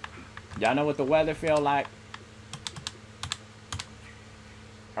 Y'all know what the weather feel like?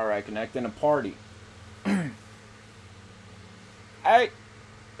 Alright, connecting a party. Hey!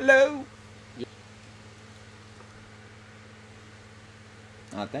 Hello!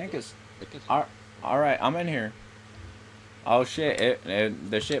 I think it's... Alright, I'm in here. Oh shit,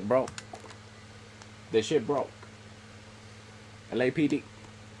 the shit broke. The shit broke. LAPD.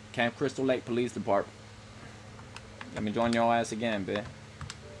 Camp Crystal Lake Police Department. Let me join your ass again, bitch.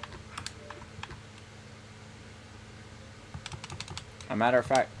 As a matter of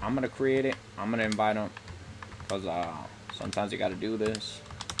fact, I'm gonna create it. I'm gonna invite them. Because sometimes you gotta do this.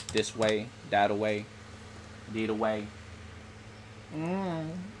 This way, that way, deed away. A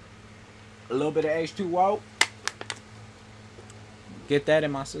little bit of H2O. Get that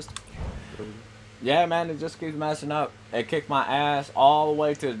in my system. Yeah, man, it just keeps messing up. It kicked my ass all the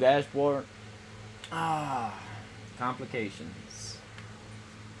way to the dashboard. Complications.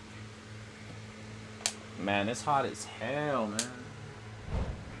 Man, it's hot as hell, man.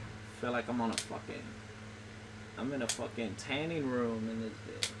 Feel like I'm in a fucking tanning room in this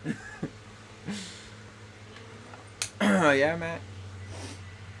bit. Yeah, man.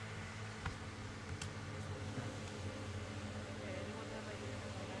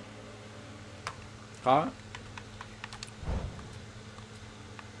 Huh?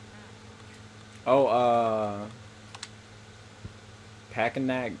 Oh, packing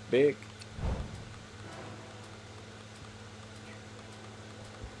that big.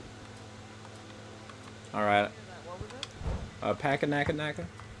 All right. What was it? Pack a naka naka.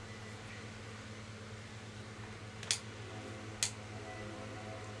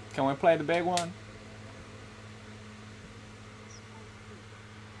 Can we play the big one?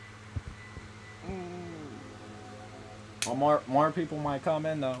 Well, more people might come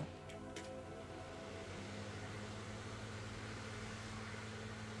in though.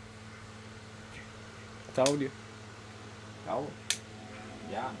 Told you. Oh.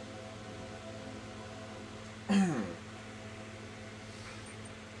 Yeah.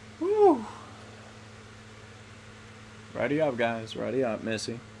 Woo. Ready up, guys. Ready up,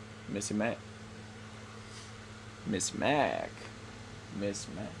 Missy. Missy Mac. Miss Mac. Miss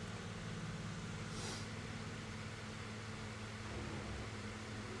Mac.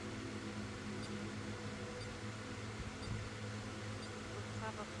 Let's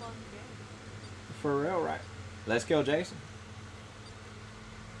have a fun game. For real, right? Let's kill Jason.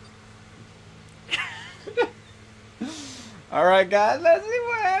 Alright, guys, let's see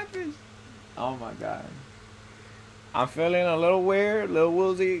what happens. Oh my god. I'm feeling a little weird, a little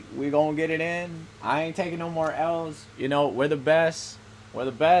woozy. We gonna get it in. I ain't taking no more L's. You know, we're the best. We're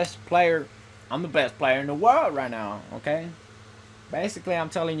the best player. I'm the best player in the world right now, okay? Basically, I'm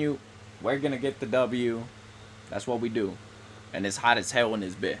telling you, we're gonna get the W. That's what we do. And it's hot as hell in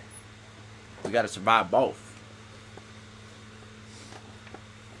this bit. We gotta survive both.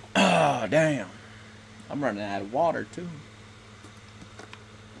 Oh, damn. I'm running out of water, too.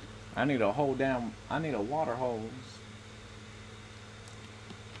 I need a whole damn... I need a water hose.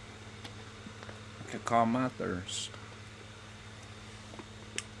 To calm my thirst.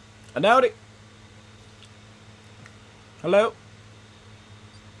 Anody! Hello?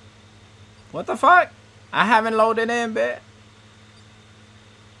 What the fuck? I haven't loaded in, bitch.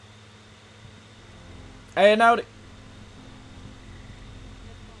 Hey, Anody.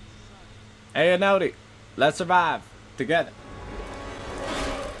 Hey, Anody. Let's survive together.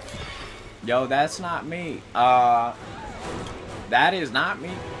 Yo, that's not me. That is not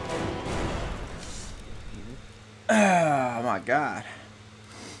me. Oh my god.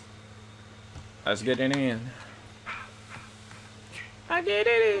 Let's get it in. I get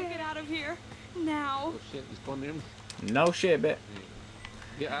it in. Get out of here now. Oh shit, he's going near me. No shit, bitch.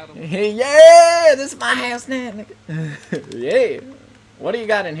 Get out of him. Yeah, this is my house now, nigga. Yeah. What do you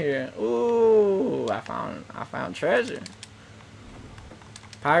got in here? Ooh, I found treasure.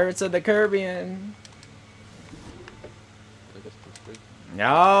 Pirates of the Caribbean. I guess that's great.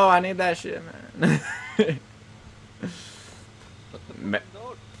 No, I need that shit, man.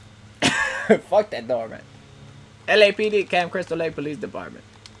 Fuck that door, man. LAPD, Camp Crystal Lake Police Department.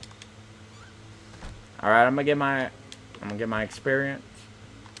 All right, I'm gonna get my experience.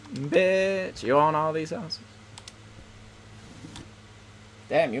 Bitch, you own all these houses?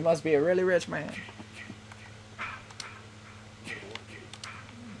 Damn, you must be a really rich man.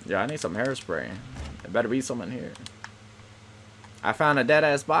 Yeah, I need some hairspray. There better be some in here. I found a dead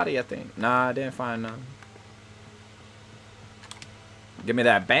ass body, I think. Nah, I didn't find none. Give me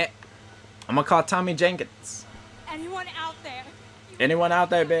that bat. I'm gonna call Tommy Jenkins. Anyone out there? Anyone out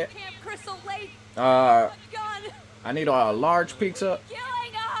there, bitch? Camp Crystal Lake. I Gun. need a large pizza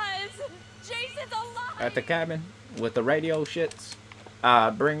Killing us. Jason's alive. at the cabin with the radio shits.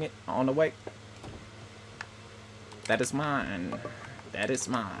 Bring it on the way. That is mine. That is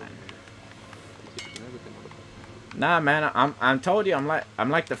mine. Nah, man, I'm told you I'm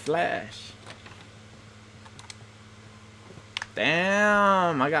like the Flash.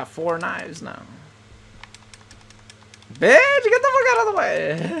 Damn, I got 4 knives now. Bitch, get the fuck out of the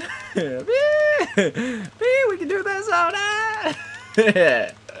way. Bitch, we can do this all night.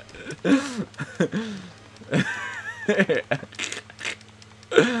 Bitch.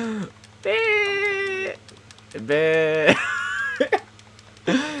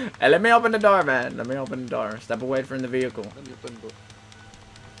 Hey, let me open the door, man. Let me open the door. Step away from the vehicle. Let me open the door.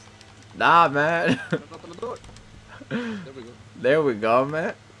 Nah, man. Open the door. There we go. There we go,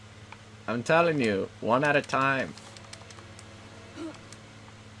 man. I'm telling you, one at a time.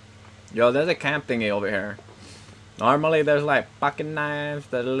 Yo, there's a camp thingy over here. Normally, there's like pocket knives,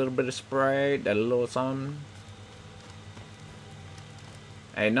 there's a little bit of spray, there's a little something.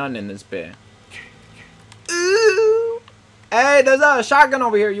 Ain't nothing in this bit. Ooh. Hey, there's a shotgun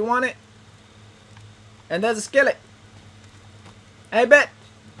over here. You want it? And there's a skillet. Hey, bet.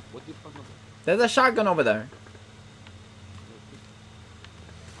 What the fuck? There's a shotgun over there.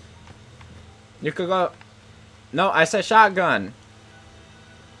 You could go. No, I said shotgun.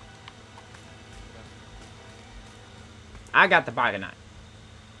 I got the pocket knife.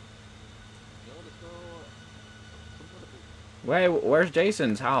 Wait, where's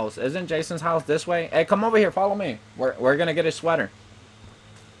Jason's house? Isn't Jason's house this way? Hey, come over here. Follow me. We're gonna get his sweater.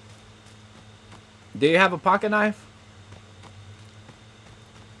 Do you have a pocket knife?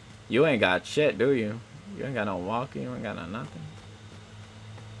 You ain't got shit, do you? You ain't got no walkie. You ain't got no nothing.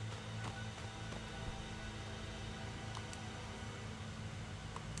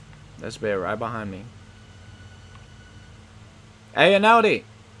 This be right behind me. Hey, Anody.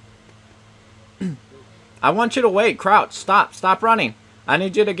 I want you to wait. Crouch. Stop. Stop running. I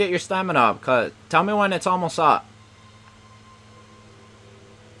need you to get your stamina up. Cause tell me when it's almost up.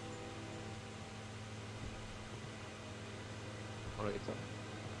 Alright, it's up.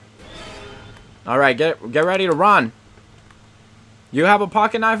 Alright, get ready to run. You have a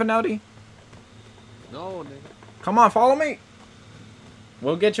pocket knife, Anody? No, nigga. Come on, follow me.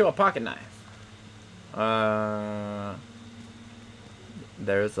 We'll get you a pocket knife.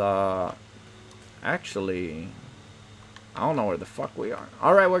 There's actually, I don't know where the fuck we are.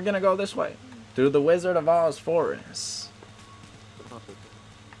 Alright, we're gonna go this way. Through the Wizard of Oz forest.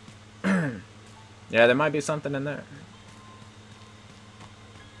 Yeah, there might be something in there.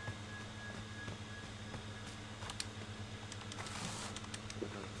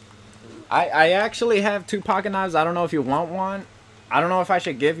 I actually have 2 pocket knives. I don't know if you want one. I don't know if I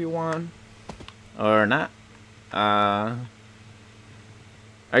should give you one or not. Are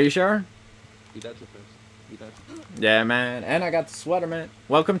you sure? Be that first. Be that. Yeah, man. And I got the sweater, man.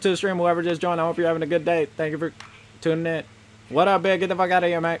 Welcome to the stream, whoever just joined. I hope you're having a good day. Thank you for tuning in. What up, big? Get the fuck out of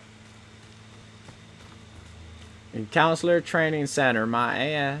here, mate. Counselor Training Center, my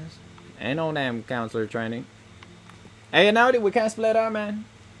ass. Ain't no damn counselor training. Hey, Anody, we can't split up, man.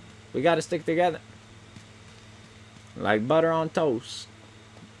 We gotta stick together. Like butter on toast.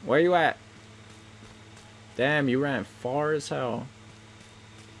 Where you at? Damn, you ran far as hell.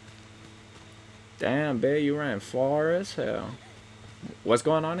 Damn, babe, you ran far as hell. What's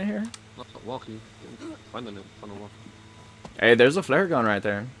going on in here? Not walking. Find a walk. Hey, there's a flare gun right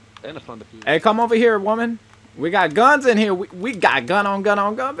there. And I found a few. Hey, come over here, woman. We got guns in here. We got gun on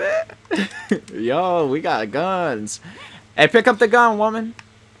gun, babe. Yo, we got guns. Hey, pick up the gun, woman.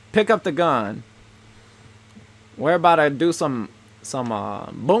 Pick up the gun. We're about to do some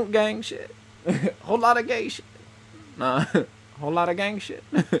boom gang shit. Whole lot of gay shit. Whole lot of gang shit.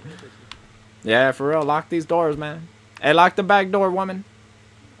 Yeah, for real. Lock these doors, man. Hey, lock the back door, woman.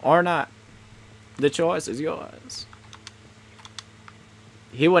 Or not. The choice is yours.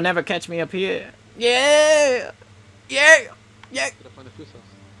 He will never catch me up here. Yeah. Yeah. Yeah.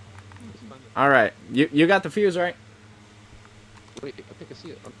 All right. You got the fuse, right? Wait, I think I see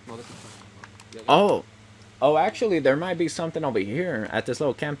it. No, that's not. Yeah, Oh. Oh, actually, there might be something over here at this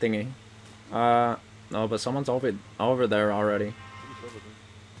little camp thingy. No, but someone's over there already.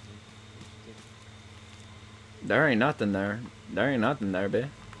 There ain't nothing there. There ain't nothing there, bitch.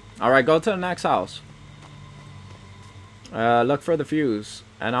 Alright, go to the next house. Look for the fuse.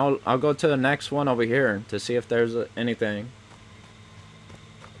 And I'll go to the next one over here to see if there's anything.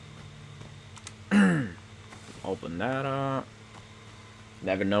 Open that up.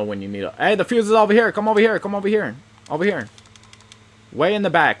 Never know when you need a... Hey, the fuse is over here. Come over here. Come over here. Over here. Way in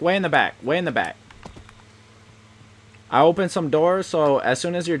the back. Way in the back. Way in the back. I opened some doors, so as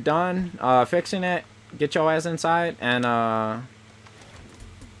soon as you're done fixing it, get your ass inside and oh,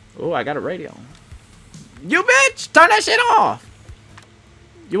 I got a radio. You bitch! Turn that shit off!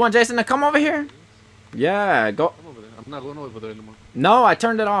 You want Jason to come over here? Yeah, go. I'm over there. I'm not going over there anymore. No, I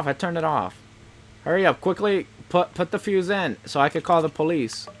turned it off. I turned it off. Hurry up, quickly put the fuse in so I could call the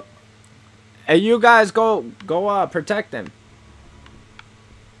police. Hey, you guys go protect them.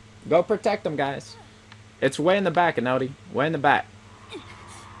 Go protect them, guys. It's way in the back, Anody. Way in the back.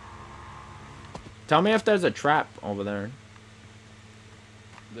 Tell me if there's a trap over there.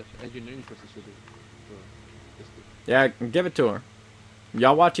 The engineering person should do. Yeah, give it to her.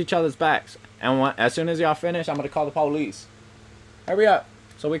 Y'all watch each other's backs. And as soon as y'all finish, I'm going to call the police. Hurry up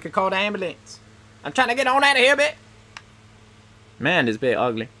so we can call the ambulance. I'm trying to get on out of here, bitch. Man, this bit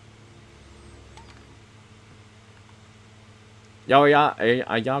ugly. Yo,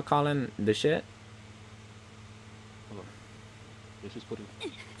 are y'all calling the shit? Hold on. Let's just put it.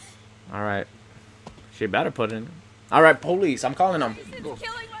 Alright. She better put it in. Alright, police. I'm calling them.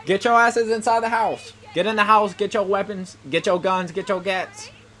 Get your asses inside the house. Get in the house. Get your weapons. Get your guns. Get your gats.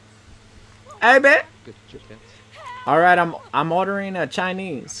 Hey, bitch. Alright, I'm ordering a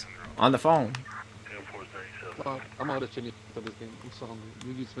Chinese on the phone. I'm out of Chinese for this game. I'm so hungry.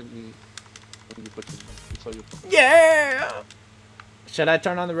 You just make me. Yeah. Should I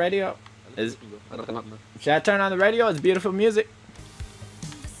turn on the radio? Should I turn on the radio? It's beautiful music.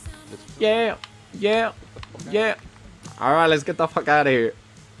 Yeah. Yeah. Yeah. All right, let's get the fuck out of here.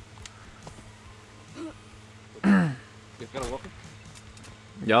 You got a walker?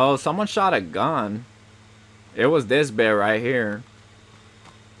 Yo, someone shot a gun. It was this bear right here.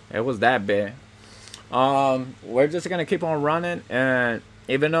 It was that bear. We're just gonna keep on running, and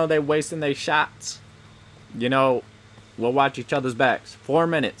even though they're wasting their shots, you know, we'll watch each other's backs. 4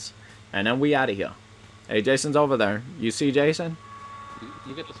 minutes, and then we out of here. Hey, Jason's over there. You see Jason?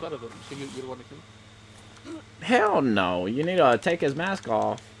 You get the sweater though. So you don't want to kill him? Hell no. You need to take his mask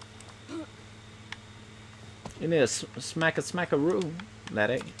off. You need to smack a roo. That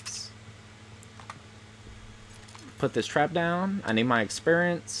is. Put this trap down. I need my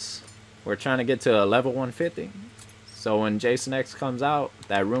experience. We're trying to get to a level 150. So when Jason X comes out,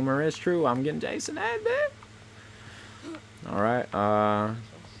 that rumor is true. I'm getting Jason X, man. Alright,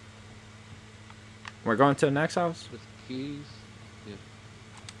 we're going to the next house? With keys. Yeah.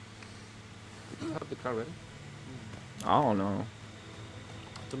 You have the car ready? I don't know.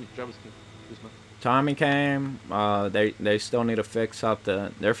 Tommy, driver's key. Please, man. Tommy came. They still need to fix up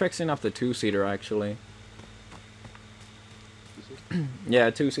the... They're fixing up the 2-seater, actually. Yeah,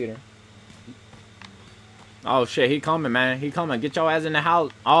 2-seater. Oh, shit. He coming, man. He coming. Get your ass in the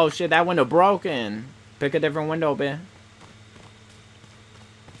house. Oh, shit. That window broken. Pick a different window, man.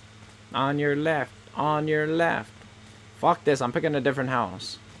 On your left. On your left. Fuck this. I'm picking a different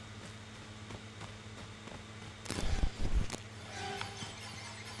house.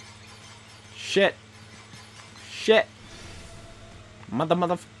 Shit. Shit. Mother.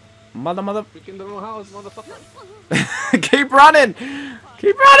 Freaking the wrong house, motherfucker. Keep running.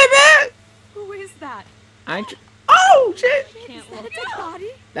 Keep running, man. Who is that? Oh, shit. Can't look. Dead body?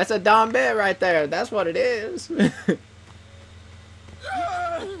 That's a dumb bed right there. That's what it is.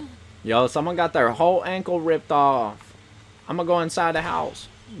 Yo, someone got their whole ankle ripped off. I'm gonna go inside the house.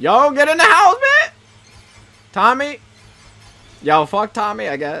 Yo, get in the house, man. Tommy. Yo, fuck Tommy,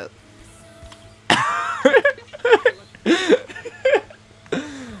 I guess.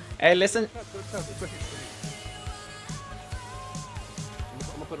 Hey, listen.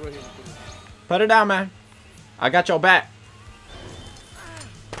 Put it down, man. I got your back.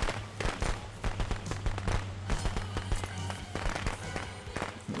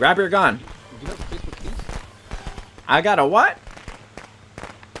 Grab your gun. You have space for keys? I got a what?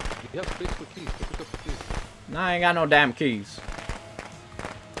 You have space for keys. To pick up the keys. Nah, I ain't got no damn keys.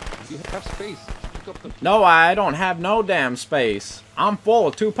 You have space to pick up the keys. No, I don't have no damn space. I'm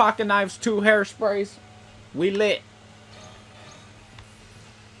full. 2 pocket knives, 2 hairsprays. We lit.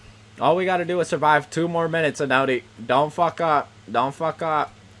 All we gotta do is survive 2 more minutes, Anody. Don't fuck up. Don't fuck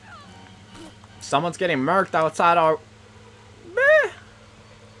up. Someone's getting murked outside our... Meh.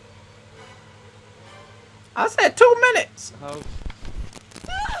 I said 2 minutes. House.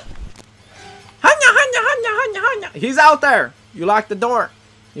 Hanya. He's out there. You locked the door.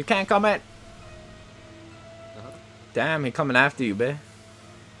 You can't come in. Damn, he coming after you, babe.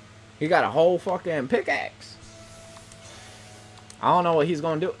 He got a whole fucking pickaxe. I don't know what he's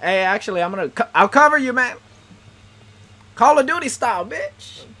gonna do. Hey, actually, I'll cover you, man. Call of Duty style,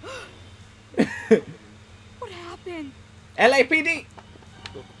 bitch. What happened? LAPD.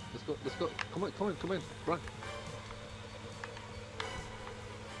 Let's go. Come on. Run.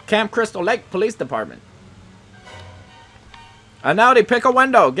 Camp Crystal Lake Police Department. Now they pick a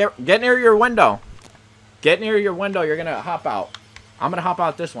window. Get near your window. Get near your window. You're gonna hop out. I'm gonna hop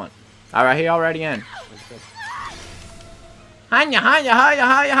out this one. All right, he already in.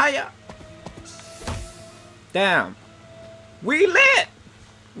 Hiya. Damn. We lit.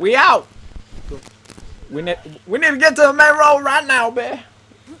 We out. We need to get to the main road right now, babe.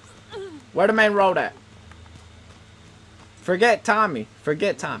 Where the main road at? Forget Tommy.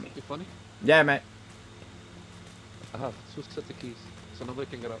 You funny? Yeah, man. I have 2 sets of keys, so nobody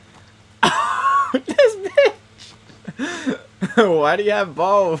can get out. This bitch. Why do you have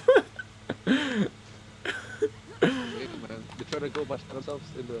both? Hey, man. They try to go by themselves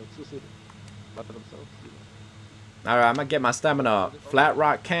in the 2-seater. By themselves. All right, I'm gonna get my stamina up. Flat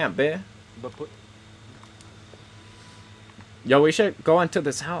Rock Camp, bitch. But put... Yo, we should go into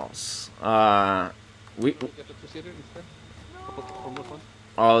this house. Get the 2-seater instead? For more fun?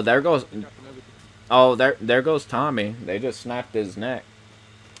 Oh, there goes. Crap and everything. Oh, there goes Tommy. They just snapped his neck.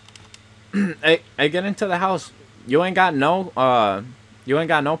 Hey, get into the house. You ain't got no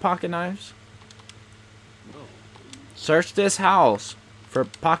pocket knives? No. Search this house for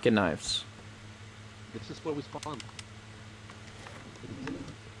pocket knives. This is where we spawned.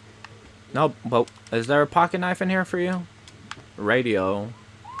 No, but is there a pocket knife in here for you? Radio.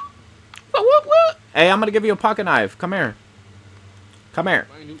 What? Hey, I'm gonna give you a pocket knife. Come here. I'm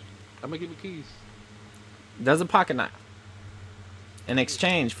gonna give you keys. There's a pocket knife. in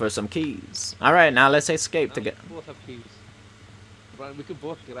exchange for some keys. All right, now let's escape together. We both have keys. Brian, we could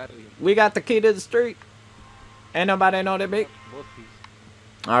both get out of here. We got the key to the street. Ain't nobody know that big. Both keys.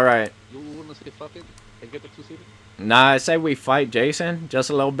 All right. You wanna say fuck it and get the 2-seater? Nah, I say we fight Jason just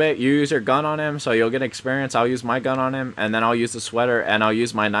a little bit. You use your gun on him, so you'll get experience. I'll use my gun on him, and then I'll use the sweater, and I'll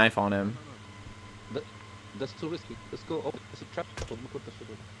use my knife on him. That's too risky. Let's go. Oh, it's a trap. Let me put that shit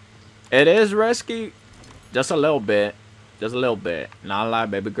in. It is risky, just a little bit. Just a little bit. Not a lot,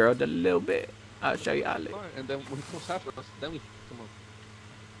 baby girl, just a little bit. I'll show you how to. And then when he comes after us, then we come on.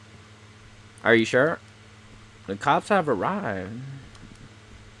 Are you sure? The cops have arrived.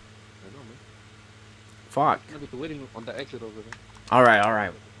 I know, man. Fuck. I'm gonna be waiting on the exit over there. All right, all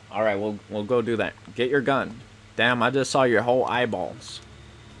right, all right. We'll go do that. Get your gun. Damn, I just saw your whole eyeballs.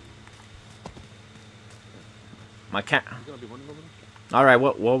 My cat. You gonna be running over there? All right,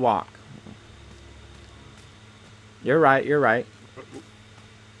 we'll walk. You're right. You're right.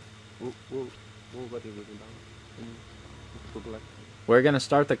 We'll let it down. And we'll go back. We're gonna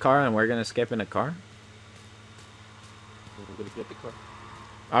start the car and we're gonna skip in the car. We're gonna get the car.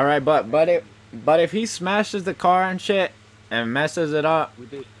 All right, but if he smashes the car and shit and messes it up, We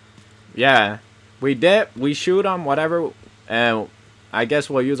did. yeah, we dip, we shoot him, whatever, and I guess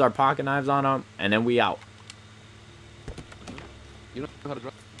we'll use our pocket knives on him, and then we out. You know how to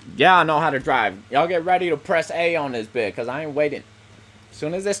drive? Yeah, I know how to drive. Y'all get ready to press A on this bit, cause I ain't waiting. As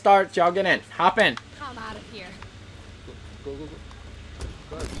soon as it starts, y'all get in. Hop in. I'm out of here. Go.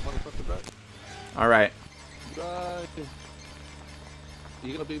 Drive, motherfucker, drive. All right. Drive.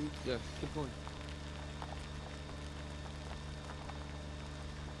 You're gonna be, yeah, keep going.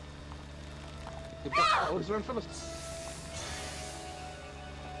 Keep going. Oh, he's right in front of us.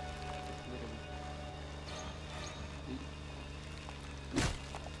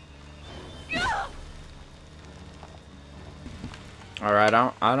 All right.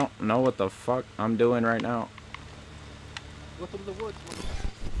 I don't know what the fuck I'm doing right now. Go through the woods,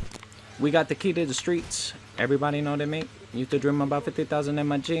 motherfucker. We got the key to the streets. Everybody know that me. Used to dream about 50,000 in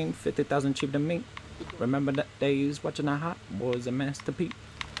my jeans, 50,000 cheap to me. Remember the days watching the Hot Boys and Master P.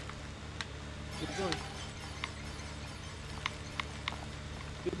 Keep going.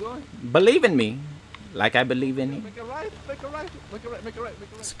 Keep going. Believe in me, like I believe in you. Make a right, make a right, make a right, make a right,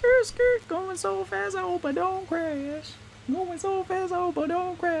 make a right. Skirt, going so fast, I hope I don't crash. Going so fast, I hope I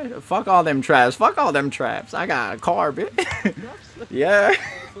don't crash. Fuck all them traps. Fuck all them traps. I got a car, bitch. Yeah.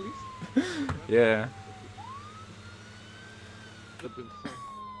 Yeah.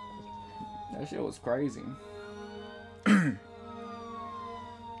 That shit was crazy. Good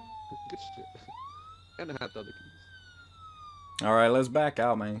shit. And I had the other keys. All right, let's back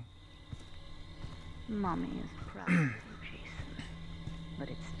out, man. Mommy is proud of you, Jason. But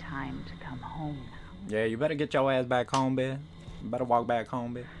it's time to come home now. Yeah, you better get your ass back home, bitch. You better walk back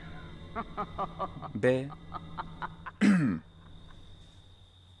home, bitch. Bitch.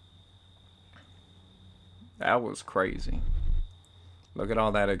 That was crazy. Look at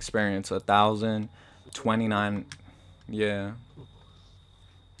all that experience. 1,029. Yeah.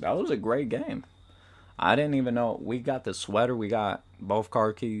 That was a great game. I didn't even know. We got the sweater. We got both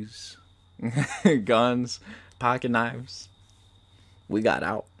car keys. Guns. Pocket knives. We got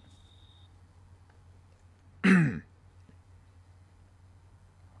out.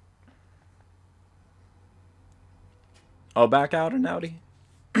 Oh, back out and outie.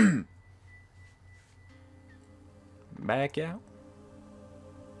 Back out.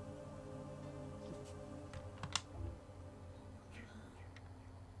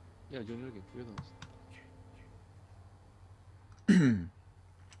 Yeah, Junior, you're those.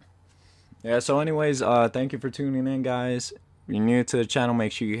 Yeah, so anyways, thank you for tuning in, guys. If you're new to the channel,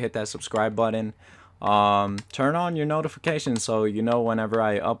 make sure you hit that subscribe button. Turn on your notifications so you know whenever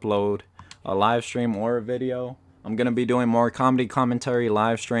I upload a live stream or a video. I'm going to be doing more comedy commentary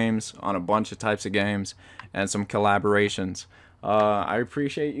live streams on a bunch of types of games and some collaborations. I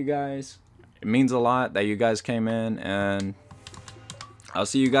appreciate you guys. It means a lot that you guys came in, and I'll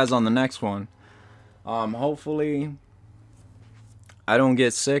see you guys on the next one. Hopefully I don't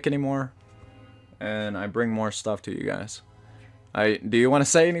get sick anymore and I bring more stuff to you guys. Do you want to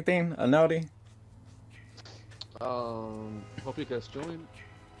say anything, Anodi? Hope you guys join.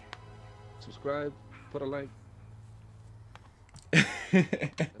 Subscribe. Put a like.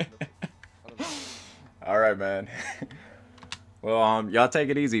 All right, man. Well, y'all take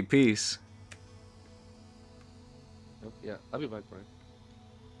it easy. Peace. Yeah, I'll be back, Brian.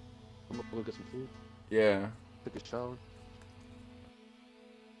 I'm gonna go get some food. Yeah. Take a shower.